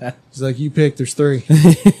yeah. He's like, you pick, there's 3.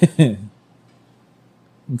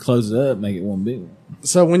 And close it up, make it one big one.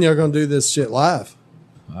 So when y'all gonna do this shit live?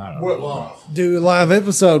 I don't What know. law? Do a live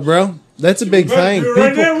episode, bro. That's a big better thing. do it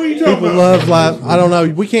right now. What are you talking People about? love live. I don't know.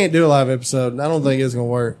 We can't do a live episode. I don't think it's gonna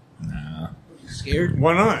work. Scared?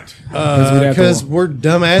 Why not? we'd have Because to- we're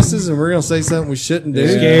dumbasses and we're gonna say something we shouldn't do.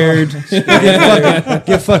 Scared.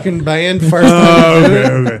 Get fucking banned first. Oh, okay,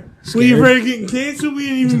 okay. Well, you ready to get canceled?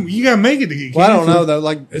 You gotta make it to get canceled. Well, I don't know though.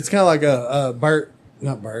 Like it's kind of like a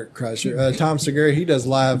not Bert Kreischer, Tom Segura. He does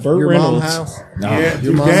live Burt your Reynolds. mom house. Yeah, Your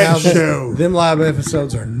dude, mom that house. show. Them live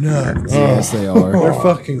episodes are nuts. Yes, they are. They're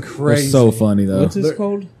fucking They're crazy. so funny though. What's this They're-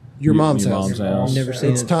 called? Your mom's Your house. mom's house. Never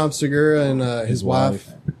seen It's it. Tom Segura and his wife.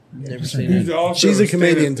 Never seen He's it. also She's a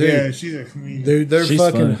comedian, too. Yeah, she's a comedian. Dude, they're She's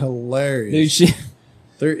fucking funny. hilarious. Dude,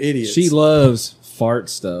 They're idiots. she loves fart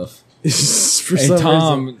stuff. For And some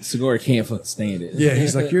Tom reason. Segura can't fucking stand it. Yeah,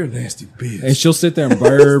 he's like, you're a nasty bitch. And she'll sit there and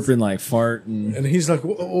burp and like fart and And he's like,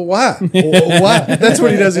 why? Why? That's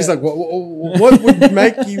what he does. He's like, what would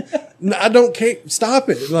make you? I don't care. Stop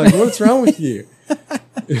it. Like, what's wrong with you?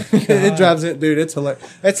 It drives it, dude. It's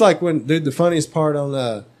hilarious. It's like when, dude, the funniest part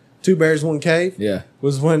on Two Bears, One Cave yeah.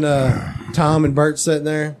 was when Tom and Bert sitting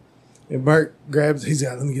there. And Bert grabs, he's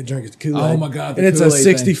like, let me get a drink of the Kool-Aid. Oh, my God, the And it's a Kool-Aid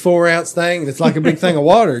thing. 64 ounce thing. It's like a big thing of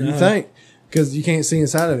water, you think, because you can't see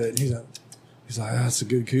inside of it. He's like, that's a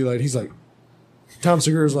good Kool-Aid. He's like, Tom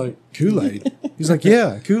Segura's like, Kool-Aid? He's like,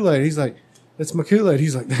 yeah, Kool-Aid. He's like, that's my Kool-Aid.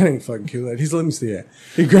 He's like, that ain't fucking Kool-Aid. He's let me see that.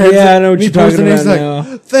 He grabs Yeah, it. I know what and he you're pours talking it in. He's about like,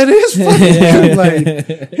 now. that is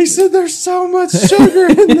fucking Kool-Aid. He said, there's so much sugar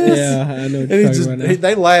in this. Yeah, I know what And you're he talking just, about now.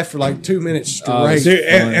 they laugh for like 2 minutes straight. it's Dude,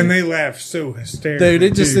 funny. and they laugh so hysterically.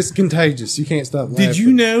 Dude, too. it's contagious. You can't stop laughing. Did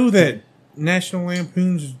you know that National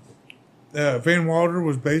Lampoon's Van Wilder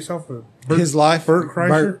was based off of his life? Bert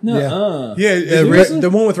Kreischer? Nuh-uh. Yeah, The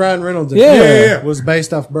one with Ryan Reynolds in Yeah. it Yeah. was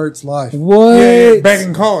based off Bert's life. What? yeah, back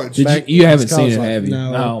in college. Did back- you haven't it's seen it, college have you?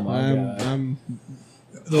 No, Oh my god. I'm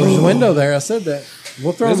There's a window there. I said that.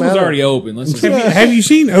 We'll throw This them one's out. already open. Let's just, Have you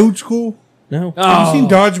seen Old School? no. Have you seen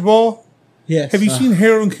Dodgeball? Yes. Have you seen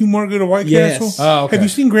Harold and Kumar Go to White Yes. Castle? Oh, okay. Have you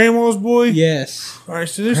seen Grandma's Boy? Yes. All right,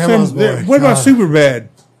 so there's Grandma's some. Boy, What about God. Superbad?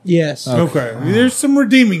 Yes. Okay, there's some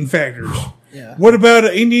redeeming factors. Yeah. What about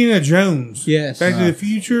Indiana Jones? Yes. Back to the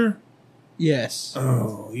Future. Yes.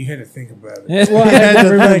 Oh, you had to think about it. Well, I had had to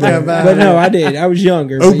to think remember, about but no, it. I did. I was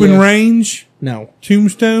younger. but Open yeah. Range, No.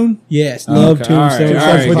 Tombstone. Yes. Love Okay, all right, Tombstone. all So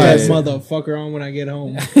I right, put that guys. motherfucker on when I get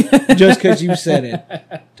home. Just because you said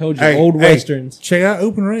it. Told you. Hey, Old hey, westerns. Check out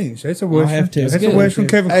Open Range. That's a western. have to. That's It's a good. western.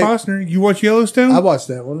 Kevin Hey. Costner. You watch Yellowstone? I watched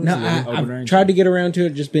that one. No, Open I've Range. tried to get around to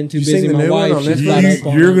it. Just been too You busy. seen the My new one wife, on she's Netflix? got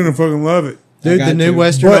up on You're it. gonna fucking love it. Dude, got the new to.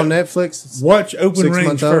 Western But- on Netflix. Watch Open 6 Range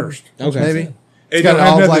months old. first. Okay. Maybe. It got don't an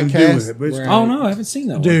have all-black nothing to do cast. with it. But it's Right. oh no, I haven't seen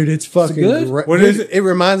that one. Dude, it's fucking good? great. What Dude, is it? It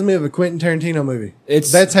reminds me of a Quentin Tarantino movie.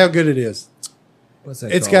 It's That's how good it is. what's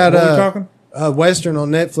that It's called? got What are we talking? a Western on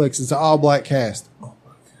Netflix. It's an all-black cast.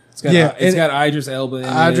 It's got, yeah, it's and- got Idris Elba. In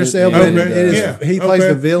Idris it. Elba. Yeah, in it. Okay. It is, Yeah. He plays Okay.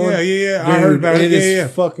 the villain. Yeah. I heard about it. It is Yeah.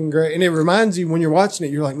 fucking great, and it reminds you when you're watching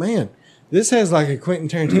it. You're like, man, this has like a Quentin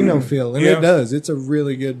Tarantino feel, and Yeah. it does. It's a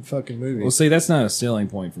really good fucking movie. Well, see, that's not a selling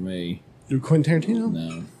point for me. Quentin Tarantino?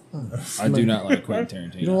 No, I do not like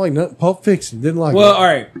Quentin Tarantino. You don't like nothing? Pulp Fiction? Didn't like well, it. all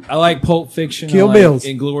right. I like Pulp Fiction. Kill I like Bills.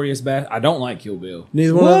 Inglorious Bastards. I don't like Kill Bill.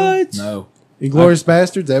 Neither one. Of them? What? No, Inglorious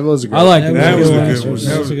Bastards. That was a great. I like That That was was a Bastards. good one. That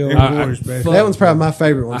That was was a a good good one. one. That one's probably my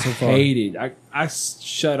favorite one I so far. hated. I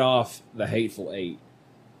shut off the Hateful Eight.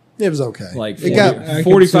 It was okay. Like it got I can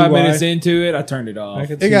 45 see why. minutes into it, I turned it off. I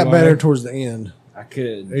could it see got why. better towards the end. I could.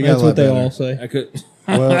 It got a That's lot what they better. all say. I could.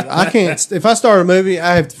 Well, I can't. If I start a movie,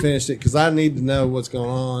 I have to finish it because I need to know what's going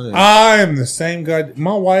on. And I am the same guy.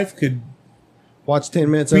 My wife could watch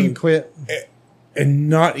 10 minutes of it and quit. and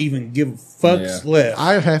not even give a fuck's Yeah. left.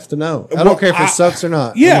 I have to know. I Well, don't care if I- it sucks or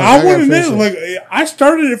not. Yeah, I'm I like, want to gotta finish know. it. Like, I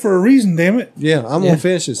started it for a reason. Damn it. Yeah, I'm Yeah. gonna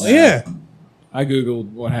finish this. Yeah, I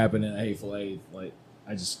googled what happened in Hateful Eight. Like,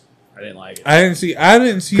 I didn't like it. I didn't see. I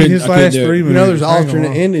didn't see Couldn't- his I couldn't last do it. three. You know, there's movies. I ain't gonna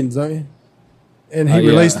alternate lie. endings, don't you? And he Oh, yeah.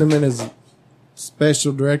 released them in his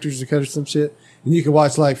special director's cut or some shit, and you can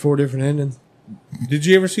watch like 4 different endings. Did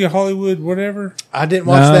you ever see a Hollywood whatever? I didn't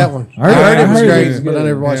watch No. that one. I I heard- heard it I was heard it great, was but I good.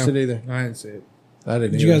 never watched Yeah. it either. I didn't see it. I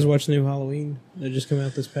didn't. Did you either. guys watch the new Halloween that just came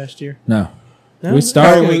out this past year? No. No? We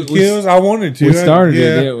started. Halloween We, Kills. I wanted to. we started yeah.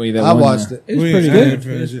 it, didn't we? That I one, watched it. It was We pretty didn't good.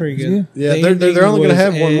 finish It was it. pretty good. Yeah, The they're ending only going to was,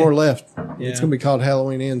 have one more left. Yeah. It's going to be called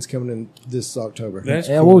Halloween Ends coming in this October. That's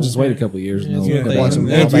Yeah, cool. we'll just wait a couple of years and That's then what we'll they- watch them.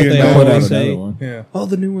 that's That'll what be they a put out always another say. one. Yeah. Oh,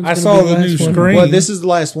 the new one's I gonna saw be the new last one. Scream. Well, this is the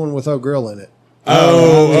last one with old girl in it.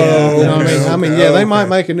 Oh, yeah. You know what okay, I mean, okay, yeah, they okay. might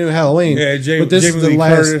make a new Halloween. Yeah, but this Jamie is the Lee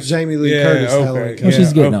last Curtis. Jamie Lee Yeah, Curtis okay, Halloween. yeah, Well,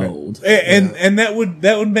 she's getting okay. old. And that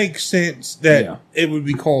would make sense that Yeah. it would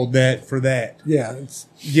be called that for that. Yeah, it's,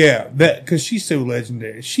 Yeah, that because she's so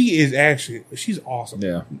legendary. She's awesome.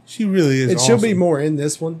 Yeah. She really is. and she'll be awesome. more in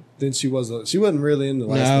this one than she was. She wasn't really in the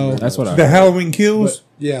last No. one. That's what I The heard. Halloween Kills. But,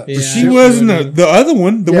 yeah, Yeah. She was in the other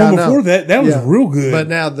one, the Yeah, one I know. before that. That was Yeah. real good. But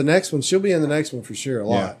now the next one, she'll be in the next one for sure a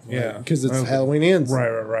lot. yeah. because it's Okay. Halloween Ends.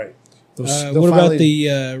 right. They'll What about finally-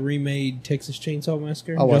 the remade Texas Chainsaw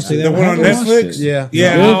Massacre? I Did y'all watched see it. that The one on I haven't Netflix. watched it. Yeah,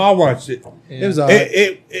 Yeah, Good? I watched it. It was all right.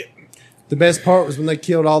 It The best part was when they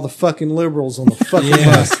killed all the fucking liberals on the fucking Yeah,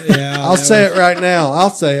 bus. yeah. I'll say it right now. I'll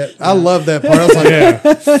say it. I love that part. I was like,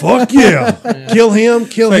 yeah. fuck yeah. Kill him,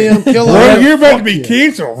 kill him, kill Bro, him. you're about to be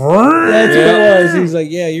canceled. That's what it was. He's like,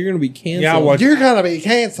 yeah, you're going to be canceled. Yeah, I watched You're going to be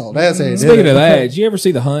canceled. That's it. Speaking of that, did you ever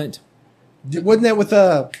see The Hunt? Wasn't that with,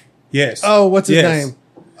 Yes. oh, what's his Yes. name?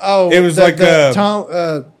 Oh, It was like, Tom,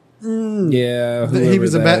 Yeah. he whoever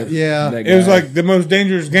was that- about, yeah. that It was guy. like the most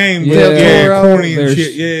dangerous game. Yeah. Yeah, Toro. corny and There's-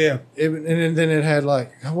 shit. Yeah. And then it had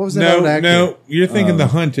like, what was that No, old actor? no, you're thinking The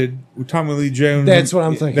Hunted with Tommy Lee Jones. That's what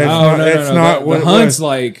I'm thinking. That's Oh, not, no, that's no, not the, what the it Hunt's was.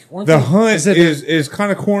 like. The Hunt Is it- is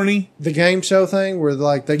kind of corny. The game show thing where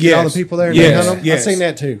like they get all the Yes. people there and Yes. they hunt them? Yes. I've seen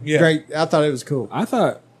that too. Yeah. Great. I thought it was cool. I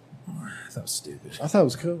thought it was stupid. I thought it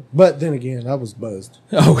was cool. But then again, I was buzzed.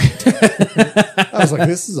 Oh, I was like,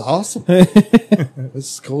 this is awesome. This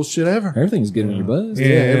is the coolest shit ever. everything's good in your buzz. Yeah,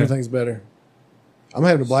 Yeah. everything's better. I'm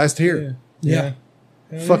having a blast here. Yeah.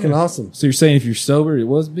 Fucking awesome. So you're saying if you're sober, it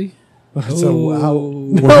was be? So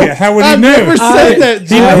Well, yeah, how would he I know? never said that, He,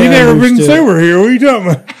 Jim. he never been understood. sober here. What are you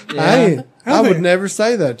talking about? I ain't. I I don't would think- never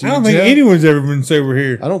say that to I you, don't think Jeff. anyone's ever been sober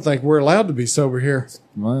here. I don't think we're allowed to be sober here.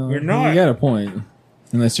 Well, You're not. You got a point.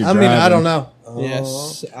 Unless you're I mean, driving. I don't know.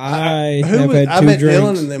 Yes. I Who have was, had I two bet drinks.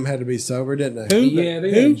 Dylan and them had to be sober, didn't they? Who? Yeah, they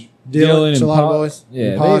Who? had Dylan, and Chilada Po- Boys. Yeah,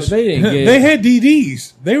 and Posh. they didn't get. They had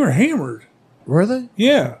DDs. They were hammered. Were they?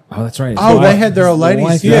 Yeah. Oh, that's right. Oh, The they wife- had their old ladies.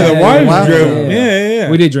 wife- Yeah, the wives wow. drove. Yeah.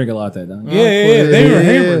 We did drink a lot that night. Yeah. They were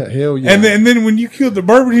hammered. Hell yeah. And then when you killed the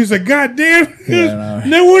bourbon, he was like, God damn. Yeah,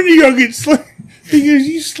 no wonder you gonna get slapped. He goes,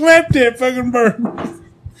 you slapped that fucking bourbon.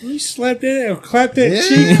 You slapped that out, clapped that Yeah.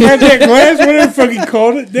 cheek, clapped that glass, whatever the fuck he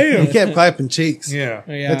called it. Damn. He kept clapping cheeks. Yeah.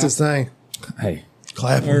 Yeah. That's his thing. Hey,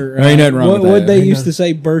 Clapping. Or, There ain't nothing wrong what, with what that. they Ain't used to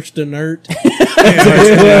say, burst inert.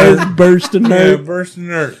 Yeah, burst yeah, inert. burst and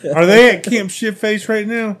nerd. Are they at Camp Shitface right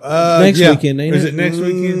now? Next yeah. weekend, ain't Is it? it next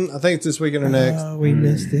weekend? I think it's this weekend or next. Oh, we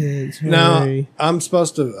missed it. No, Sorry. I'm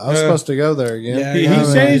supposed to. I was supposed to go there again. Yeah, He yeah.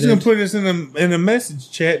 said he's I gonna did. put us in a message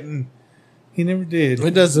chat, and he never did.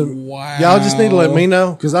 It doesn't. Wow. Y'all just need to let me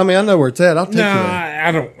know because I mean I know where it's at. I'll take No, you there.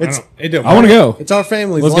 I don't. It don't. I want to go. It's our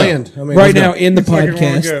family's Let's go. land. I mean, Right let's go. now in the It's like I wanna go.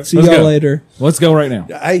 podcast. See Let's y'all go. later. Let's go right now.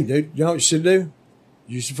 Hey, dude, you know what you should do?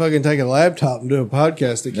 You should fucking take a laptop and do a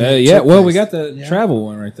podcast. At Camp Yeah. Well, Shitface. we got the travel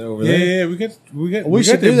one right there over there. Yeah, we got. We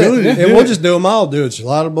should got the do that, ability to and do we'll it. just do them all. Do it,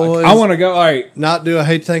 Chilada Boys. I want to go. All right. not do. I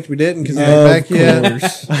hate to think we didn't because it Of ain't back yet.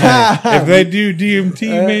 course. If they do DMT,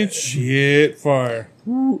 man, shit, fire.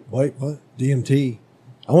 Wait, what? DMT.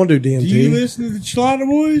 I want to do DMT. Do you listen to the Chilada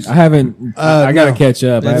Boys? I haven't. I got to no. catch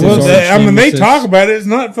up. I That's haven't- Well, his I mean, they nemesis. talk about it. It's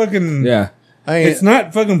not fucking. yeah. I ain't, It's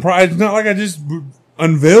not fucking. It's not like I just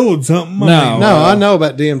unveiled something. No. I mean, no, I know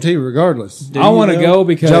about DMT regardless. I want to you go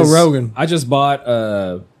because Joe Rogan. I just bought.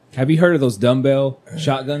 Have you heard of those dumbbell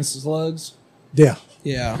shotgun slugs? Yeah.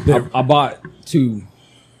 Yeah. I bought 2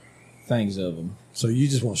 things of them. So you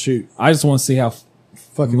just want to shoot. I just want to see how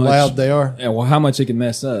Fucking Much. loud they are. how much it can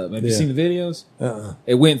mess up. Have you Yeah. seen the videos? Uh-uh.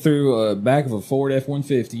 It went through a back of a Ford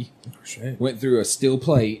F-150, went through a steel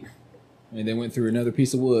plate, and then went through another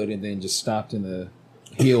piece of wood, and then just stopped in the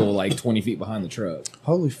hill like 20 feet behind the truck.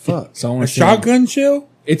 Holy fuck. So I want a to shotgun shell.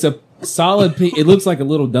 It's a solid piece. It looks like a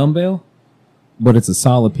little dumbbell, but it's a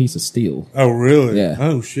solid piece of steel. Oh, really? Yeah.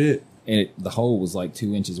 Oh, shit. And the hole was like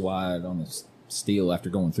 2 inches wide on the steel after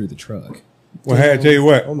going through the truck. Well, hey, I tell you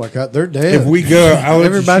what. Oh my god, they're dead. If we go, I'll let you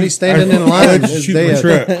Everybody shoot- standing I'll in line let you is shoot my dead.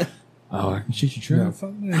 truck. Oh, I can shoot your truck. No,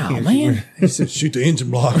 fuck that. I Oh, can't man. shoot He said, shoot the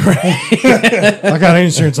engine block. I got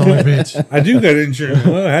insurance on that bitch. my- I do got insurance.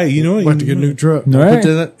 Well, hey, you know what? About to get a new truck. All right.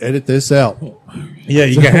 Edit this out. Yeah,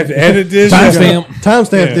 you gotta have to edit this.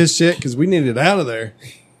 Timestamp Yeah. this shit because we need it out of there.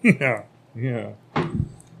 Yeah, yeah.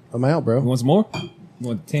 I'm out, bro. You want some more? You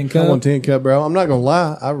want 10 I cup? want 10 cup, bro. I'm not gonna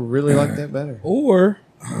lie. I really like that better. Or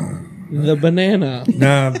the banana.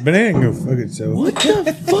 Nah, banana can go fuck itself. What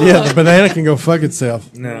the fuck? Yeah, the banana can go fuck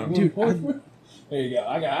itself. No, There you go.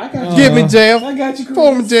 I got Get me, Jeff. I got you, Chris.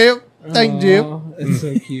 For me, Jeff. Thank you, Jeff. Aw, it's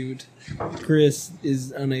so cute. Chris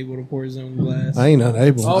is unable to pour his own glass. I ain't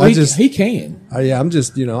unable. Oh, I he, just, he can. yeah, I'm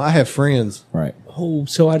just, I have friends. Right. Oh,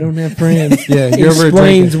 so I don't have friends. Yeah, you're ever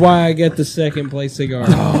Explains drinking. why I get the second place cigar.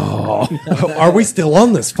 Are we still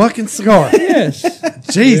on this fucking cigar? Yes.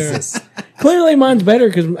 Jesus. Clearly mine's better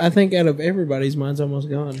because I think out of everybody's, mine's almost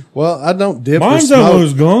gone. Well, I don't dip or mine's smoke.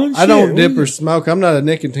 almost gone. I don't Shit, dip what or is it? smoke. I'm not a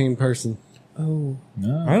nicotine person. Oh.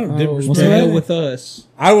 No. I don't dip or Oh, smoke. to hell with us.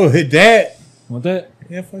 I will hit that. Want that?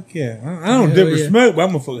 Yeah, fuck yeah. I don't Hell dip or yeah. smoke, but I'm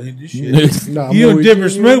gonna fucking hit this shit. No, I'm You don't gonna- dip or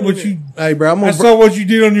smoke, but you. Hey, bro, I'm I gonna. saw what you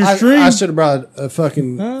did on your stream. I should have brought a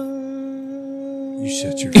fucking. You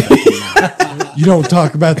shut your fucking mouth. You don't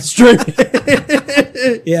talk about the stream.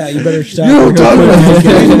 Yeah, you better stop. You don't talk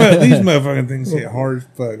about These motherfucking things hit hard as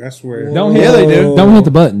fuck. I swear. Don't Yeah, hit. they do. Don't hit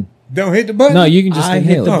the button. Don't hit the button. No, you can just I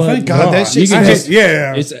inhale hit the it. Oh, thank God, God. that shit- You can I just,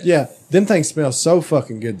 yeah. It's Yeah, them things smell so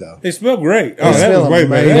fucking good though. They smell great. Oh, They that smell was way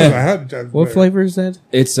better. amazing. That was 100 times What better. flavor is that?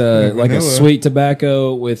 It's like a vanilla. sweet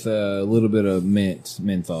tobacco with a little bit of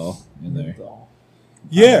menthol in there.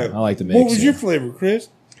 Yeah. I like to mix What was it. your flavor, Chris?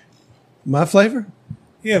 My flavor?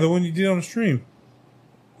 Yeah, the one you did on the stream.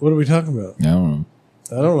 What are we talking about? I don't know.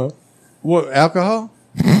 I don't know. What, alcohol?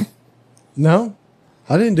 No,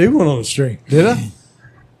 I didn't do one on the stream, did I?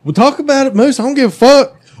 We'll talk about it, Moose. I don't give a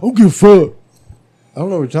fuck. I don't give a fuck. I don't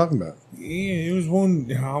know what you're talking about. Yeah, it was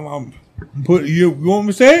one. I'm put you want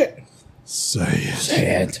me to say it? Say it.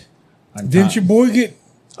 Sad. Didn't your boy get?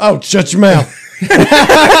 Oh, shut your mouth.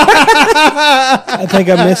 I think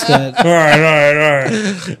I missed that. All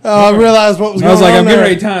right. Oh, I realized what was I going was like, on I'm getting there.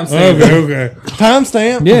 ready to timestamp. Okay.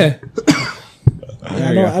 Timestamp. Yeah.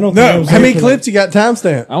 I don't No, think I was How many here for clips you got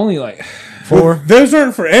timestamp? I only like. Four. Those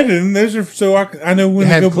aren't for editing. Those are so I know when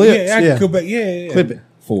Have to go. clips, Yeah, I yeah. can go back. Yeah. Clip it.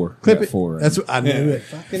 4. Clip Got it. 4. That's what I knew Yeah. it.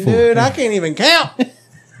 Fucking dude, I can't even count.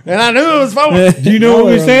 And I knew it was 4. Do you know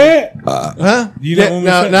what we said? Huh? You know Yeah, what we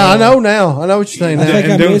no, said? no, I know now. I know what you're saying I now. think I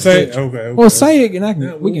And don't missed say it. Okay. Well, say it, and I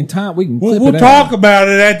can. We can time. We can. Clip We'll it talk out. about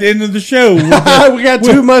it at the end of the show. We got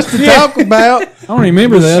too much to talk about. I don't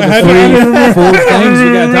remember the I other don't 4 things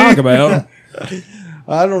we got to talk about.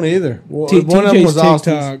 I don't either. Well, T- one of them TJ's was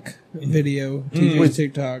Austin's. TikTok video. TJ's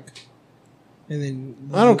TikTok. And then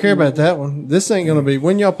I don't care about that one. This ain't gonna be.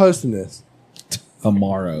 When y'all posting this?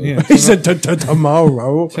 Tomorrow. Yeah. He said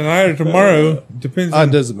tomorrow. Tonight or tomorrow depends It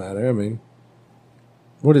on doesn't matter. I mean,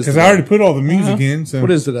 what is? because today? I already put all the music in. So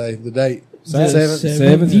What is today? The date? Seven.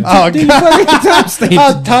 7. Oh Dude, God! fucking timestamp.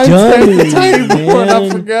 I timestamped the Dummy, table and I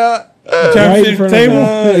man. forgot. time Right to in the front of table.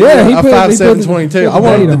 Yeah, he a put- he 5/7/22. put I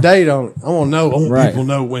wanted the on. date on it. I want to know. I want Right. people to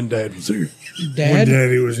know when Dad was here. When Dad.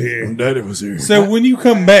 Daddy was here. When Daddy was here. So when you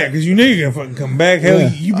come back, because you know you're gonna fucking come back. Hell, Yeah.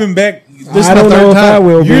 you've been back. This I is my don't know third if I time.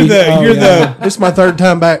 will You're be. the Oh, you're yeah. This is my third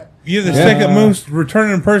time back. the second most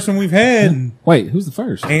returning person we've had. Wait, who's the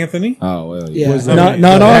first? Anthony. Oh well, Yeah, yeah. Was not it-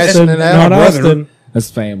 not Ashton Austin. and Al, Not brother. Austin.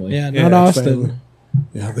 That's family. Yeah, Yeah, not that's Austin.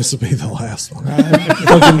 Yeah, this will be the last one.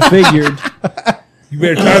 Fucking figured. You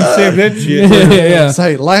better time stamp that shit. yeah.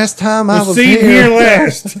 Say, last time I We'll was see him here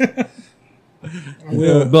last.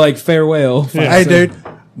 But like farewell. Hey, dude.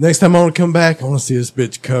 Next time I want to come back, I want to see this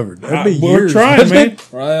bitch covered. That'd be We're years. trying, man.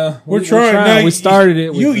 We're trying. No, we started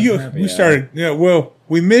it. We started. Yeah. Well,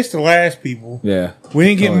 we missed the last people. Yeah. We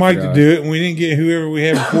didn't get Totally Mike forgot. to do it, and we didn't get whoever we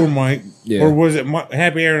had before Mike. Yeah. Or was it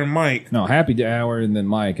Happy Hour and Mike? No, Happy Hour and then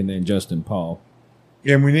Mike and then Justin Paul.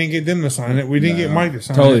 Yeah, and we didn't get them to sign it. We didn't get Mike to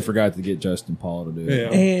sign Totally it. forgot to get Justin Paul to do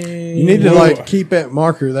it. Yeah. And You need to Well, keep that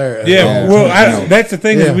marker there. Yeah, Yeah. well, that's the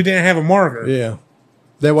thing Yeah. is we didn't have a marker. Yeah.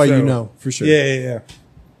 That way So- you know for sure. Yeah.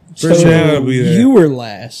 so sure that'll be there. you were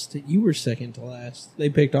last. You were second to last. They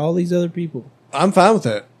picked all these other people. I'm fine with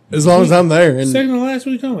that as long as I'm there and Second to last,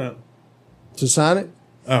 what are you talking about? to sign it.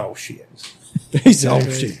 Oh shit! He's oh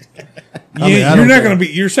shit. You, I mean, I you're don't not care. gonna be.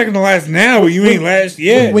 You're second to last now, but you ain't last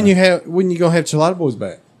yet. When you gonna have Chilada Boys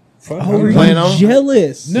back? Fuck, Oh, I'm playing you on 'em?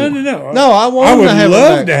 jealous? No. No, I want I them would to have love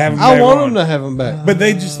them back. to have 'em I back want on. them to have them back. But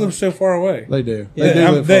they just live so far away. They do. Yeah, They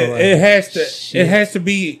do live far away. It has to. It has to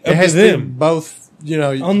be up It has to to be them. both. You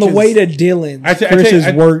know, On the 'cause way to Dylan's, I tell Chris's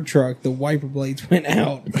you, work truck, the wiper blades went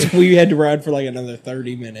out. We had to ride for like another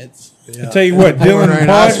 30 minutes. yeah. I tell you what, Dylan Dylan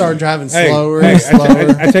and I Posh. start driving Hey, slower hey, and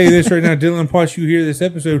slower. I tell you this right now, Dylan Posh. You hear this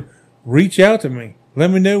episode? Reach out to me.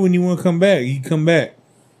 Let me know when you want to come back. You come back.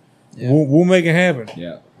 Yeah. We'll make it happen.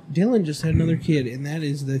 Yeah. Dylan just had another kid, and that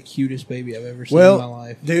is the cutest baby I've ever seen in my Well,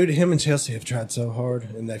 life. dude, him and Chelsea have tried so hard,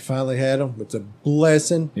 and they finally had him. It's a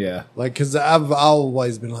blessing. Yeah. Like, because I've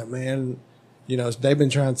always been like, man, you know, they've been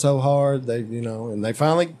trying so hard. They, you know, and they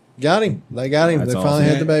finally got him. They got him. That's They finally awesome.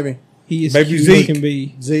 had the baby. He is Baby cute Zeke. looking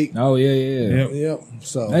be. Zeke. Oh yeah. Yep. Yep.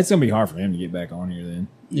 So That's gonna be hard for him to get back on here then.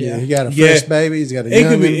 yeah, Yeah. he got a Yeah. fresh baby. He's got a It young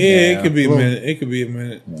could be. one. Yeah, Yeah. it could be a Well- minute. It could be a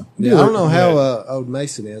minute. Yeah, I don't know how Yeah. old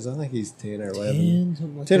Mason is. I think he's 10 or 11. 10,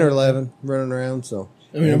 something like 10 that. or 11 running around. So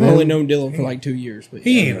I mean, I've And only then known Dylan for like 2 years, but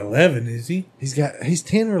He yeah. ain't 11, is he? he's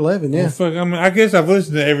 10 or 11. Well, Yeah. fuck. I mean, I guess I've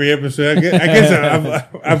listened to every episode. I guess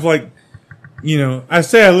I've like, you know, I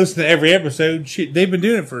say I listen to every episode. Shit, they've been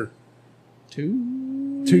doing it for.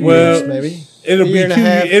 2 Well, years, maybe. It'll A be year and a 2.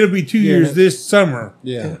 half. It'll be 2 Year years and a- this summer.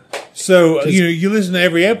 Yeah. So you know, you listen to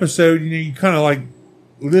every episode. You know, you kind of like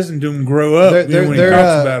listen to them grow up. They're, when they're, he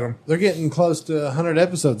talks about them. they're getting close to 100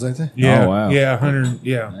 episodes, ain't they? Yeah. Oh, wow. Yeah. 100.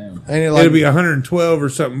 Yeah. Damn. Ain't it like, It'll be 112 or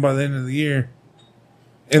something by the end of the year.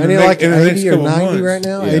 ain't the it next- like in the next 80 or couple 90 months. right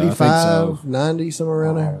now? Yeah, I think 85, so. 90, somewhere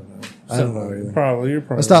around there? I don't know either. Probably. You're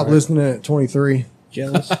probably. I stopped right. listening at 23.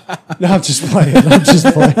 jealous. No, I'm just playing.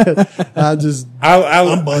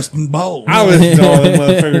 I'm busting balls. I listen to all them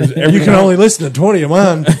motherfuckers every You can time. only listen to 20 of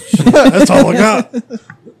mine. That's all I got.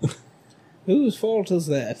 Whose fault is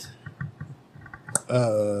that?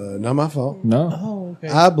 Not my fault. No. Oh, okay.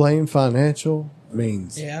 I blame financial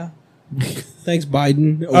means. Yeah. Thanks,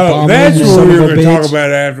 Biden. Oh, Obama, that's you what son we of were a going to talk bitch.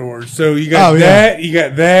 about afterwards. So you got Oh, yeah. you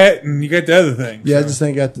got that, and you got the other thing. Yeah, I So. just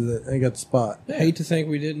ain't got the spot. I hate to think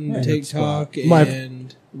we didn't Yeah, TikTok My-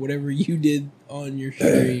 and whatever you did on your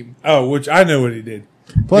stream. Oh, which I know what he did.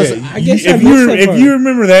 Plus, Yeah, I guess if I you missed that if part. you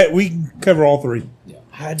remember that, we can cover all three.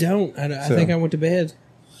 I don't. I So. think I went to bed.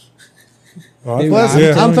 Oh, plus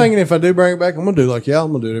Yeah. I'm thinking if I do bring it back, I'm gonna do like y'all.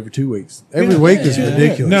 I'm gonna do it every 2 weeks. Every week is Yeah.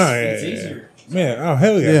 ridiculous. No, yeah. Oh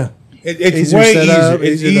hell yeah. Yeah. It's Easier way set easier. up,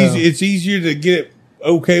 It's easier to- easy. It's easier to get it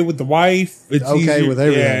okay with the wife. It's Okay easier, with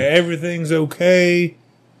everything. Yeah, everything's okay.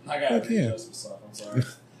 I got Fuck yeah. Joseph stuff. I'm sorry.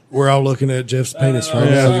 We're all looking at Jeff's penis right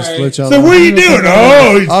yeah. now. Just to let y'all So know. what are you doing?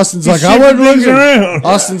 Oh, he's, Austin's he's like, I wasn't shifting things looking. around.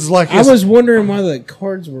 Austin's like, I was wondering why the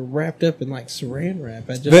cards were wrapped up in like saran wrap.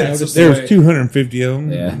 I just noticed. There's 250 of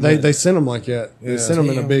them. Yeah. They send them like that. They Yeah. send them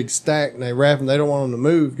in a Damn. big stack and they wrap them. They don't want them to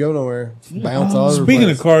move, go nowhere, bounce all over. the Speaking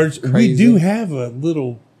place. of cards, we Crazy. do have a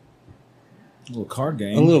little little card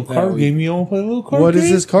game. card game. You want to play a little card What game? is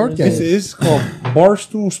this card game? It's called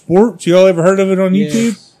Barstool Sports. Y'all ever heard of it on YouTube?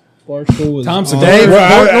 Yes. Barstool was Thompson. Dave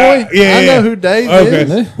Well, Portnoy? yeah, I know yeah. who Dave Okay.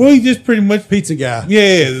 is. Well, he just pretty much Pizza guy.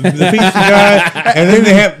 yeah, the pizza guy, and then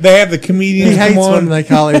they have the comedians He hates come on. when they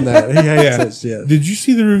call him that. He hates Yeah. that shit. Did you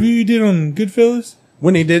see the review you did on Goodfellas?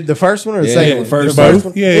 When he did the first one or the Yeah, second yeah, one? first The both.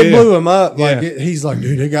 one? Yeah, it yeah. blew him up. Like Yeah. he's like,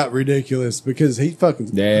 dude, it got ridiculous because he fucking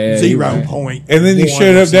Yeah, 0 point. And then he one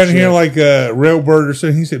showed or up some down shit. here like a railbird or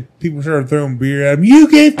something. He said people started throwing beer at him. You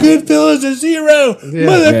gave Goodfellas a 0,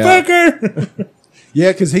 motherfucker.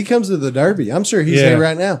 Yeah, because he comes to the Derby. I'm sure he's Yeah. there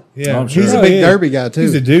right now. Yeah, I'm sure. He's a Oh, big yeah. Derby guy too.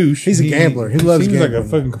 He's a douche. He's a gambler. He loves seems like gambling. a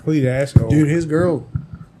fucking complete asshole. Dude, his girl.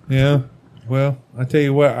 Yeah. Well, I tell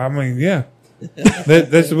you what. I mean, yeah.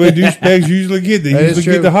 That's the way douchebags usually get. They That is usually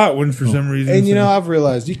true. get the hot ones for some reason. And you so- know, I've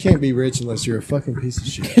realized you can't be rich unless you're a fucking piece of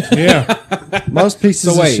shit. yeah. Most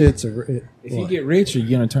pieces So wait. of shits are If you get rich, are you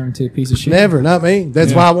gonna turn into a piece of shit? never, not me.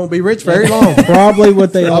 That's why I won't be rich very long. probably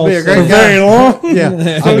what they I'll all be a say. great Very guy. long.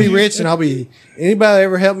 Yeah, I'll be rich and I'll be anybody that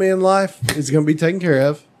ever helped me in life is going to be taken care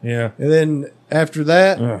of. Yeah. And then after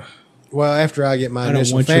that, Ugh. well, after I get my I don't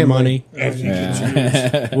initial want family, your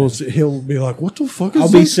money. We'll see, he'll be like, "What the fuck is I'll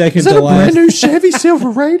that? be second Is that to a brand last." new Chevy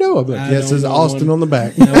Silverado?" I'm like, I "Yes, don't there's know Austin one. on the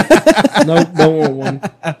back." Nope, don't want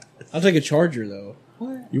one. I'll take a Charger though.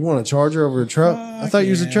 You want a Charger over a truck? I thought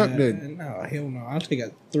you was a truck dude. No, hell no. I'll take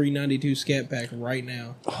a 392 Scat Pack right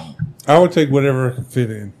now. I would take whatever I can fit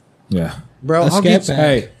in. Yeah. Bro, A I'll Scat get Pack.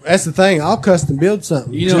 Hey, that's the thing. I'll custom build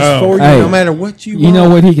something You know- just for you, Hey. no matter what you want. you know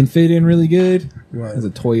what he can fit in really good? What? Is a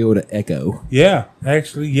Toyota Echo. Yeah.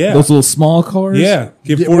 Actually, yeah. Those little small cars. Yeah.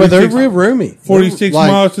 Get Yeah, well, they're 46, real roomy. 46 Like,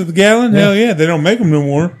 miles to the gallon. Hell yeah. They don't make them no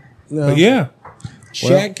more. No. But yeah.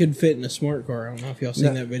 Shaq could fit in a smart car. I don't know if y'all seen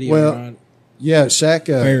No, that video well, or not. Yeah, Shaq.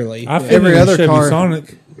 Barely. I Yeah. fit Every in a other Chevy car-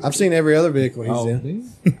 Sonic. I've seen every other vehicle he's Oh, in.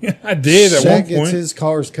 dude. I did at Shaq one gets point. his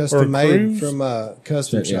cars Or custom a made Cruise? from a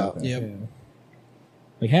custom Yeah. shop. Yep.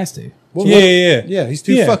 He has to. Well, Yeah, look- yeah. yeah. He's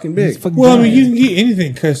too Yeah. fucking big. He's fucking Well, I mean, giant. you can get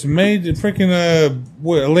anything custom made. The freaking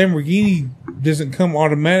what a Lamborghini doesn't come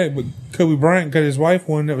automatic, but Kobe Bryant got his wife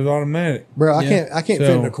one that was automatic. Bro, I Yeah. can't fit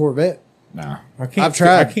So- in a Corvette. Nah. I can't. I've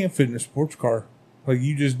tried. I can't fit in a sports car. Like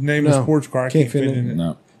you just named No, a sports car. I can't fit in it.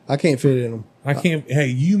 No. I can't fit in them. I can't. Hey,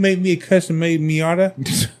 you made me a custom made Miata.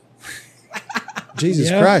 Jesus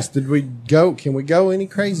Yeah. Christ, did we go? Can we go any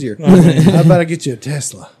crazier? How about I get you a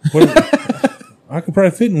Tesla? I could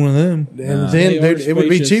probably fit in one of them. And they then are it would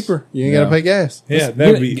be spacious. cheaper. You ain't got to pay gas. Yeah,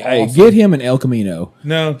 that'd be Hey, awesome. get him an El Camino.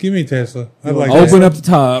 No, give me a Tesla. I'd like Open that. up the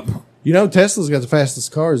top. You know, Tesla's got the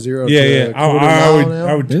fastest car, 0 Yeah, to yeah. a quarter mile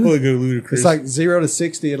I would now. totally go ludicrous. It's like 0 to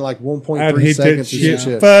 60 in like I'd 1.3 hit that seconds. or shit.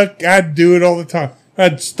 some shit. Fuck, I'd do it all the time.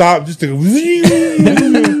 I'd stop just to go.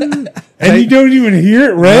 And you don't even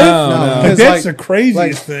hear it, right? No, no. Like, Because, that's like- the craziest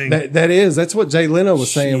Like, thing. that's what Jay Leno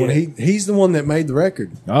was saying when he's the one that made the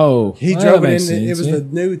record. Oh, He well, drove that it makes in. It sense, was yeah. the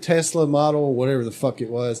new Tesla model, whatever the fuck it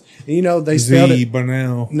was. And, you know, they spelled Z it. by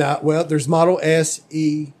now. Nah, well, there's Model S,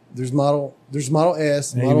 E, there's Model S,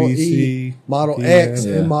 Model ABC, E, Model yeah. X,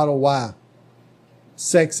 Yeah. and Model Y.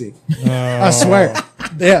 Sexy. I I swear.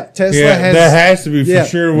 Yeah, Tesla Yeah, has that has to be for yeah.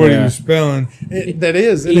 sure what he Yeah. was spelling. that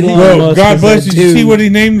is. And Elon he- Well, Musk God has bless that you. Did you see too. what he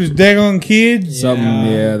named his daggone kids? Something,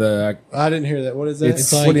 Yeah. yeah, I didn't hear that. What is that?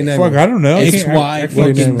 It's what like- do you name Fuck, it? I don't know. I X, can't- Y, I can't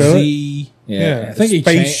fucking spell it. Z. yeah. Yeah, I think he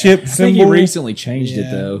spaceship changed. I think he symbol. recently changed it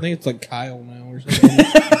Yeah, though. I think it's like Kyle now or something.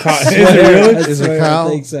 Is it really? Is it I Kyle?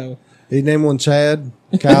 think so. He named one Chad,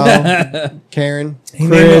 Kyle, Karen. He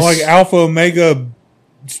named it Chris. like Alpha Omega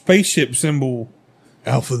spaceship symbol.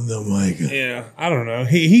 Alpha and Omega. Yeah, I don't know.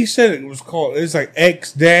 He said it was called. It's like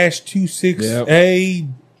X-26A.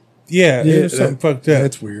 Yeah, it was something fucked up.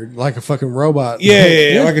 That's weird. Like a fucking robot.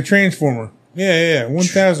 Yeah, like a transformer. Yeah,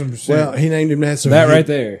 1000%. Well, he named him that. So That he- right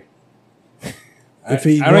there. If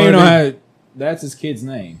he I don't even know wanted- how. That's his kid's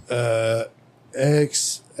name.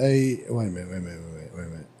 X A. Wait a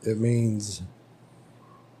minute. It means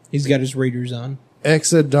He's got his readers on.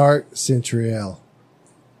 Exa Dark Centrial.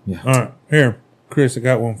 all right, here, Chris, I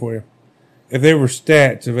got one for you. If there were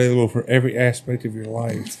stats available for every aspect of your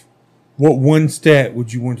life, what one stat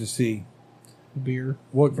would you want to see? Beer.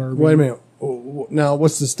 What? Bourbon. Wait a minute. Now,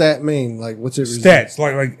 what's the stat mean? Like, what's it? Stats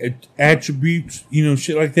like attributes,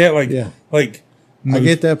 shit like that. Like, Yeah. like I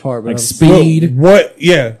get that part, but Like I'm speed, What?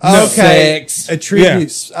 Yeah, no, okay. sex,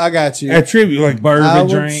 Attributes. I got you. attribute like I bourbon would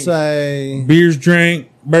drink, say beers drank,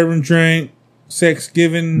 bourbon drank, sex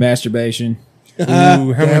given. masturbation. Ooh, how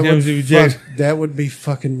many that times would, have you jacked? that would be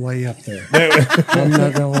fucking way up there. I'm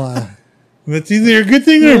not gonna lie. That's either a good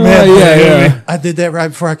thing or a Oh, bad thing. yeah. I did that right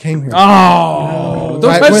before I came here. Oh, don't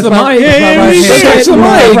Right, touch with the my- mic. with my right you hand. touch the With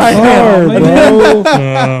my mic. right hand. Oh,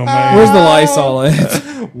 man. Oh, man. Where's the Lysol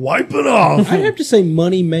at? Wipe it off. I'd have to say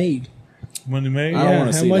money made. Money made? I don't wanna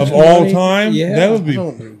how see much that. Of all money- time? Yeah. That would be.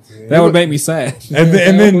 That would make me sad. And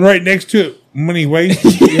then right next to it, money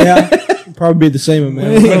wasted. Yeah. Probably be the same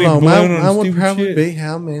amount. Money Hold on, blown on mine would stupid probably shit. be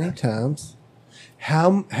how many times,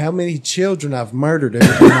 how many children I've murdered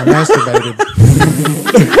every time I masturbated.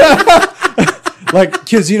 Like,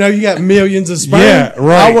 because you got millions of sperm. Yeah,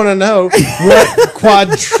 right. I want to know what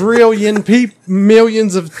quadrillion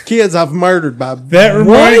millions of kids I've murdered by. That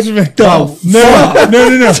reminds me. the No.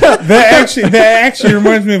 That actually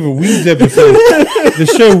reminds me of a Weeds episode.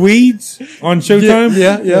 The show Weeds on Showtime.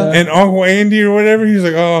 Yeah. And Uncle Andy or whatever, he's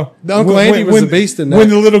like, oh, The Uncle Andy was a beast in that. When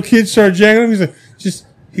the little kids started jacking him, he's like,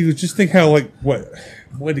 he was just think how like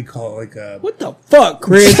what do you call it? Like What the fuck,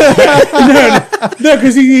 Chris? no,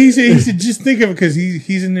 because he said just think of it because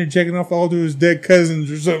he's in there jacking off all to his dead cousins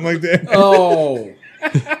or something like that. Oh,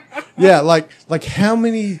 Yeah, like how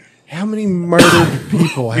many murdered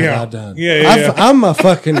people have Yeah. I done? Yeah. I'm a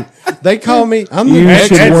fucking. They call me. I'm the You next.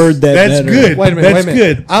 should word that That's better. good. Wait a minute. That's wait a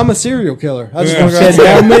minute. good. I'm a serial killer. I just Yeah. want to You go said,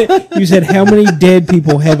 how outside. many, you said how many dead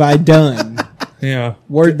people have I done? Yeah.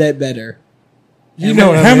 Word that better. You know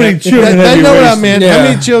what I How mean. many children They have you know what I wasted? meant. How Yeah.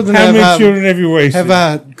 many children How have many I children have you wasted? have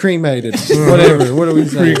I cremated? Whatever. What are we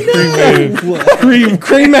saying? Cremated.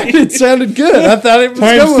 Cremated sounded good. I thought it was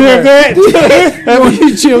Time going stamp there. that. How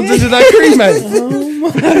many children did I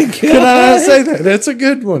cremate? Can I not say that? That's a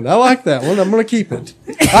good one. I like that one. I'm going to keep it.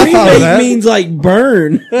 I thought of Cremate that. means like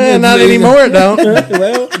burn. Not anymore. It don't.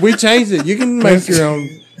 Well, We changed it. You can make your own.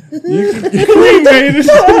 Cremated.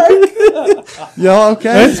 Y'all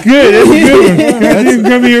okay? That's good. That's a good one. God, you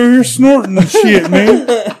got me over here snorting and shit, man.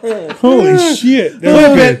 Holy shit. That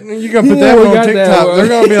was good. You're going to put that we one on got that TikTok. one. They're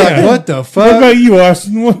going to be like, what the What fuck? about you,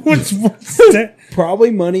 Austin? What's that?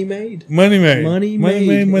 probably money made. Money made. Money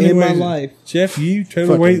made in my wasted. life. Jeff, you total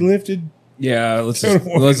Fucking- weight lifted. yeah. Let's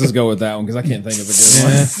just go with that one because I can't think of a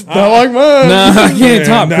good one. Not like mine. No, I can't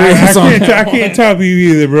top Nah, Chris on I that can't top you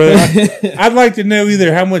either, brother. I'd like to know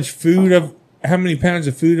either how many pounds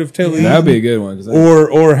of food I've totally That'd be a eaten, good one. 'Cause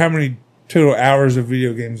or how many total hours of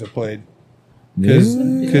video games I've played.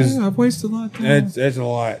 Because I've wasted a lot. Of time. that's a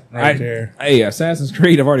lot right there. Hey, Assassin's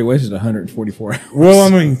Creed, I've already wasted 144 hours. Well, I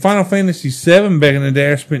mean, Final Fantasy VII back in the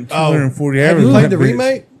day, I spent 240 hours. Have you on played that the bitch.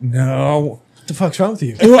 remake? No, What the fuck's wrong with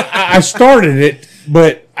you? Well, I started it,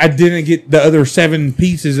 but I didn't get the other 7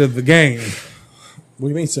 pieces of the game. What do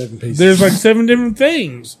you mean 7 pieces? There's like 7 different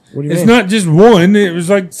things. What do you It's mean? not just one. It was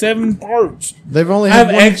like 7 parts. They've only I have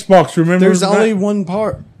had one. Xbox. Remember? There's Not- only one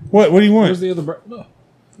part. What? What do you want? Where's the other? No.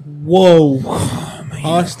 Whoa.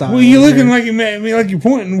 Hostile. Well, you over looking there. like you mad at me, like you're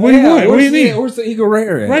pointing. What do you want? What do you need? Where's the Eagle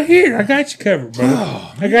Rare at? Right here. I got you covered,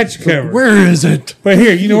 brother. I got you covered. Where is it? But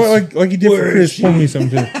here, you know what? Like you did for Chris, pull me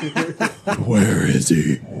something. Where is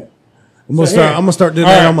he? I'm gonna start doing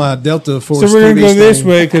All that right. on my Delta Force. So we're gonna 3D go this thing.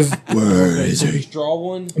 way because Where is he? Draw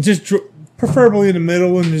one. just preferably in the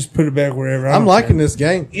middle and just put it back wherever. I I'm don't liking care. this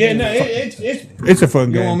game. Yeah, no, it's a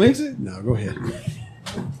fun game. mix it? No, go ahead.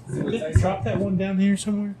 Drop that one down here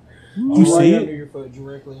somewhere. You see it? under your foot,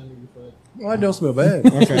 directly under your foot. Well, I don't smell bad.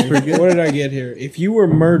 Okay. What did I get here? If you were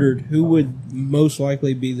murdered, who would most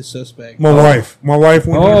likely be the suspect? My wife. My wife.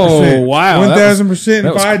 100%. Oh, wow. That was- 1,000%. that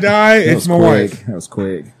If was- I die, That it's was my quick. wife. That was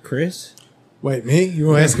quick. Chris? Wait, me?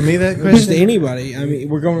 You asking me that Just question? anybody. I mean,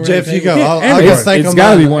 we're going around. Jeff, the you table. go. I'll It's- go think it's of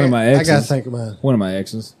gotta mine. be one of my I gotta exes. think of mine. One of my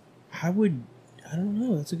exes. I don't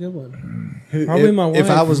know. That's a good one. Who- Probably if, my If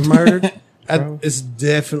I wife. was murdered, Probably. it's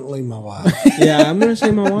definitely my wife. Yeah, I'm going to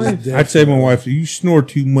say my wife. I'd say my wife. You snore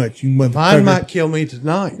too much, you Mine motherfucker. might kill me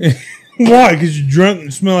tonight. Why? Because you're drunk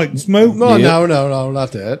and smell like smoke? No, Yeah. no,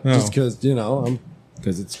 not that. No. Just because I'm.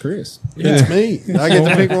 Because it's Chris. It's me. I get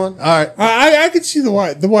to pick one. All right. I could see the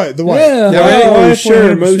wife. The wife. Yeah. Yeah, Oh, wife,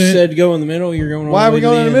 sure. 100%. Moose said go in the middle. You're going all Why the are we way to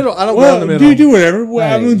going in the middle? I don't go Well, in the middle. do whatever. Well,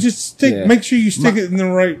 I Hey. mean, just stick. Yeah. Make sure you stick it in the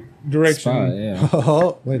right direction. Spot, yeah.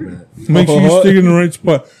 Oh, wait a minute. Make sure you stick it in the right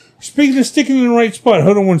spot. Speaking of sticking in the right spot,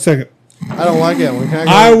 hold on one second. I don't like that one. Can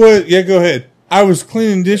I I go? was go ahead. I was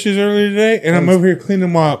cleaning dishes earlier today, and I'm over here cleaning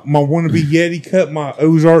my wannabe Yeti cup, my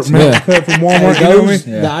Ozark mountain Yeah. cup from Walmart. You know what I mean? Those,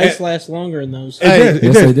 Yeah. The ice lasts longer in those. It does. It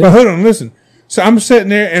Yes, does. they do. But hold on, listen. So I'm sitting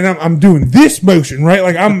there and I'm doing this motion, right?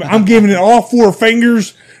 Like I'm giving it all 4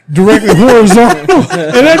 fingers directly horizontal,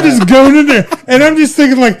 and I'm just going in there, and I'm just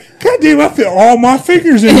thinking like, God damn, I fit all my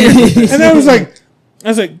fingers in here. And I was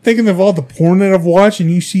like thinking of all the porn that I've watched, and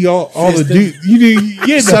you see all the dude, you do,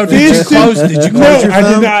 yeah. The So did you fist close- did you close your I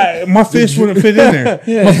thumb? did not. My fist wouldn't fit in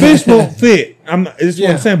there. My fist won't fit. That's what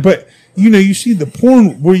Yeah. I'm saying. But you see the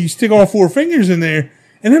porn where you stick all 4 fingers in there,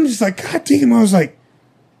 and I'm just like, God damn. I was like,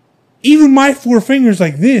 even my 4 fingers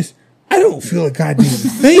like this, I don't feel a goddamn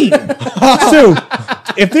thing. So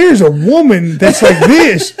if there's a woman that's like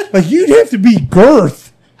this, like you'd have to be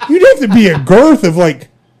girth. You'd have to be a girth of like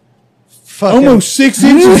Fucking, almost 6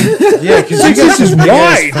 inches. Yeah, because you 6 got inches some big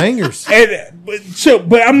ass wide. fingers. And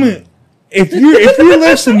but I'm if you're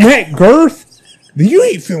less than that girth, then you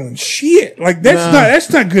ain't feeling shit. Like that's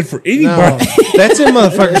not good for No, anybody. that's them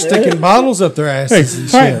motherfuckers sticking bottles up their Hey, asses and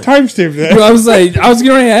shit. timestamp that. I was like, I was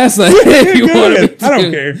going to ask that. if you Go wanted ahead. to. I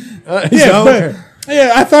don't care. Yeah, Yeah, okay. but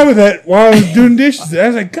yeah, I thought of that while I was doing dishes. I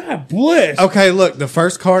was like, God bless. Okay, look, the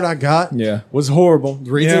first card I got Yeah. was horrible.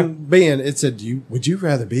 The reason Yeah. being, it said, would you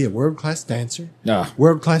rather be a world-class dancer, Nah.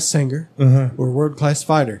 world-class singer, or world-class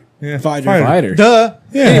fighter? Yeah, Fighter. Duh.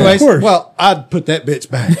 Yeah, Anyways, of course. well, I'd put that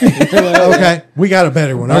bitch back. Okay, we got a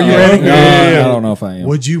better one. Are you ready? I don't know if I am.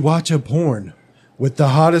 Would you watch a porn with the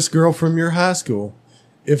hottest girl from your high school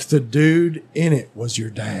if the dude in it was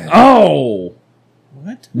your dad? Oh.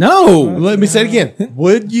 What? No. Let me say it again.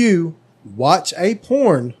 Would you watch a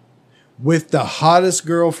porn with the hottest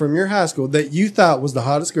girl from your high school that you thought was the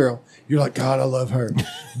hottest girl? You're like, God, I love her.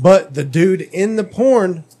 But the dude in the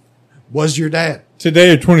porn was your dad.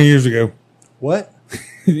 Today or 20 years ago. What?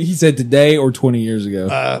 He said today or 20 years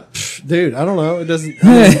ago. Dude, I don't know. It doesn't.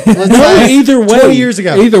 Let's say either way. 20 years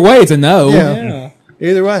ago. Either way, it's a no. Yeah. Yeah.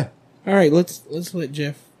 Either way. All right, let's let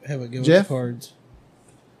Jeff have a go Jeff? with the cards.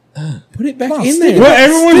 Put it back in there. Well,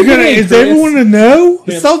 everyone's Stick it gonna. in, Is Chris. everyone to know?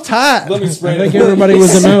 It's so tight. me spread I think everybody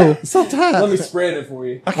was a no. It's so tight. spread it for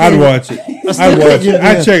you. I'd watch it. I'd watch it.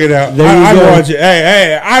 I'd check it out. you I'd go. watch it.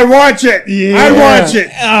 Hey, I'd watch it. Yeah. I'd watch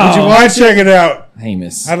it. I'd check it out.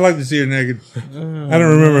 Amos. I'd like to see her naked. I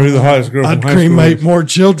don't remember who the hottest girl I'd from high school cremate is. more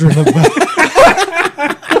children.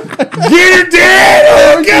 Get her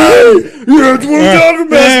dead! Okay! That's what I'm talking about.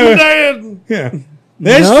 That's my dad. Yeah.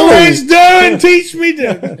 That's No. the way it's done. Teach me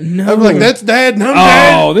to. No. I'm like, that's dad and I'm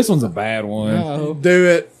dad. Oh, this one's a bad one. Uh-oh. Do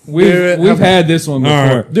it. We've Do it. we've had this one before.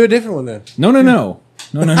 All right. Do a different one then. No. No.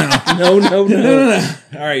 All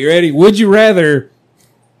right, you ready? Would you rather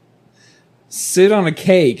sit on a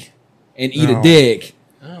cake and eat a dick,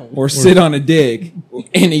 or sit on a dick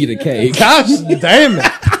and eat a cake? Gosh damn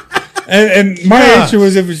it. And my Gosh. answer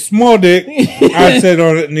was if it's small dick, I'd sit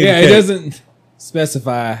on it and eat Yeah, a it cake. doesn't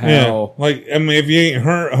specify how. Yeah. Like, I mean, if you ain't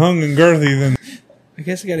hung and girthy, then I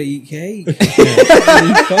guess I gotta eat cake.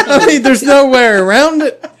 I mean, there's no way around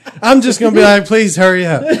it. I'm just gonna be like, please hurry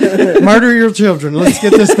up, murder your children. Let's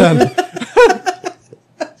get this done.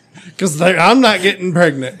 Because I'm not getting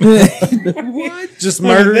pregnant. What? Just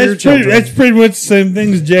murder your That's pretty, children. that's pretty much the same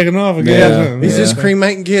thing as jacking off. I guess. Yeah. He's just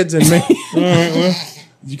cremating kids in me. All right, well,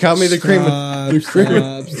 You call me the Stop.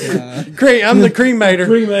 I'm the cremator.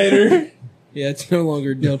 cremator. Yeah, it's no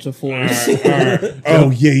longer Delta Force. All right. Oh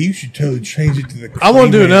yeah, you should totally change it to the. I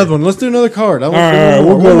want to do cremator. another one. Let's do another card. I All want right, to do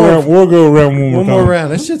we'll go around. We'll go around one more one more time.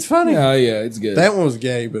 round. That shit's funny. Oh yeah, it's good. That one was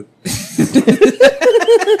gay, but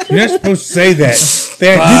You're not supposed to say that. All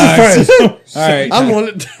right, I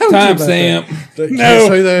wanted to timestamp. No,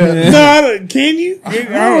 say that. no, I don't- can you? I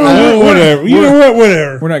don't know. Whatever. You know what?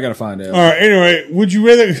 Whatever. We're not gonna find out. All right. Anyway, would you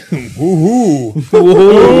rather? Whoa, whoa,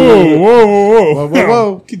 Whoa, whoa,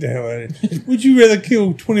 whoa. Get the hell out of here. Would you rather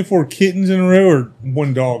kill 24 kittens in a row or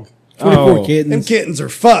one dog? 24 Oh. Them kittens. kittens are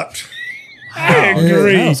fucked. I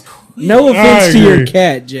agree. No I offense to your agree.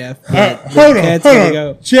 cat, Jeff. but the Hold on, cat's hold gotta on.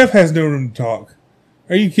 go. Jeff has no room to talk.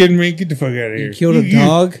 Are you kidding me? Get the fuck out of here. You killed a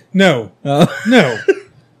dog? No, Oh. no.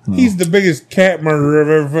 He's the biggest cat murderer I've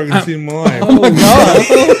ever fucking seen in my life. Oh my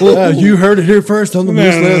god. You heard it here first on the No,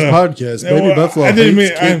 Moose no, Last no. podcast. No, Baby well, Buffalo I didn't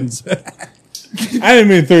hates mean- kittens. I didn't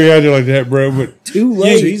mean to throw you out there like that, bro, but Too you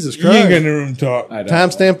late. ain't- Jesus you ain't got Christ. no room to talk. I don't.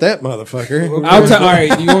 Timestamp that motherfucker. I'll tell. All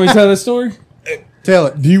right, do you want me to tell this story? Tell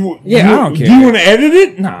it. Do you? Yeah, do you, I don't care. Do you want to edit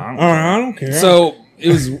it? No. All right, I don't care. So it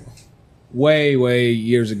was way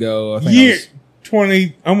years ago. I think I year was-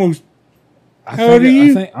 20, almost. I How old think- are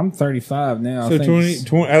you? I think I'm 35 now. So I think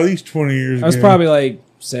 20, at least 20 years I was ago. probably like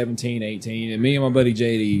 17, 18, and me and my buddy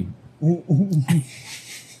JD,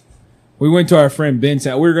 we went to our friend Ben's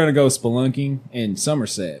house. We were going to go spelunking in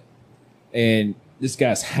Somerset, and this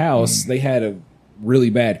guy's house, they had a really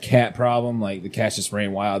bad cat problem. Like the cats just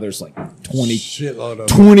ran wild. There's like 20 Shitload of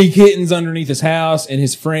 20 kittens underneath his house, and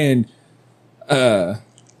his friend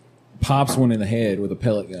pops one in the head with a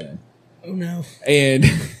pellet gun. Oh no. And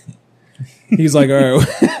he's like, all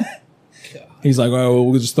right. He's like, oh, well,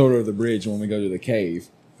 we'll just throw it over the bridge when we go to the cave.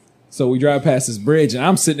 So we drive past this bridge, and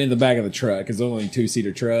I'm sitting in the back of the truck. It's only a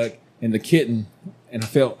 2-seater truck, and the kitten. And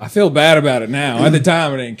I feel bad about it now. At the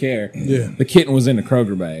time, I didn't care. Yeah. The kitten was in a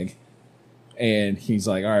Kroger bag, and he's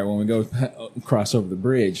like, all right, when we go cross over the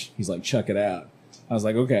bridge, he's like, chuck it out. I was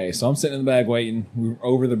like, okay. So I'm sitting in the back waiting. We're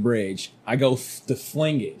over the bridge. I go to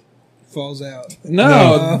fling it. Falls out.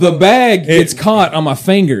 No, the bag gets caught on my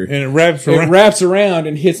finger. and it wraps It around. wraps around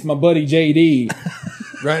and hits my buddy JD,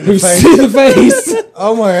 right in the who's face. in the face.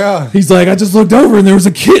 Oh my god. He's like, I just looked over and there was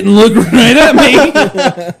a kitten looking right at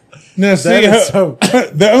me. Now, see, That is so.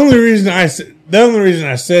 the only reason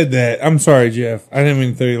I said that, I'm sorry, Jeff. I didn't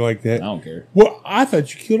mean to throw you like that. I don't care. Well, I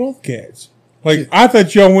thought you killed all the cats. Like, I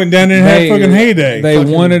thought y'all went down there and had fucking heyday. They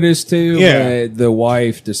wanted us to, Yeah. but the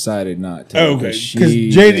wife decided not to. Okay, because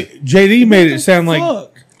she- JD made it sound like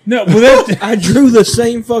Fuck. no. Well, that I drew the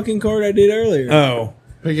same fucking card I did earlier. oh,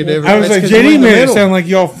 Pick a different. I was like That's 'cause you went JD in the made it middle. sound like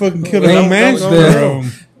y'all fucking killed a They- whole man's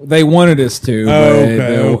they- They wanted us to,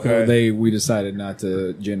 Oh, but okay. we decided not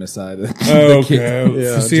to genocide the Okay, kitten.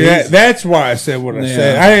 Yeah, see Jesus. that's why I said what I Yeah.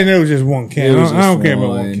 said. I didn't know it was just one cat. It was I don't just care about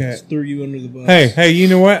one. one cat. Threw you under the bus. Hey, you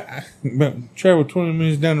know what? About travel 20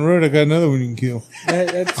 minutes down the road, I got another one you can kill.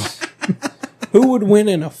 That's who would win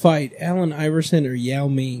in a fight, Allen Iverson or Yao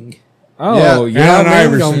Ming? Oh, yeah. yeah. Allen Yao Ming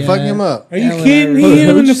Iverson. gonna fuck him up. Are you Allen kidding me? Iverson. Him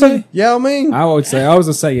in Who'd the you say? fucking Yao Ming. I was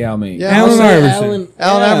gonna say Yao Ming. Yeah, Allen I'll say Iverson.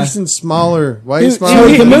 Alan yeah. Iverson's smaller, way Dude, smaller. so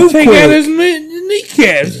He the move take quick. out his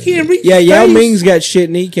kneecaps. He can't reach Yeah, his Yao face. Ming's got shit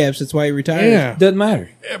kneecaps. That's why he retired. Yeah. Doesn't matter.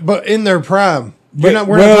 But in their prime. But-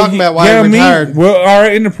 We're not talking about why Yao he Ming- retired. Well, all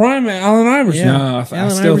right, in the prime, Allen Iverson. Yeah. No, I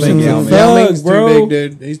Allen still think Iverson's Yao a Ming. thug. Yao Ming's bro. too big,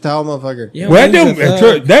 dude. He's a tall motherfucker. Yao Well, Ming's a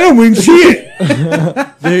thug. that don't mean shit.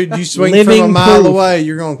 Dude, you swing Living from a mile proof. away,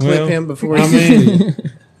 you're gonna clip Well, him before I he gets to you. mean,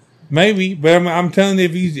 maybe, but I'm telling you,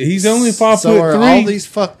 if he's only 5'3". So are all these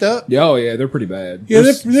fucked up? Yeah, oh yeah, they're pretty bad. Yeah,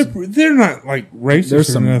 There's- they're not like racist. There's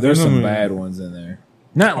or some nothing. there's I some mean, bad ones in there.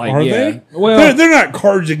 Not like Are yeah. they? Well, they're not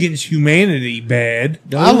Cards Against Humanity bad.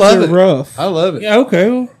 I love Those it. are rough. I love it. Yeah, okay.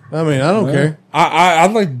 Well, I mean, I don't care.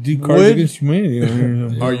 I'd like to do Cards Would- Against Humanity. On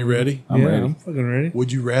here. Are you ready? I'm yeah, ready. I'm fucking ready.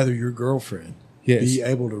 Would you rather your girlfriend Yes. be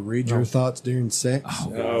able to read your thoughts during sex,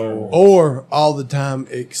 No. or all the time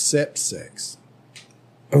except sex?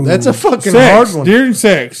 Oh. That's a fucking Sex, hard one. During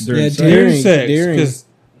sex. During Yeah, sex. During during, sex. during. 'Cause-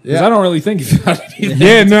 I don't really think about it either.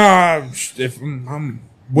 yeah, no. If I'm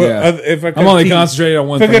Well, Yeah. if I I'm only got concentrating on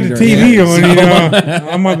one if I thing. got the during TV that. on, you know,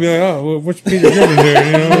 I might be like, oh, well, what's Peter Griffin doing?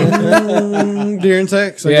 You know? During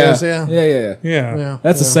sex, I Yeah. guess, yeah. Yeah. Yeah.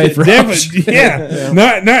 That's a safer option. Definitely, yeah.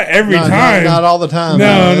 Not every Not, time. not all the time.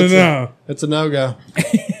 no. It's a no-go.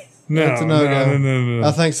 No, That's a no-go. no.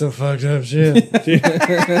 I think some fucked up shit.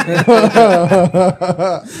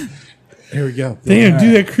 Here we go. Damn,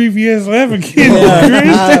 do that creepy ass laugh again.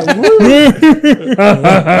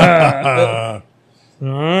 All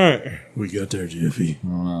right. We got there, Jiffy. I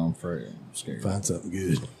don't know. I'm afraid. I'm scared. Find something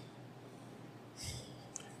good.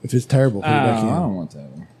 If it's terrible, put it I back in. don't want that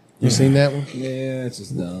one. You seen that one? Yeah, it's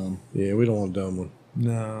just dumb. Yeah, we don't want a dumb one.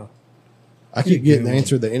 No. I keep getting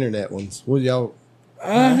answer the internet ones. What y'all?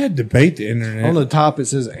 I had to debate the internet. On the top it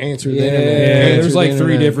says answer the Yeah, internet. there's Answer like the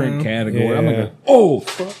 3 internet. different categories. I'm Yeah. gonna go, oh,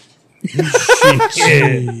 fuck.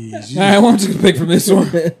 Shit. Jeez. All right, why don't you pick from this one?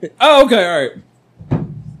 Oh, okay,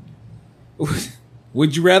 all right.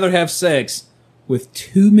 Would you rather have sex with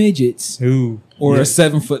 2 midgets Ooh. or a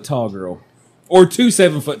 7-foot tall girl? Or 2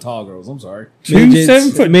 7-foot tall girls, I'm sorry. 2 Midgets.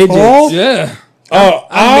 7 foot Midgets. tall? Yeah. Oh,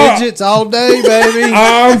 I'm midgets all day, baby.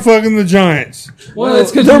 I'm fucking the Giants. Well,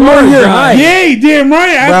 it's because they're more your height. Yeah, you damn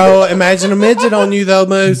right. Bro, imagine a midget on you though,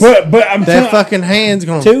 Moose. But I'm that telling fucking hand's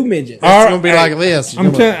gonna. 2 midgets. It's gonna be like this.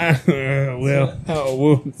 I'm telling. Well,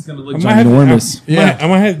 It's going to look I might have to- ginormous. Yeah. I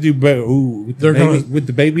might have to do both. Ooh, with the, They're baby, gonna- with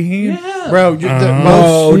the baby hand. Bro, you,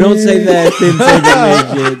 Oh, don't say that. Then say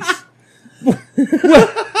the midgets.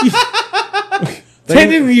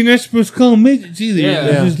 Technically, you're not supposed to call them midgets either. Yeah,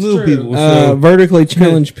 They're just it's little true. people. So. Vertically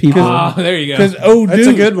challenged people. Oh, there you go. Because old That's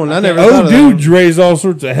dude, a good one. I never thought old of that dude one. raised all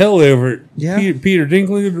sorts of hell over it. Yeah. Peter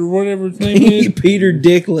Dinklage or whatever his name is. Peter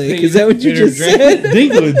Dicklick. Is that what you Peter just said?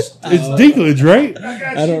 Dinklage. It's Dinklage, right?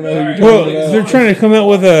 I don't know who you're talking Well, about. they're trying to come out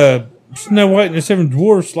with a Snow White and the Seven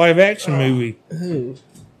Dwarfs live action movie. Who?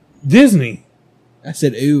 Disney. I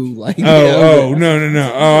said ooh. Like, Oh,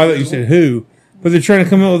 no. Oh, I thought you said who. But they're trying to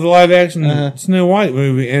come out with a live action Snow White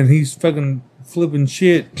movie, and he's fucking flipping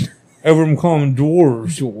shit over them calling them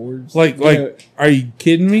dwarves. Dwarves. Like, are you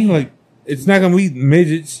kidding me? Like, it's not gonna be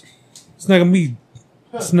midgets. It's not gonna be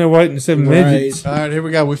Snow White and the Seven Midgets. All right, here we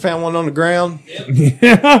go. We found one on the ground.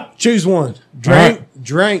 Yeah. Choose one. All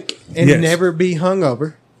Drink, and Yes. never be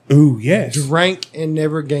hungover. Ooh, yes. Drank and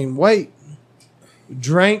never gain weight.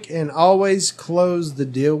 Drank and always close the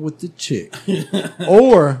deal with the chick.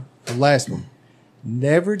 Or the last one.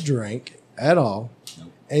 Never drank at all,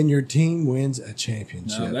 and your team wins a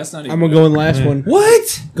championship. No, that's not even I'm gonna go in last one.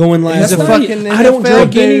 What? Going last He's a one. fucking I don't NFL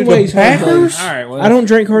drink dude. anyways. The Packers? All right, well, I don't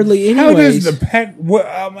drink hardly How anyways. does the pack? What,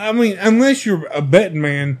 I mean, unless you're a betting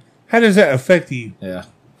man, how does that affect you? Yeah.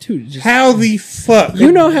 Dude, just- How the fuck?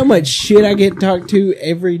 you know how much shit I get talked to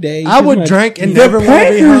every day? I would My- drink and the never want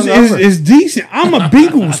to be Packers hungover. is decent. I'm a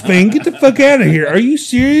Bengals fan. Get the fuck out of here. Are you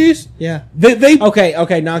serious? Yeah. They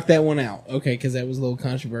Okay, knock that one out. Okay, because that was a little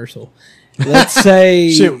controversial. Let's say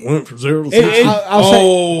Shit went from 0 to It- 60. I'll say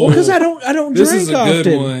well because I don't This drink is a often.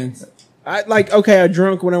 good one. I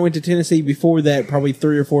drunk when I went to Tennessee. Before that, probably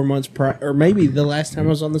 3 or 4 months prior, or maybe the last time I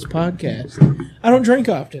was on this podcast. I don't drink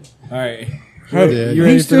often, All right. Yeah, you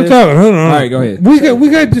ready He's for still this? talking. Hold on. All right, go ahead. We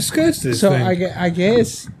got to discuss this. so thing. I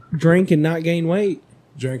guess drink and not gain weight.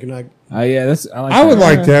 Drinking, I Yeah, that's. I like. I would that.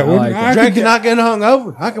 like that I one. like that. I drinking, could- not getting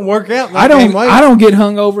hungover. I can work out. And I not gain don't. weight. I don't get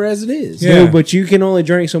hungover as it is. Yeah. No, but you can only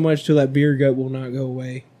drink so much till that beer gut will not go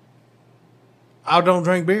away. I don't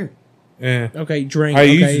drink beer. Yeah. Okay, drink. I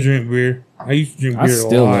okay. used to drink beer. I used to drink I beer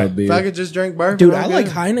still a lot. love beer. If I could just drink bourbon, Dude, I'm I like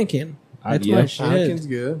good. Heineken. That's yeah. my shit. Heineken's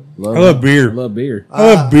good. I love beer. Love beer.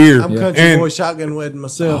 I love beer. I'm country And boy shotgun wedding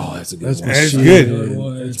myself. Oh, that's a good That's one. my That's shit.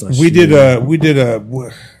 good. That's my we shit.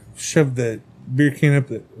 did shove the beer can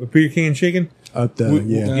up a beer can chicken. Up there,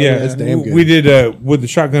 yeah. Yeah, That's damn good. We did with the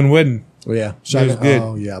shotgun wedding. Well, yeah. It was good.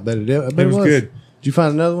 Oh, yeah. I bet it did. I bet It was good. Did you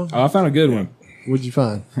find another one? Oh, I found a good one. What'd you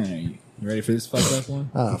find? Hey, you ready for this fucked up one?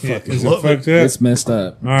 Ah, Yeah, fucking is it love it. fucked up? It's messed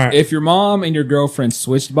up. All right. If your mom and your girlfriend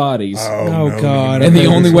switched bodies, Oh, no, God. no, and no, the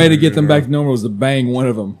no, only no, way no, to get them no. back to normal was to bang one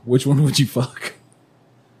of them, which one would you fuck?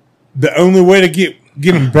 The only way to get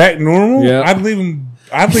them back normal, Yeah. I'd leave them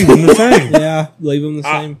the same. Yeah, leave them the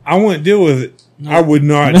same. I wouldn't deal with it. I would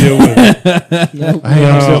not deal with it. Hey,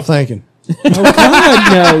 I'm still thinking. Oh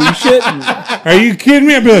God, no, you shouldn't. Are you kidding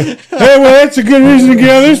me? I'd be like, hey, well, that's a good reason to get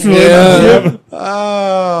out of this relationship.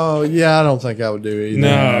 Oh, yeah, I don't think I would do either.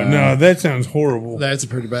 No, that sounds horrible. That's a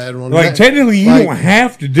pretty bad one. Like, technically, you like- don't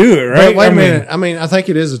have to do it, But right? wait I a mean, minute. I mean, I think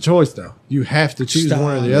it is a choice, though. You have to choose Stop.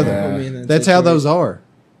 one or the other. Yeah. Me in that That's how situation. those are.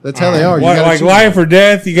 That's how they are. You Like, gotta like choose life or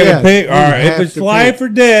death, you got to Yeah, pick. you All right, if have it's to life pick. or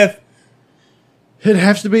death, It'd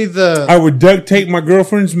have to be the. I would duct tape my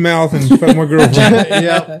girlfriend's mouth and fuck my girlfriend.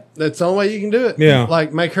 Yeah, that's the only way you can do it. Yeah.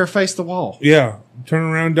 Like make her face the wall. Yeah. Turn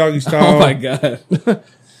around doggy style. Oh my god.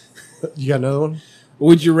 You got another one?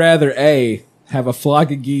 Would you rather A, have a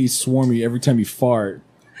flock of geese swarm you every time you fart,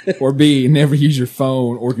 or B, never use your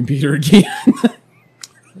phone or computer again?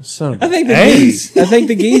 Son of I a. think the Hey. geese. I think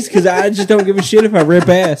the geese because I just don't give a shit if I rip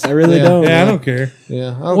ass. I really Yeah. don't. Yeah, I don't care.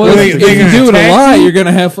 Yeah. I don't Well, care. they- if they you gonna do it a attack lot, you? you're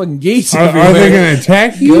gonna have fucking geese Are everywhere. they going to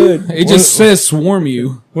attack you? Good. It just says swarm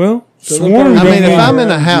you. Well, they'll swarm. probably- I don't mean, if mean- I'm in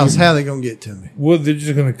a house, how they gonna get to me? well, they're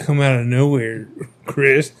just going to come out of nowhere,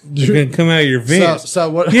 Chris. They're going to come out of your vents. So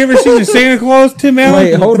what? You ever seen the Santa Claus, Tim Allen?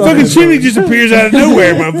 Wait, hold the on. fucking chimney just appears out of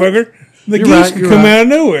nowhere, motherfucker. The You're geese right, can you're come right. out of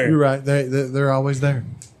nowhere. You're right. They're always there.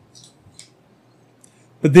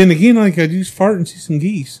 But then again, like I just fart and see some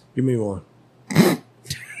geese. Give me one.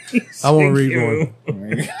 I want to read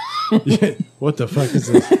one. Yeah. What the fuck is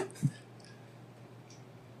this?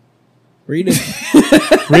 Read it.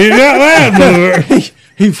 Read it out loud, motherfucker.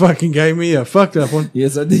 He fucking gave me a fucked up one.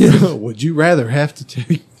 Yes, I did. Would you rather have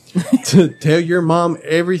to tell your mom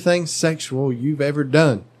everything sexual you've ever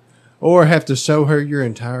done, or have to show her your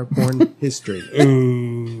entire porn history?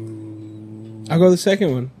 Ooh. I'll go the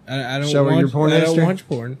second one. I don't Show her watch your porn I don't history? watch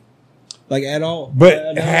porn. Like at all. I But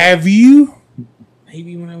don't. have you?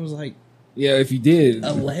 Maybe when I was like Yeah, if you did.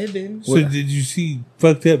 11. So did you see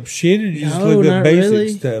fucked up shit, or did you just No, look up not basic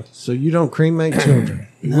really. stuff? So you don't cremate children?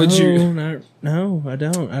 Would you- No, I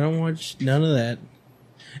don't. I don't watch none of that.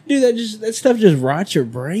 Dude, that stuff just rots your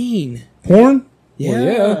brain. Porn? Yeah.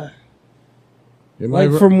 Well, yeah.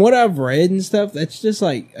 Like from what I've read and stuff, that's just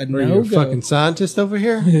like a Are you no a fucking scientist over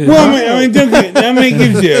here? Well, I mean, don't get, I mean, it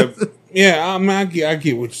gives you. Yeah, I mean, I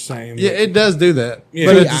get what you're saying. Yeah, it does do that. Yeah.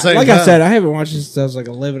 But See, at the same Like time, I said, I haven't watched this since I was like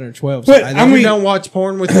 11 or 12. So But, I I don't mean- you don't watch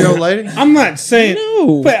porn with your old lady? I'm not saying.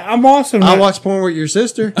 No. But I'm also I not. watch porn with your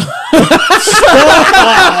sister.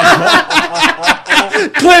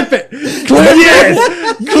 Clip it. Yes!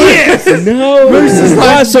 yes! no.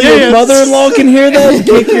 Why, so your yes. mother-in-law can hear that and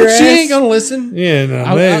kick your ass? She ain't gonna listen. Yeah, no.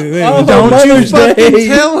 oh, Don't you Mother's fucking Day.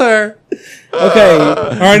 tell her. Okay. All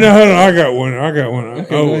right, no, hold on. I got one.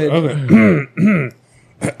 go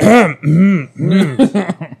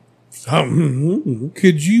Okay.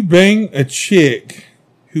 Could you bang a chick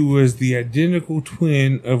who was the identical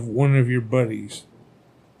twin of one of your buddies?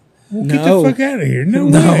 Well, get No. the fuck out of here. No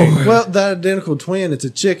way. Well, the identical twin, it's a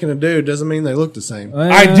chick and a dude, doesn't mean they look the same.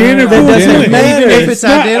 Identical That doesn't twin. matter. If it's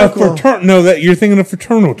not identical. no, that you're thinking of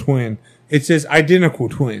fraternal twin. It says identical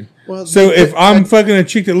twin. Well, So if I'm fucking a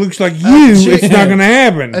chick that looks like you, chick- it's not going to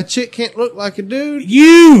happen. a chick can't look like a dude.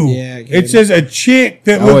 You. Yeah, I get it it. says a chick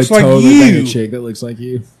that I would looks like totally bang a you. chick that looks like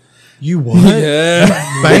you. You what? Yeah.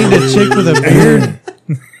 Banged a chick with a beard?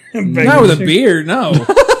 Bang Not with a chick. beard, no.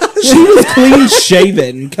 She was clean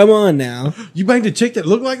shaven. Come on now. You banged a chick that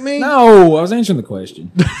looked like me? No, I was answering the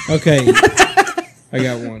question. Okay. I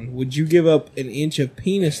got one. Would you give up an inch of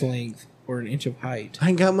penis length or an inch of height? I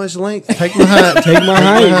ain't got much length. Take my height. Take my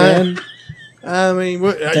height, man. I mean,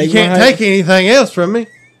 what, Take you can't my height. take anything else from me.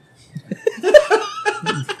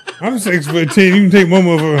 I'm 6'10". You can take one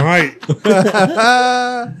motherfucking height.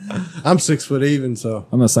 I'm 6 foot even, so.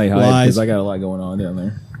 I'm gonna say hi Lies. because I got a lot going on down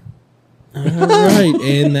there. All right,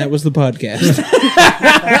 and that was the podcast.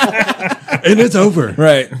 And it's over.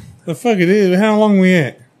 Right. The fuck it is. How long we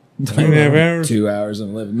at? 2.5 hours? 2 hours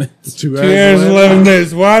and 11 minutes. 2 2 hours and 11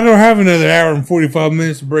 minutes. Well, I don't have another hour and 45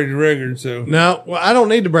 minutes to break the record, so. No, well, I don't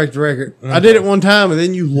need to break the record. I did it one time, and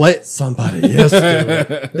then you let somebody else do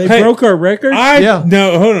it. They Hey, broke our record? Yeah.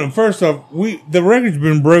 No, hold on. First off, the record's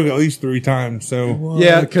been broke at least 3 times, so.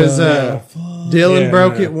 Yeah, because Dylan Yeah,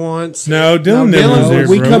 broke no. it once. No, Dylan never Dylan- was there,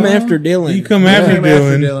 we bro. come after Dylan. You come I after came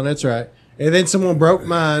Dylan. after Dylan, that's right. And then someone broke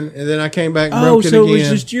mine, and then I came back and Oh, broke it so again. it was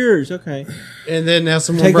just yours. Okay. And then now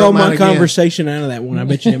someone Take broke all mine my again. conversation out of that one. I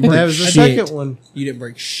bet you didn't break That was the shit. second one. You didn't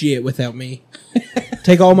break shit without me.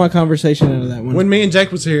 Take all my conversation out of that one. When me and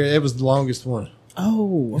Jake was here, it was the longest one.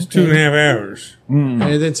 oh, okay. 2.5 hours. And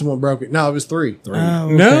then someone broke it. No, it was 3. Oh,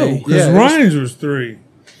 okay. No, because Yeah, it was- Ryan's was 3.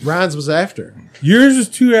 Ryan's was after. Yours was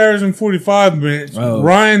 2 hours and 45 minutes. Oh.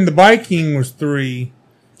 Ryan the Viking was 3.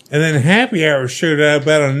 And then Happy Hour showed up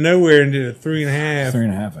out of nowhere and did a 3.5.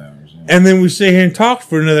 3.5 hours. Yeah. And then we sit here and talked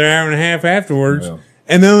for another hour and a half afterwards. Well.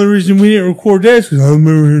 And the only reason we didn't record that is because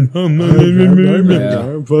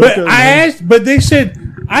But I asked, but they said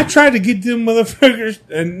I tried to get them motherfuckers,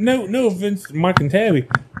 and no offense to Mike and Tabby,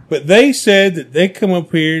 but they said that they come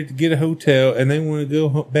up here to get a hotel and they want to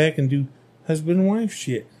go back and do husband and wife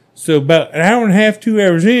shit. So about an hour and a half, 2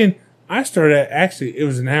 hours in, I started actually it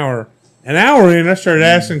was an hour in. I started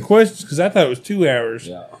asking questions because I thought it was 2 hours.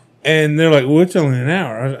 Yeah. And they're like, well, it's only an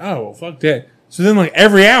hour. I was like, oh, well, fuck that. So then, like,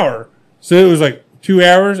 every hour, so it was like 2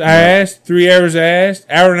 hours I asked, 3 hours I asked,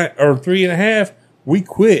 or 3.5, we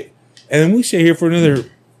quit. And then we sit here for another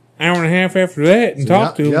hour and a half after that and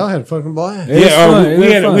talk to them. Y'all had a fucking blast. It was fun. we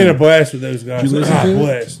It had was we had a fun. blast with those guys. Did you listen God to it?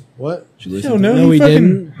 bless. What? Did you listen Hell to no, it? No, he he fucking,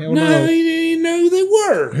 didn't. Hell no, no. he didn't even know who they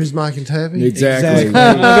were. Who's Mike and Tabby? Exactly.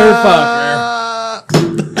 Exactly.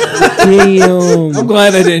 Damn. I'm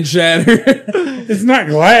glad I didn't shatter. It's not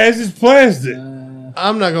glass, it's plastic.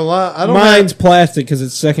 I'm not gonna lie. I don't Mine's plastic because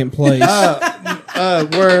it's second place. where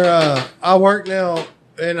I work now,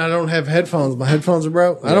 and I don't have headphones. My headphones are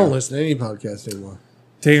broke. I don't listen to any podcast anymore.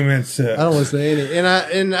 Damn, that's I don't listen to any, and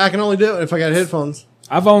I can only do it if I got headphones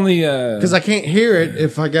I've only because I can't hear it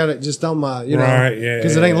if I got it just on my, Right, yeah,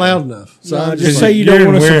 because it ain't yeah. loud enough. So No, I'm just just say like, you don't You're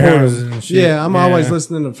in want to support warehouses them. and shit. yeah, I'm always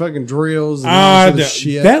listening to fucking drills and all Ah, this other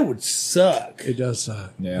shit. that would suck. It does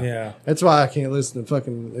suck. Yeah. That's why I can't listen to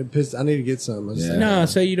fucking. It pissed. I need to get some. I just Yeah. No,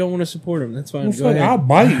 say you don't want to support them. That's fine. Well, Go fuck, ahead. I'll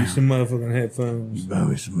buy you some motherfucking headphones. buy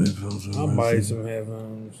me some headphones. I'll buy you some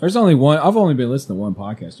headphones. There's only one. I've only been listening to one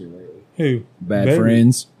podcaster lately. Who? Bad Baby?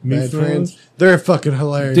 Friends. Bad friends. They're fucking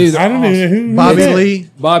hilarious. Dude, I don't even know who. Bobby who Lee.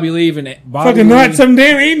 Bobby Lee and Bobby Fucking Lee, not some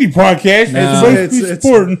damn indie podcast. No. It's supposed to be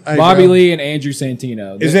supporting. hey, Bobby bro. Lee and Andrew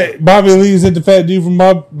Santino. Is that Bobby Lee? Is that the fat dude from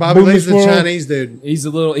Bobby Lee's the World? Chinese dude. He's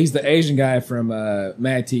the Asian guy from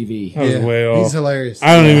Mad TV. I was way off. He's hilarious.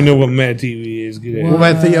 I don't even know what Mad TV is. Good What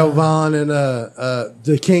at. about Theo Vaughn and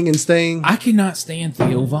the King and Sting? I cannot stand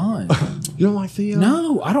Theo Vaughn. You don't like Theo?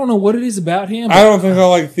 No, I don't know what it is about him. I don't think I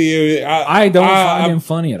like Theo. I don't find him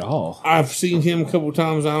funny at all. I've seen him a couple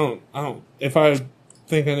times. I don't. If I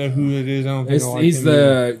think I know who it is, I don't think I like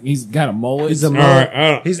him. He's got a mullet. He's a All right,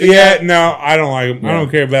 I don't, He's the yeah, guy- no, I don't like him. I Yeah. don't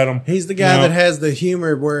care about him. He's the guy No. that has the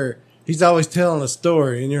humor where he's always telling a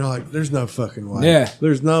story, and you're like, "There's no fucking way." Yeah.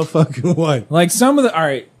 there's no fucking way. Like some of the, all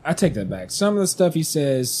right, I take that back. Some of the stuff he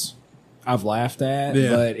says, I've laughed at,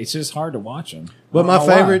 Yeah. but it's just hard to watch him. But I my don't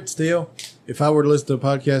know why. favorite still, if I were to listen to a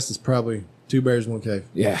podcast, is probably Two Bears, One Cave.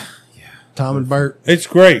 Yeah. Tom and Bert. It's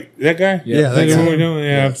great. That guy. Yeah, that Think guy. of what we're doing?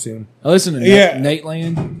 Yeah, I've seen him. I listen to Yeah. Nate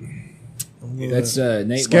Land. That's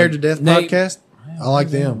Nate. Scared to Death Nate- podcast. I like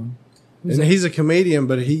them. And he's a comedian,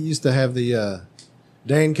 but he used to have the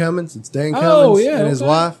Dan Cummins. It's Dan Oh, Cummins yeah, and his okay.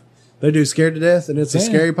 wife. They do Scared to Death, and it's a Damn.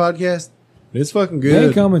 scary podcast. It's fucking Dan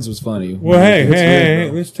good. Cummins was funny. Well, hey, It's hey,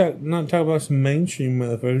 good, let's not talk about some mainstream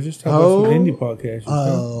motherfuckers. Just talk Oh. about some indie podcasts.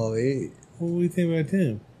 Oh, yeah. What do you think about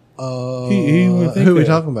them? Uh, Who you would think who are we of?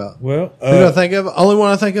 talking about? Well, Who do I think of? Only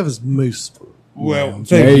one I think of is Moose. well,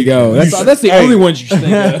 There you go. That's the Hey. only ones you should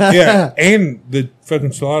think of. yeah, and the fucking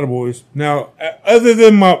Salada Boys. Now, other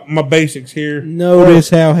than my basics here, Notice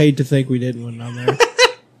how hate to think we did one on there.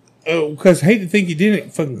 because hate to think you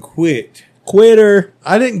didn't fucking quit. Quitter.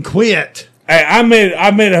 I didn't quit. I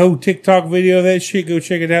made a whole TikTok video of that shit. Go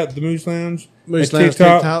check it out. The Moose Lounge. Moose At Lounge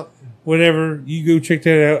TikTok. Whatever. You go check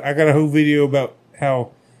that out. I got a whole video about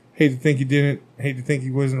how hate to think you didn't. Hate to think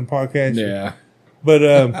he wasn't a podcast. Yeah. But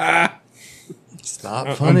It's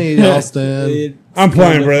not funny, Austin. I'm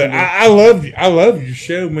playing, brother. I love you. I love your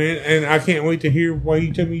show, man, and I can't wait to hear why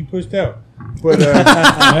you tell me you pushed out. But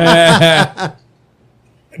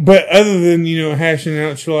but other than hashing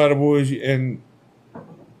out Salada Boys and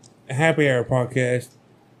Happy Hour podcast,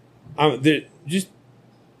 just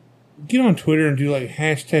get on Twitter and do like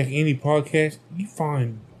hashtag any podcast. You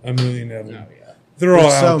find a million of them. They're all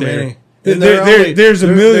There's out so there. many. There- And they're there- only- there's a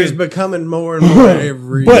there- million. There's becoming more and more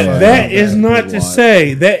every. But fucking that is day. not to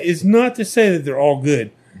say that they're all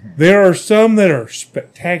good. There are some that are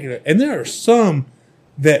spectacular, and there are some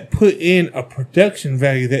that put in a production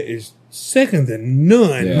value that is second to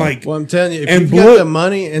none. Yeah. Like Well, I'm telling you, if And you've blood- got the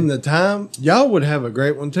money and the time, y'all would have a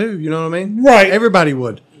great one too. You know what I mean? Right. Everybody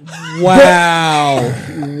would. Wow.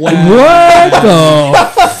 What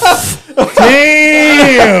the?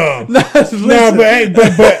 damn. No, but hey,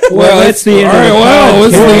 but Well, that's the end All right, of the well,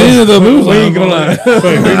 what's the end of the movie? we ain't gonna.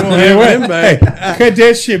 You know what? Hey, cut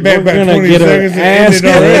that shit back We're about gonna 20 get our seconds and end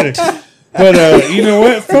it ass already. But you know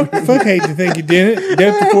what? Fuck hate to think you didn't.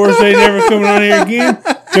 Depth of course they never coming on here again.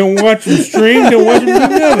 Don't watch him stream. Don't watch him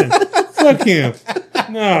do nothing. Fuck him.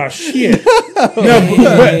 No shit.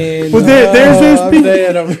 No, but there's those I'm people.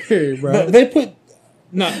 dead over here, bro. But they put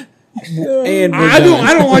no. And we're I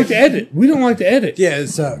done. don't like to edit. We don't like to edit. Yeah, it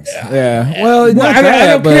sucks. Yeah. Well, it's not I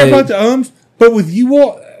that, don't care but- about the ums. But with you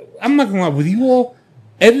all, I'm not gonna lie. With you all,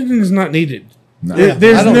 editing is not needed.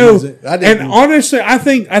 There's I don't no. use it. I didn't. And honestly, I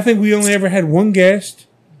think we only ever had one guest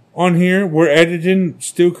on here where editing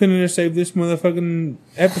still couldn't have saved this motherfucking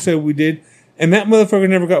episode we did, and that motherfucker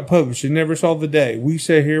never got published. It never saw the day. We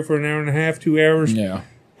sat here for an hour and a half, 2 hours, Yeah.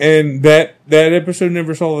 and that episode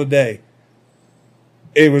never saw the day.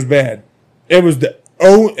 It was bad. It was the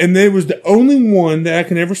only one that I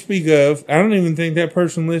can ever speak of. I don't even think that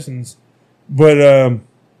person listens, but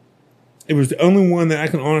it was the only one that I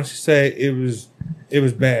can honestly say it was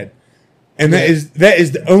bad. And that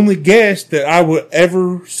is the only guest that I would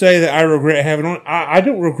ever say that I regret having on. I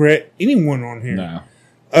don't regret anyone on here. No.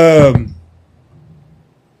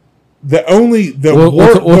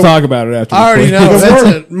 We'll talk about it after. I already know.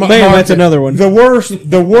 That's another one. The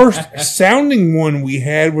worst sounding one we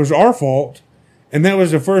had was our fault, and that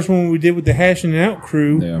was the first one we did with the Hashing It Out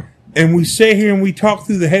crew. Yeah. And we sat here and we talked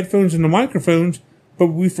through the headphones and the microphones, but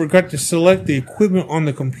we forgot to select the equipment on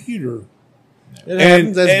the learning.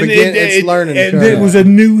 curve. It was a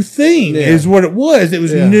new thing, is what it was. It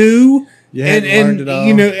was new. You hadn't learned it all.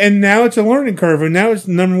 And now it's a learning curve, and now it's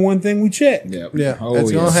the number one thing we check. Yep. Yeah, Oh, that's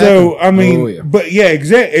yeah. gonna So I mean, yeah. but yeah,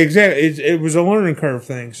 exactly. It was a learning curve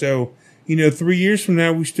thing. So 3 years from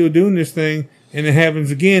now, we're still doing this thing, and it happens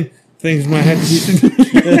again. Things might have to be.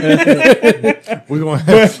 We're gonna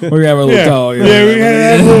have We're gonna have a little talk. Yeah, we had to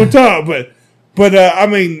have a little talk, but I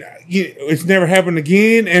mean, it's never happened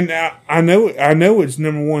again, and I know it's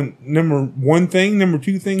number one thing, number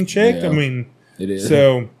two thing checked. Yeah. I mean, It is.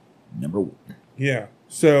 so Number one. yeah,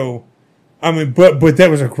 so I mean, but that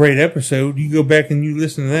was a great episode. You go back and you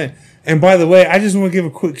listen to that. And by the way, I just want to give a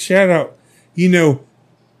quick shout out.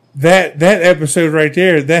 That episode right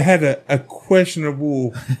there, that had a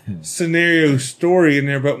questionable scenario story in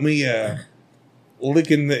there about me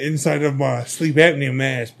licking the inside of my sleep apnea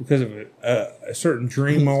mask because of a certain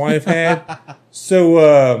dream my wife had.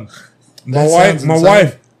 So my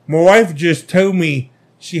wife just told me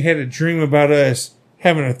she had a dream about us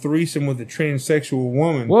having a threesome with a transsexual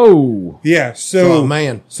woman. Whoa. Yeah, so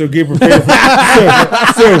man. So get prepared for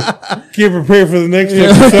so get prepared for the next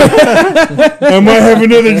episode. I might have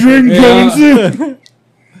another dream coming soon.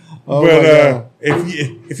 Oh But my God.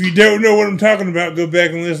 if you don't know what I'm talking about, go back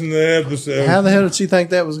and listen to that episode. How the hell did she think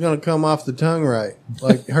that was going to come off the tongue right?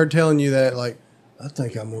 Like her telling you that, like, I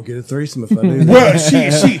think I'm going to get a threesome if I do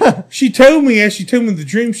that. Well, she told me the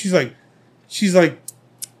dream. She's like,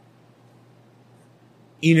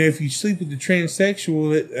 if you sleep with the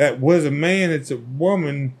transsexual that was a man, it's a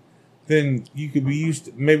woman, then you could be used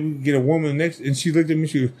to, maybe we could get a woman next. And she looked at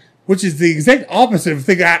me, which is the exact opposite of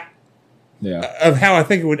of how I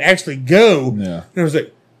think it would actually go. Yeah. And I was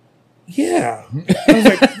like, yeah. I was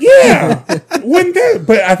like, yeah. Wouldn't that?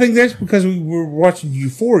 But I think that's because we were watching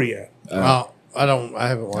Euphoria. I haven't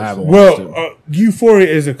watched it. Well, Euphoria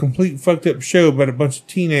is a complete fucked up show about a bunch of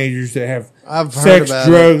teenagers that have I've heard sex, about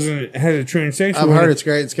drugs, and it has a transsexual. I've in heard it. it's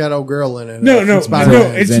great. It's got old girl in it. No, It's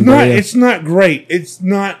Spider-Man. it's Zendaya. not. It's not great. It's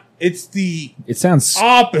not. It's the It sounds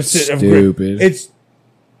opposite of stupid. great. It's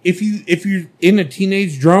if you're in a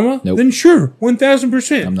teenage drama, Nope. then sure,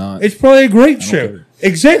 1,000%. I'm not. It's probably a great show. care.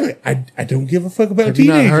 Exactly. I don't give a fuck about Have you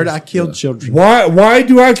teenagers. not heard? I killed children. Why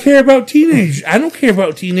do I care about teenagers? I don't care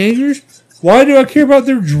about teenagers. Why do I care about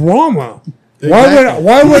their drama? Exactly.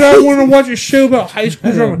 Why would I want to watch a show about high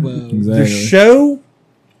school drama? The Exactly. show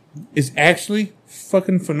is actually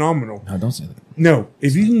fucking phenomenal. No, don't say that. No,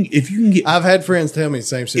 if you can get I've had friends tell me the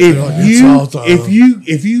same shit. They're like, if it's all time.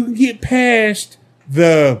 if you can get past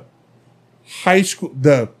the high school,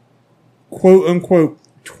 the quote unquote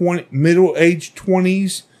middle aged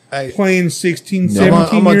 20s Hey. playing 16, I'm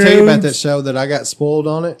 17 gonna year tell you about olds, that show that I got spoiled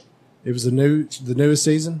on it. It was the newest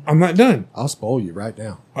season. I'm not done. I'll spoil you right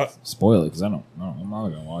now Spoil it because I'm not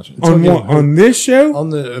gonna watch it. On okay. what? On this show? on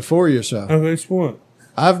the Euphoria show. Okay, spoil it.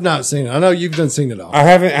 I've not seen it. I know you've done seen it all. I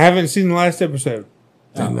haven't seen the last episode.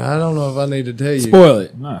 And I don't know if I need to tell you. Spoil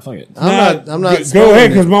it. Nah, fuck it. I'm not. Go spoiling ahead,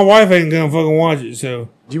 it. because my wife ain't gonna fucking watch it. So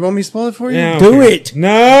Do you want me to spoil it for you? yeah, I Do don't care. it.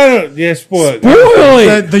 No, yeah, spoil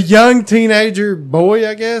it. The young teenager boy,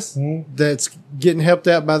 I guess, Mm-hmm. that's getting helped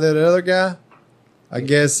out by that other guy. I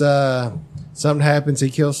guess something happens. He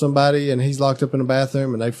kills somebody, and he's locked up in a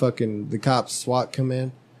bathroom. And the cops SWAT come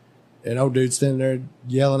in, and old dude's standing there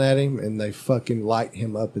yelling at him, and they fucking light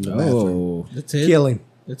him up in the bathroom, Oh, That's it. kill him,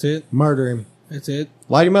 That's it. murder him, That's it.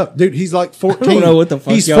 light him up, dude. He's like 14. I don't know what the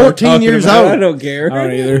fuck He's y'all are 14 talking years about. I old. don't care. I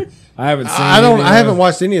don't either. I haven't seen. I don't. any I haven't of-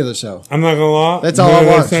 watched any of the show. I'm not gonna lie. That's all None I of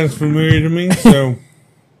that watched. sounds familiar to me, so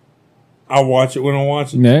I'll watch it when I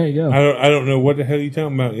watch it. There you go. I don't know what the hell you're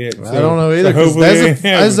talking about yet. I don't know either. 'Cause hopefully that's, it ain't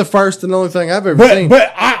that's the happening. first and only thing I've ever seen.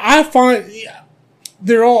 But I find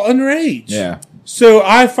they're all underage. Yeah. So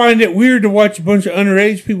I find it weird to watch a bunch of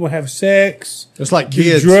underage people have sex. It's like do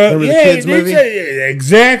Kids. drug- Remember yeah, the Kids movie?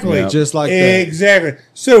 Exactly. Yeah. Just like that. Exactly.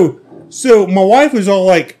 So my wife was all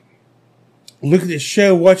like, "Look at this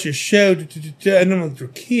show, watch this show," and I'm like, "They're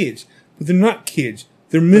kids," but they're not kids.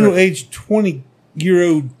 They're middle-aged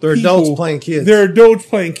 20-year-old. They're people. adults playing kids. They're adults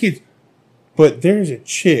playing kids. But there's a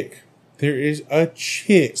chick. There is a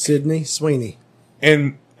chick, Sydney Sweeney.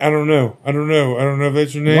 and I don't know if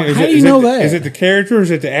that's her name. Well, Is how it- do you is know it the- that? Is it the character or is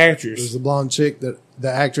it the There's actress? the blonde chick the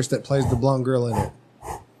actress that plays the blonde girl in it.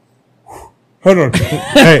 Hold on.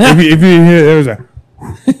 Hey, if you hear there was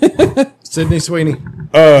a Sydney Sweeney.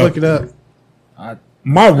 uh, Look it up.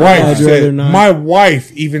 my wife I'd rather said not. my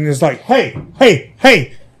wife even is like,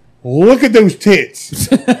 hey, look at those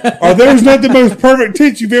tits. Are those not the most perfect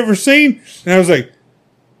tits you've ever seen? And I was like,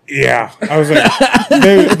 yeah. I was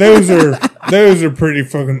like, those are pretty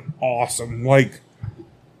fucking awesome. Like,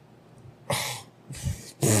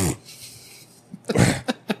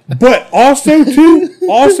 but also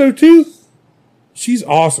too, she's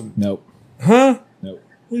awesome, Nope. huh? Nope.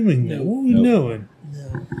 What do you mean? No. What are we Nope. doing?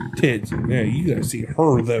 Tits. Yeah, you gotta see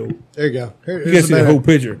her though. There you go. You gotta Here's see a the better. whole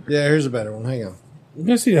picture. Yeah, here's a better one. Hang on. You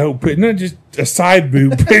gotta see the whole picture, not just a side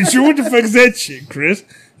boob picture. What the fuck is that shit, Chris?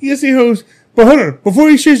 You gotta see who's. But hold on, before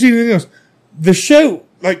you shows you anything else, the show,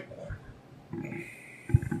 like,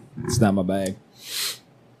 It's not my bag.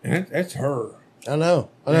 that's her. I know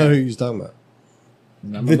who you're talking about.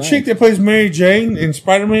 Not my The bag. chick that plays Mary Jane in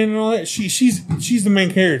Spider-Man and all that, she's the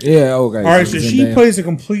main character. Yeah, okay. All right, so she Zendaya. plays a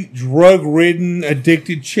complete drug-ridden,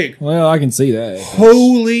 addicted chick. Well, I can see that.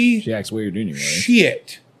 Holy She acts weird anyway.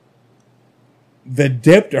 shit! The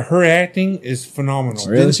depth of her acting is phenomenal.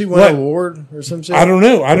 Really? Didn't she win What? an award or some shit? I don't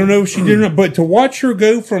know if she did or not, but to watch her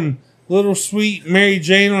go from little sweet Mary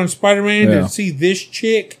Jane on Spider-Man Yeah. to see this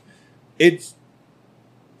chick, it's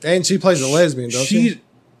And she plays a lesbian, don't she's she?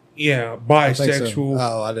 yeah I think so. bisexual.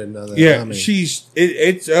 Oh, I didn't know that. Yeah, I mean,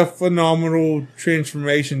 it's a phenomenal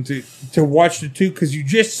transformation to watch the two because you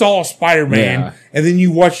just saw Spider-Man Yeah. and then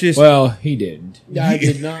you watch this. Well, he didn't. I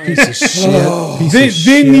did not. piece of shit. Piece then, of then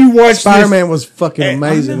shit. you watch Spider-Man was fucking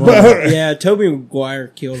amazing. But, wasn't he? Yeah, Tobey Maguire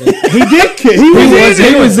killed it. He did. He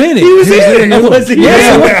was in it. He was in it. Was he?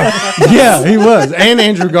 Yeah, he was. And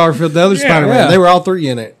Andrew Garfield, the other Spider-Man. yeah. They were all three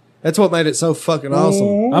in it. That's what made it so fucking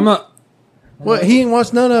awesome. I'm not. What? He ain't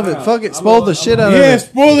watched none of it. Fuck it. Spoiled the shit out of Yeah, it.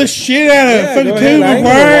 spoil the shit out of it. Yeah, Fucking go ahead. Tobey I ain't gonna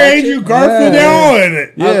Maguire, watch Andrew it. Garfield, they're all in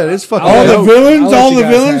it. Yeah, it's fucking All the dope. villains, I'll let all you the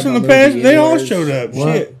guys villains have from my the past, movie they all anyways. showed up.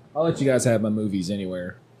 What? Shit. I'll let you guys have my movies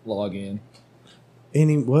anywhere. Log in.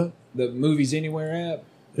 Any what? The movies anywhere app.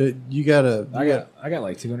 You gotta. I got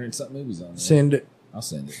like 200 and something movies on there. Send it. I'll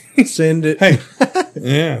send it. Send it. Hey.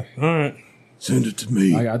 Yeah, all right. Send it to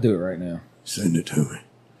me. I'll do it right now. Send it to me.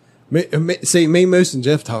 See, me, Moose, and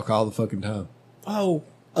Jeff talk all the fucking time. Oh,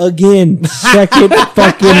 again, second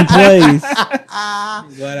fucking place.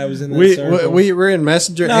 I'm glad I was in that circle. We're in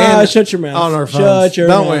Messenger Nah, and shut your mouth. on our phones. Shut your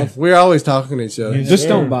don't mouth. we? We're always talking to each other. Yes. Just sir.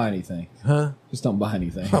 don't buy anything. Huh? Just don't buy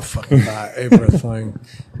anything. I'll fucking buy everything.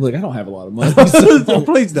 Look, I don't have a lot of money. So.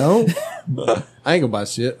 Please don't. I ain't gonna buy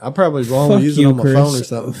shit. I probably won't Fuck use it you, on my Chris. phone or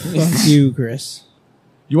something. Fuck you, Chris.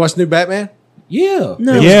 You watch new Batman? Yeah.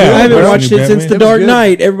 No, Yeah, I haven't bro. watched it since Batman. The It was Dark good.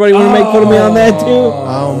 Knight. Everybody want to make fun of me on that too.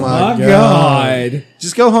 Oh my god.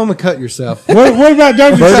 Just go home and cut yourself. What about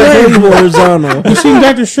Doctor Vertically Strange? horizontal. You seen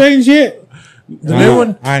Doctor Strange yet? The new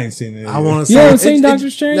one? I ain't seen it. I want to You see. haven't seen Doctor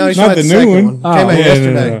Strange? No, he's Not not the the new second one. one. Oh, Came out yeah,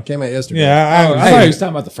 yesterday. no. Came out yesterday. Yeah, I I haven't thought seen he it. was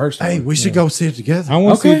talking about the first one. Hey, we should go see it together. I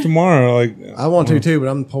want to see Okay. it tomorrow. Like, I want to too, but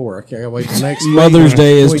I'm poor. I can't wait till next week. Mother's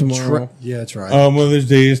Day is Can we tomorrow. yeah, that's right. Mother's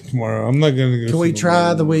Day is tomorrow. I'm not gonna go. Can we see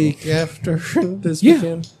try it. the week after this Yeah.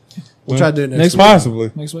 weekend? We'll try to do it next Next week.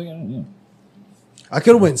 Possibly. Next week? I don't know. I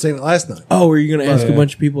could have went and seen it last night. Oh, were you going to ask a Yeah.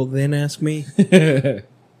 bunch of people then ask me?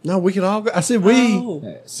 No, we could all go. I said we. Oh.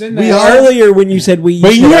 Send We that. are- Earlier when you said we,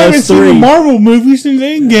 But you said haven't us seen the three. Marvel movies since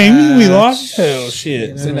Endgame. We lost. Hell,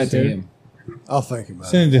 shit. Send that to him. I'll think about it.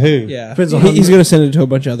 Send it to who? Yeah, Depends on he's how- going to send it to a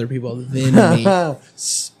bunch of other people than me.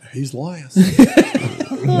 He's last.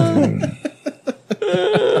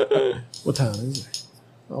 What time is it?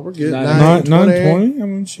 Oh, we're good. 9:20. I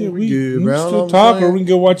mean, shit. We good, can bro. Know still what I'm talk, or saying? we can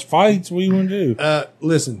go watch fights. What do you want to do?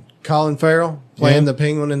 Listen, Colin Farrell playing Yeah. the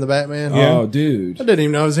Penguin in the Batman. Yeah. Oh, dude. I didn't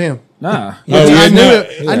even know it was him. Nah. Oh, yeah, I knew no.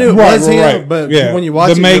 it. I knew it Right, was right, him, right. but Yeah. when you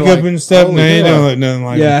watch the it, you're makeup like, and stuff, holy no, it fuck. don't look nothing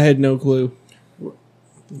like Yeah, that. I had no clue.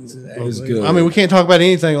 It was good. I mean, we can't talk about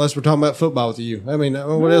anything unless we're talking about football with you. I mean,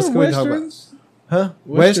 what else can we talk about? Huh?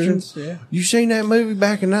 Westerns? Yeah. You seen that movie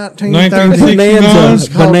back in 1930?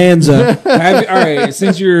 1960? Bonanza. All right,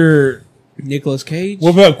 since you're. Nicolas Cage.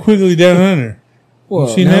 What about Quigley Down Under? Well,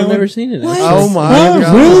 seen No, that I've one? never seen it. Oh my Huh?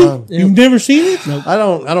 god! Really? You've never seen it? I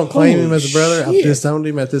don't claim him Holy as a brother. I've shit. disowned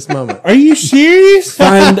him at this moment. Are you serious?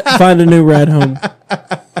 Find a new ride home.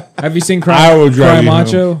 Have you seen I will Cry drive you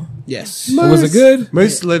Macho? Yes. Was it good?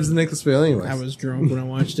 Moose lives in Nicholasville anyway. I was drunk when I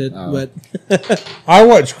watched it, Oh. but I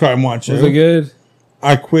watched Cry Macho. Was it good?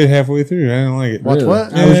 I quit halfway through. I didn't like it. Watch Really?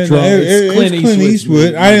 what? I was drunk. It was Clint Clint Eastwood's Eastwood.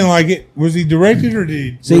 movie. I didn't like it. Was he directed or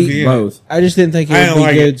did See, was he in it? Both. I just didn't think it I would didn't be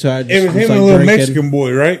like good, it. so I just It was him like, and a little drinking. Mexican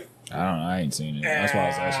boy, right? I don't know. I ain't seen it. That's why I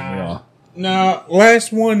was asking y'all. No,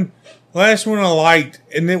 last one I liked,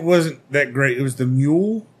 and it wasn't that great. It was the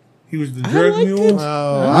Mule. He was the drug liked mule.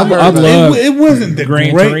 Oh, I I've heard love- about It wasn't the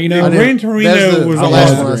Gran great. Torino? The Gran That's Torino the- was I I last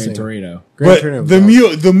awesome. one I love seen. Gran Torino. Gran But Torino was the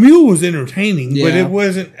awesome. mule was entertaining, but Yeah. it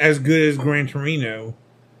wasn't as good as Gran Torino.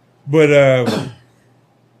 But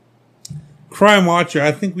Crime Watcher,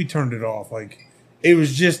 I think we turned it off. Like it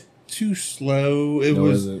was just too slow. It No,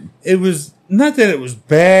 was. is it? It was not that it was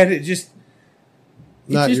bad. It just.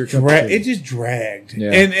 Not It your just, cup of tea. it just dragged.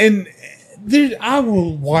 Yeah. And there, I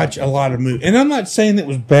will watch a lot of movies, and I'm not saying it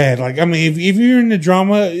was bad. Like I mean, if you're in the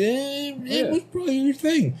drama, it was probably your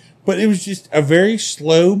thing. But it was just a very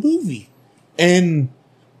slow movie, and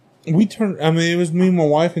we turned. I mean, it was me and my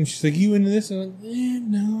wife, and she's like, "You into this?" And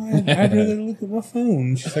I'm like, "No, I'd rather look at my phone."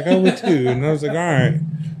 And she's like, "I would too," and I was like, "All right,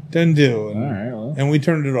 done deal." All right. Well, And we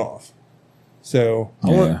turned it off. So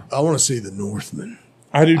yeah. I want to see The Northman.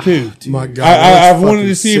 I do too. My God, I've that's wanted fucking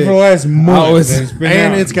to see it sick. for the last month. was- and it's been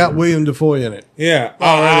And out. it's got William Dafoe in it. Yeah,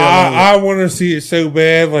 Already I want to see it so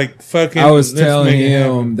bad. Like fucking. I was let's telling make it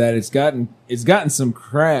happen. him that it's gotten some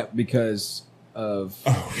crap because of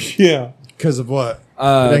Oh yeah, Because of what? It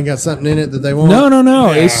ain't got something in it that they want?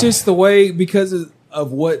 no. Yeah. It's just the way because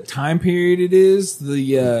of what time period it is.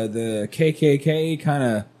 The KKK kind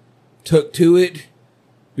of took to it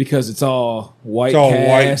because it's all white all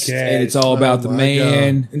white cast and it's cast. all about the my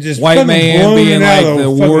man, And just white fucking man blown being it out like of the the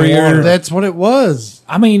fucking warrior. water. That's what it was.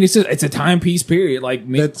 I mean, it's a timepiece period. Like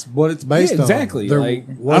me, That's what it's based yeah, exactly. on. There Like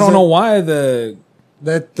I wasn't- don't know why the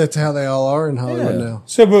That's how they all are in Hollywood Yeah. now.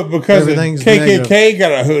 So, but because the Everything's KKK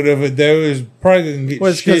got a hood of it, though, is probably gonna get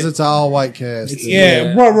Well, it's because shit. it's all white cast.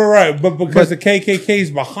 Yeah, right. But because the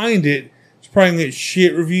KKK's behind it, it's probably gonna get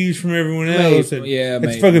shit reviews from everyone Maybe, else. And yeah, it's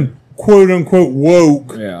maybe. fucking quote unquote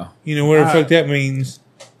woke. yeah. You know whatever the fuck that means.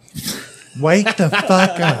 Wake the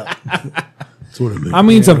fuck up. That's what it means. I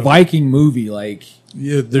mean, it's a Viking movie. Like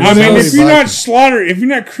Yeah, there's I mean, so if many you're not Vikings. slaughtering, if you're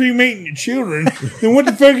not cremating your children, then what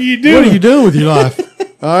the fuck are you doing? What are you doing with your life?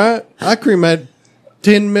 All right, I cremate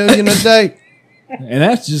 10 million a day. and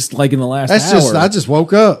that's just like in the last That's hour. just I just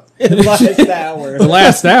woke up. Last hour. the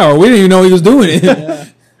last hour. We didn't even know he was doing it.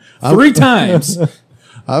 3 times.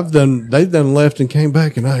 They've done left and came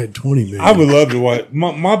back, and I had 20 million. I would love to watch.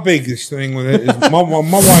 My biggest thing with it is my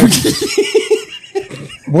wife.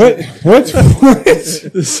 What?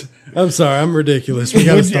 I'm sorry, I'm ridiculous. We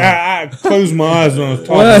gotta stop. I closed my eyes when I was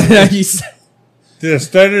talking. What? You said- Did I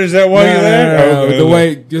stutter? Is that why No, you're no, there? no, no. Okay, The okay.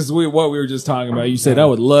 way, just what we were just talking about. You said I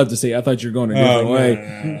would love to see. I thought you were going a different no, way.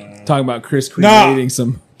 no. Talking about Chris cremating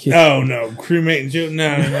some kid. Oh no, cremating children.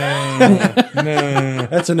 No.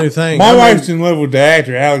 That's a new thing. My I mean, wife's in love with the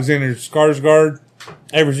actor Alexander Skarsgård.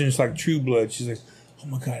 Ever since like True Blood, she's like, "Oh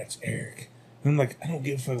my god, it's Eric." And I'm like, I don't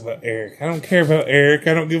give a fuck about Eric. I don't care about Eric.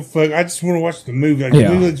 I don't give a fuck. I just want to watch the movie. Like, Yeah.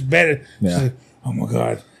 the movie looks better. She's Yeah. like, oh my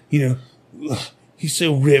god, he's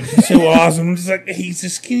so ripped. He's so awesome. I'm just like, he's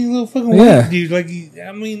a skinny little fucking Yeah. white dude. Like,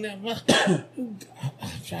 I mean,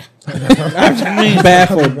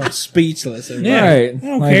 Baffled, speechless. Yeah. Right. I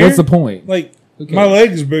don't Like, care. what's the point? like Okay. my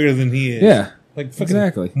leg is bigger than he is. Yeah. Like fucking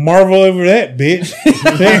Exactly. Marvel over that bitch.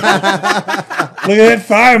 Look at that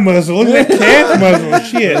thigh muscle. Look at that calf muscle.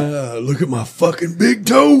 Shit. look at my fucking big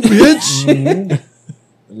toe, bitch.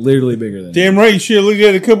 Literally bigger than. Damn right, you should have looked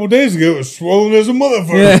at it a couple days ago. It was swollen as a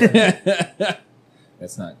motherfucker. Yeah.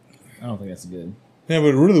 That's not. I don't think that's good. Yeah, but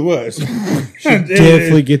it really was.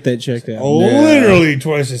 Definitely get that checked out. Literally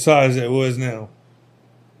twice the size it was now.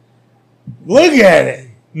 Look at it.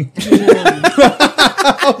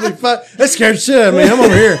 Holy fuck. That scared shit out of me. I'm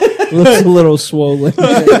over here. Looks a little swollen.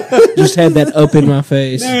 Just had that up in my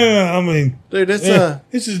face. No, I mean, Dude, that's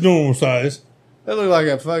this is normal size. that look like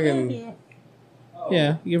a fucking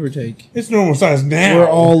Yeah, give or take. It's normal size now. We're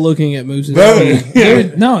all looking at Moose's.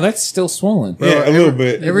 yeah, No, that's still swollen. yeah, a little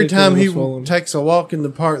bit. every Look a time he little swollen. takes a walk in the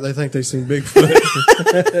park, they think they seen Bigfoot.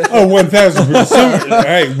 Oh, 1,000%.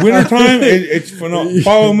 Hey, wintertime, it's phenomenal.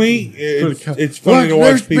 Follow me. It's funny to Look,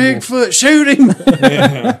 watch there's people. Bigfoot. Shoot him.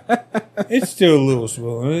 Yeah. It's still a little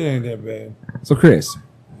swollen. It ain't that bad. So, Chris,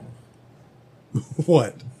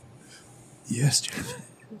 What? Yes, Jeff.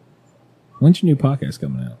 when's your new podcast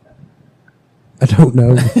coming out? I don't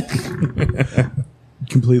know.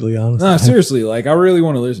 Completely honest. No, seriously. Like, I really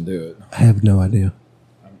want to listen to it. I have no idea.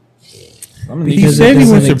 I'm gonna He need Because to- it said he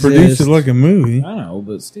doesn't wants to produce exist. it like a movie. I know,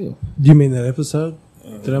 but still, Do you mean that episode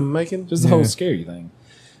that I'm making? just the whole scary thing.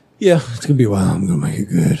 Yeah, it's gonna be a while. I'm gonna make it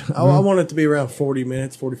good. I want it to be around 40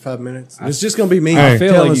 minutes, 45 minutes. It's just gonna be me I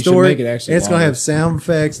feel telling like the you should story. make it actually and it's gonna longer. have sound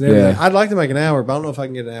effects and everything. Yeah. I'd like to make an hour, but I don't know if I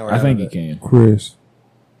can get an hour. I out think of you it. can. Chris.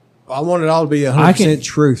 I want it all to be 100% I can-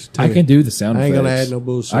 truth. Too. I can do the sound I ain't effects. gonna add no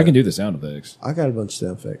bullshit. I can do the sound effects. I got a bunch of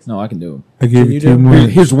sound effects. No, I can do them. I give you you do? 2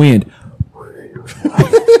 months. Here's wind.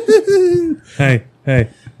 Hey,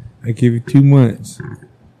 I give you 2 months, and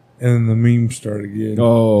then the memes start again.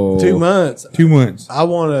 Oh, 2 months. 2 months. I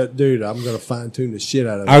want to, dude. I'm gonna fine tune the shit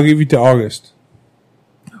out of it. I'll give you to August.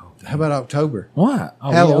 How about October? What?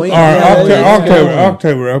 Oh, Halloween. All right, Yeah,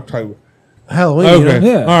 October. Halloween. Okay. You know?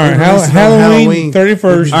 Yeah. All right. Release it on Halloween 31st.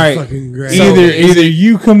 That'd be All right. fucking great. Either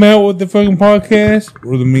you come out with the fucking podcast,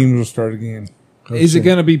 or the memes will start again. Is it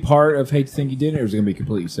going to be part of Hate to Think You Did It, or is it going to be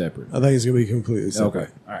completely separate? I think it's gonna be completely separate.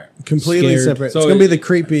 Okay. All right. Completely Scared. separate. So it's gonna be it- the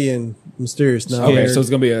creepy and mysterious Okay, knowledge. so it's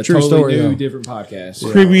going to be a True totally story, new, though. different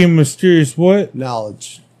podcast. Creepy and mysterious what?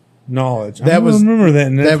 knowledge. Knowledge. I That don't was- remember that.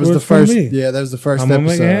 And that's That was what the it's gonna first. be. Yeah, that was the first I'm gonna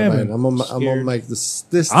make it episode. happen. Man. I'm gonna Scared. make this.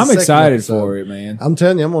 The I'm second excited episode. for it, man. I'm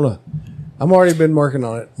telling you, I'm already been working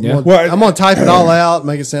on it. Yeah. Well, I'm gonna type it all out,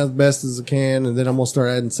 make it sound as best as I can, and then I'm gonna start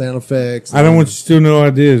adding sound effects. I don't want you to steal no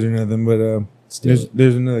ideas or nothing, but Steal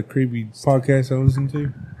there's another creepy podcast I listen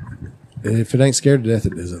to. If it ain't scared to death,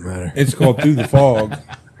 it doesn't matter. It's called Through the Fog.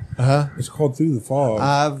 Huh? It's called Through the Fog.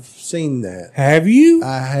 I've seen that. Have you?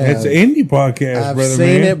 I have. It's an indie podcast, I've brother.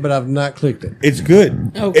 seen man. it, but I've not clicked it. It's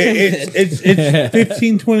good. Okay. It's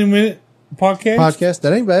 15, 20 minute podcast. Podcast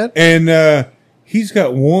that ain't bad. And he's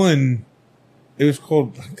got one. It was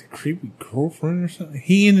called like The Creepy Girlfriend or something.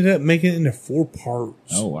 He ended up making it into 4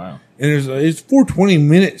 parts. Oh, wow. And it's 4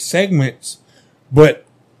 20-minute segments. But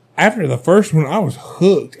after the first one, I was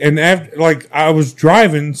hooked. And after, like, I was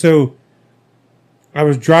driving, so I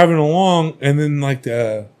was driving along, and then like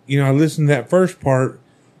I listened to that first part,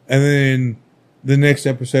 and then the next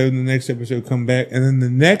episode, and the next episode come back, and then the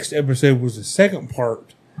next episode was the second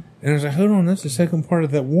part. And I was like, hold on, that's the second part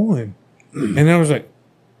of that one. And I was like,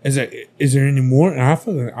 is there any more? And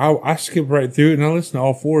I skipped right through it, and I listened to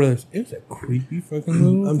all 4 of those. It was a creepy fucking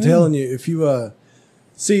little I'm thing. telling you, if you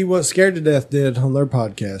see what Scared to Death did on their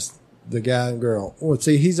podcast, the guy and girl. Well,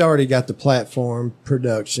 see, he's already got the platform,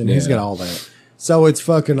 production. He's Yeah. got all that. So it's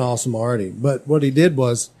fucking awesome already. But what he did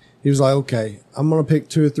was, he was like, okay, I'm going to pick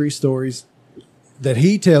 2 or 3 stories that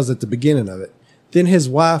he tells at the beginning of it. Then his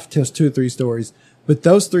wife tells 2 or 3 stories. But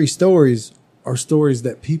those 3 stories are stories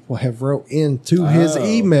that people have wrote into his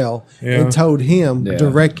email Yeah. and told him Yeah.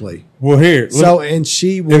 directly. Well, here. Look, So, and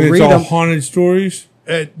she will and it's read all them. haunted stories.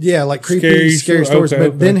 Yeah, like creepy, scary stories. Okay,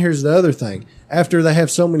 But then okay. here's the other thing. After they have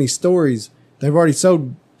so many stories, they've already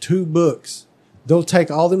sold 2 books. They'll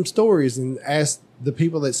take all them stories and ask the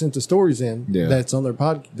people that sent the stories in Yeah. that's on their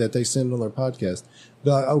that they send on their podcast.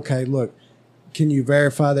 They're like, okay, look, can you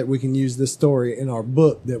verify that we can use this story in our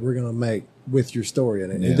book that we're going to make with your story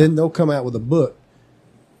in it? Yeah. And then they'll come out with a book.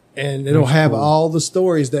 And it'll That's have cool. all the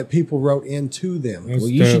stories that people wrote into them. That's Well,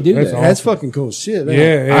 you should do That's that. That's awesome. fucking cool shit.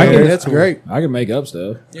 Yeah, yeah, I think that's that's cool. great. I can make up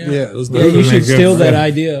stuff. Yeah, Yeah, you Definitely should good steal for that that.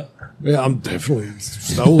 idea. Yeah, I'm definitely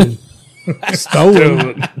stolen.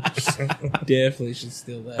 Stolen. Definitely should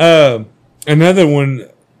steal that. Another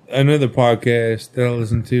podcast that I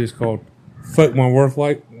listen to is called Fuck My Work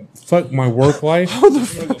Life. Fuck My Work Life.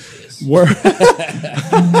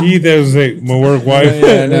 He does like my work wife.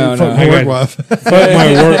 Yeah, no, Fuck no. my I work got- wife.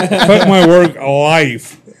 Fuck my work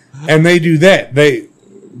life. And they do that. They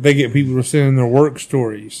get people to send in their work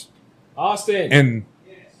stories. Austin, And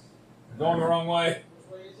going the wrong way.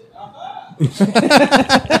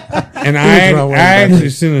 and Wrong way I actually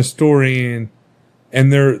sent a story in,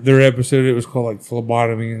 and their episode, it was called like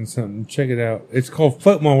phlebotomy and something. Check it out. It's called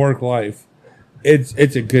Fuck My Work Life. It's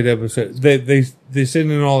a good episode. They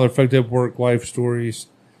send in all their fucked up work life stories,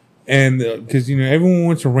 and because everyone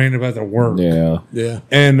wants to rant about their work. Yeah. Yeah,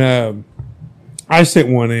 And I sent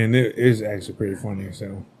one in. It was actually pretty funny.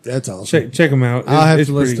 So that's awesome. check them out. I'll have It's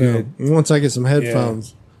to listen pretty to them once I get some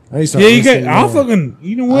headphones. I need to start Yeah, you got. listening I'll more. fucking.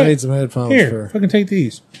 You know I what? need some headphones. Here, for, fucking take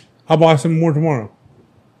these. I'll buy some more tomorrow.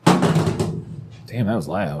 Damn, that was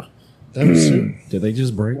loud. that was, Did they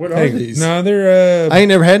just break? what are Take, these? no, they're. I ain't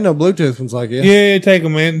never had no Bluetooth ones like this. Yeah, take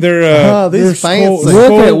them, man. They're. Oh, these they're fancy.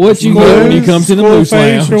 Look at what you get when you come to the skull Moose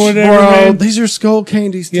face Lounge. or whatever, Bro, man. these are skull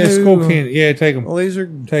candies too. Yeah, skull candy. Yeah, take them. Well, these are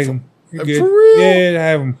Take them. You're good. For real? Yeah,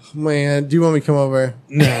 have them. man. Do you want me to come over?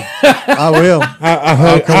 No, I will, I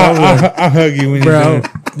hug. come over. I hug you when bro. you're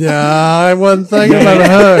done. Yeah, I wasn't thinking about a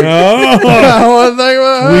hug. Oh, I wasn't thinking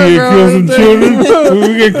about a hug. we bro. gonna kill some children.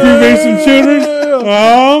 We gonna cremate some children.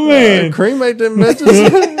 Oh man, Cremate them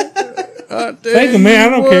bitches. take them, man. I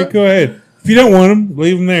don't care. Go ahead. If you don't want them,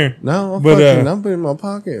 leave them there. No, I'm But, putting them in my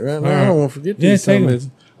pocket right now. all I right. don't want to forget Yeah, these take some 'em. bitches.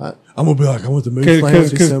 I'm gonna be like, I want the moose lounge.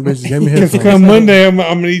 These some bitches gave me Because headphones. come Monday, I'm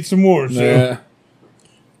gonna eat some more. So. Yeah.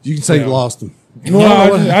 You can say Yeah. you lost them.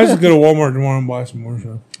 Well, I just go to Walmart tomorrow and buy some more.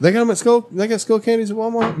 So They got them at school. They got school candies at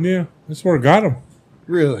Walmart. yeah, that's where I got them.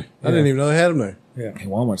 Really? I didn't even know they had them there. Yeah. Hey,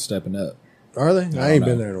 Walmart's stepping up. Are they? I ain't don't been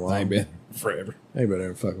know. there in a while. I ain't been forever. I ain't been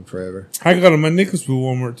there fucking forever. I got them at Nicholasville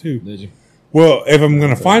Walmart too. Did you? Well, if I'm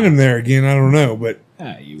gonna find them there again, I don't know. But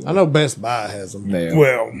You. I know Best Buy has them, Yeah.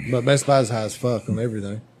 well, but Best Buy's high as fuck on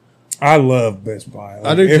everything. I love Best Buy. Like,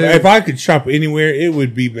 I do, if, too. if I could shop anywhere, it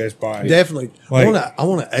would be Best Buy. Definitely. Like- I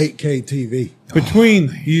want an 8K TV.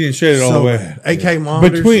 Between you didn't shut it all So the way. bad. 8K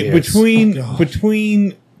monitors. Between Oh, gosh.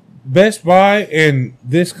 between Best Buy and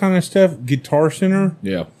this kind of stuff, Guitar Center,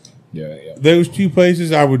 Yeah. those two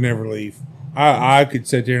places, I would never leave. I could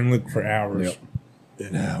sit there and look for hours. Yep.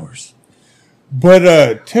 in hours.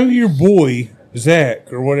 But tell your boy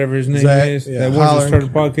Zach or whatever his name Zach, is yeah, that wants to holler. start a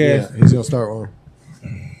podcast. Yeah, he's gonna start one.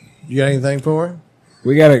 You got anything for him?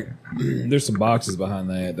 We gotta. There's some boxes behind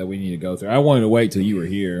that we need to go through. I wanted to wait till you were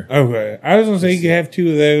here. Okay, I was gonna say you could have two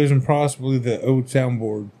of those and possibly the old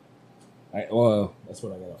soundboard. Well, that's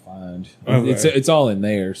what I gotta find. Okay. It's all in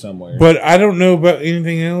there somewhere. But I don't know about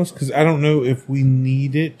anything else because I don't know if we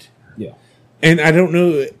need it, yeah. and I don't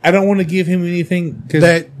know. I don't want to give him anything because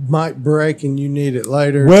That might break and you need it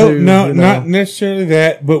later. well, too, no, you know? not necessarily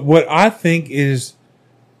that. But what I think is,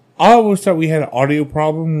 I always thought we had an audio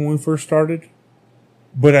problem when we first started,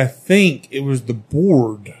 but I think it was the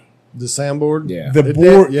board. the soundboard. Yeah. The It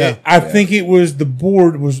board, did, yeah. I think it was the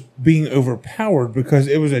board was being overpowered because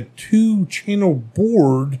it was a 2-channel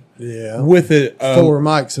board Yeah. with a 4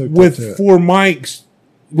 mics hooked up with to it. 4 mics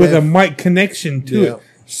with Yeah. a mic connection to Yeah. it.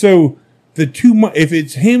 So the if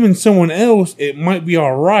it's him and someone else, it might be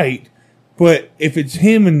all right. But if it's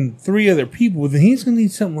him and 3 other people, then he's gonna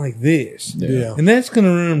need something like this, Yeah. and that's gonna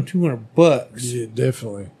run him $200. Yeah,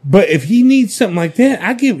 definitely. But if he needs something like that,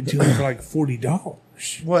 I give it to him for like $40.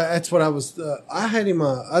 Well, that's what I was. I had him.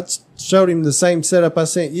 I showed him the same setup I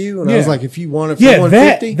sent you, and I was Yeah. like, "If you want it for Yeah,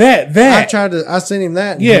 $150, that. I tried to. I sent him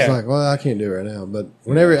that, and he Yeah. was like, "Well, I can't do it right now." But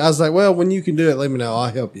whenever I was like, "Well, when you can do it, let me know. I'll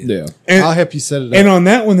help you. Yeah. And- I'll help you set it up." And on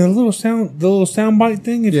that one, the little sound bite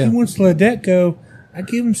thing, if Yeah. he wants to let that go, I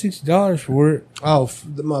give him $60 for it. oh,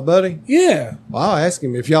 my buddy. Yeah. Well, I'll ask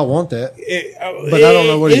him if y'all want that. But I don't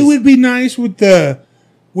know what it he's- would be nice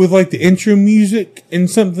with like the intro music and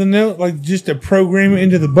something else, like just to program it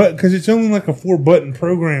into the button because it's only like a 4-button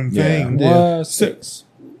program thing. Well, So- 6.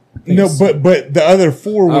 No, but the other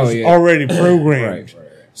 4 was Oh, yeah. already programmed. Right.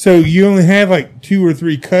 So you only have like 2 or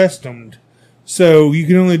 3 customed. So you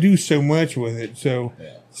can only do so much with it. So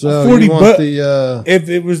So 40 you want bucks. the? If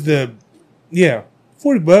it was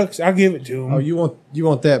 $40, I'll give it to him. Oh, you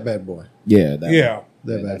want that bad boy? Yeah. That yeah.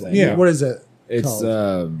 That bad boy. Yeah. What is that? It's.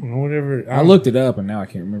 called? Whatever. I looked it up and now I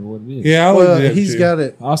can't remember what it is. Yeah, I Well, looked it up he's too. got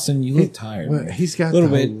it. Austin, you look tired. Well, man. he's got Little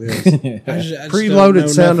the bit. whole list. I just Preloaded don't know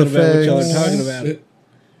sound nothing about what y'all effects. are talking about.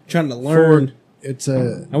 Trying to learn. Ford, it's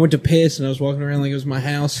a. I went to piss and I was walking around like it was my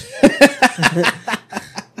house.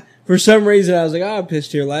 For some reason, I was like, I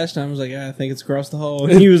pissed here last time. I was like, I think it's across the hall.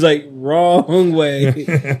 And he was like, wrong way.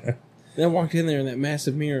 Then I walked in there in that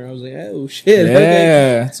massive mirror. I was like, oh, shit. Yeah,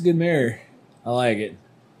 Okay. it's a good mirror. I like it.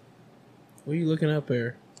 What are you looking up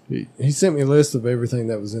there? He sent me a list of everything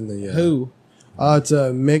that was in the. Who? It's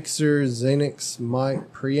a mixer, Xenix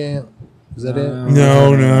mic preamp. Is that it?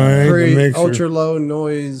 No, I ain't the mixer. Ultra low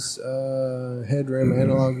noise headroom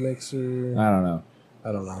analog mixer. I don't know.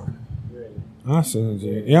 I don't know. I'll send it to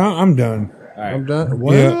you. Yeah, I'm done. All right. I'm done.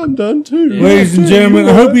 Well, Yeah. I'm done too. Ladies and gentlemen,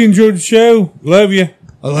 I hope you enjoyed the show. Love you.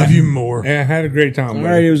 I love you more. Yeah, had a great time. All buddy.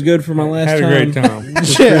 right, it was good for my last Had a time. great time.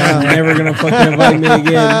 I'm never going to fucking invite me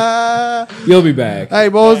again. You'll be back. Hey,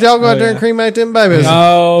 boys, y'all go out there and cremate them babies.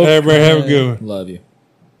 No. Everybody have a good one. Love you.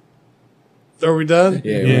 Are we done?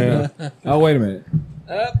 Yeah. Yeah. we're done. Oh, wait a minute.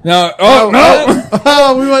 No. Oh, no.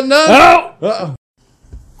 Oh, we went done? No. Uh-oh.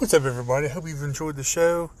 What's up, everybody? Hope you've enjoyed the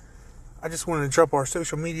show. I just wanted to drop our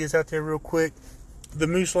social medias out there real quick. The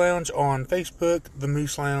Moose Lounge on Facebook, The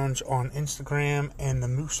Moose Lounge on Instagram, and The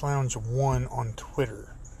Moose Lounge 1 on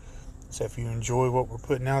Twitter. So if you enjoy what we're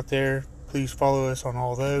putting out there, please follow us on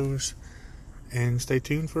all those and stay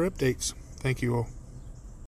tuned for updates. Thank you all.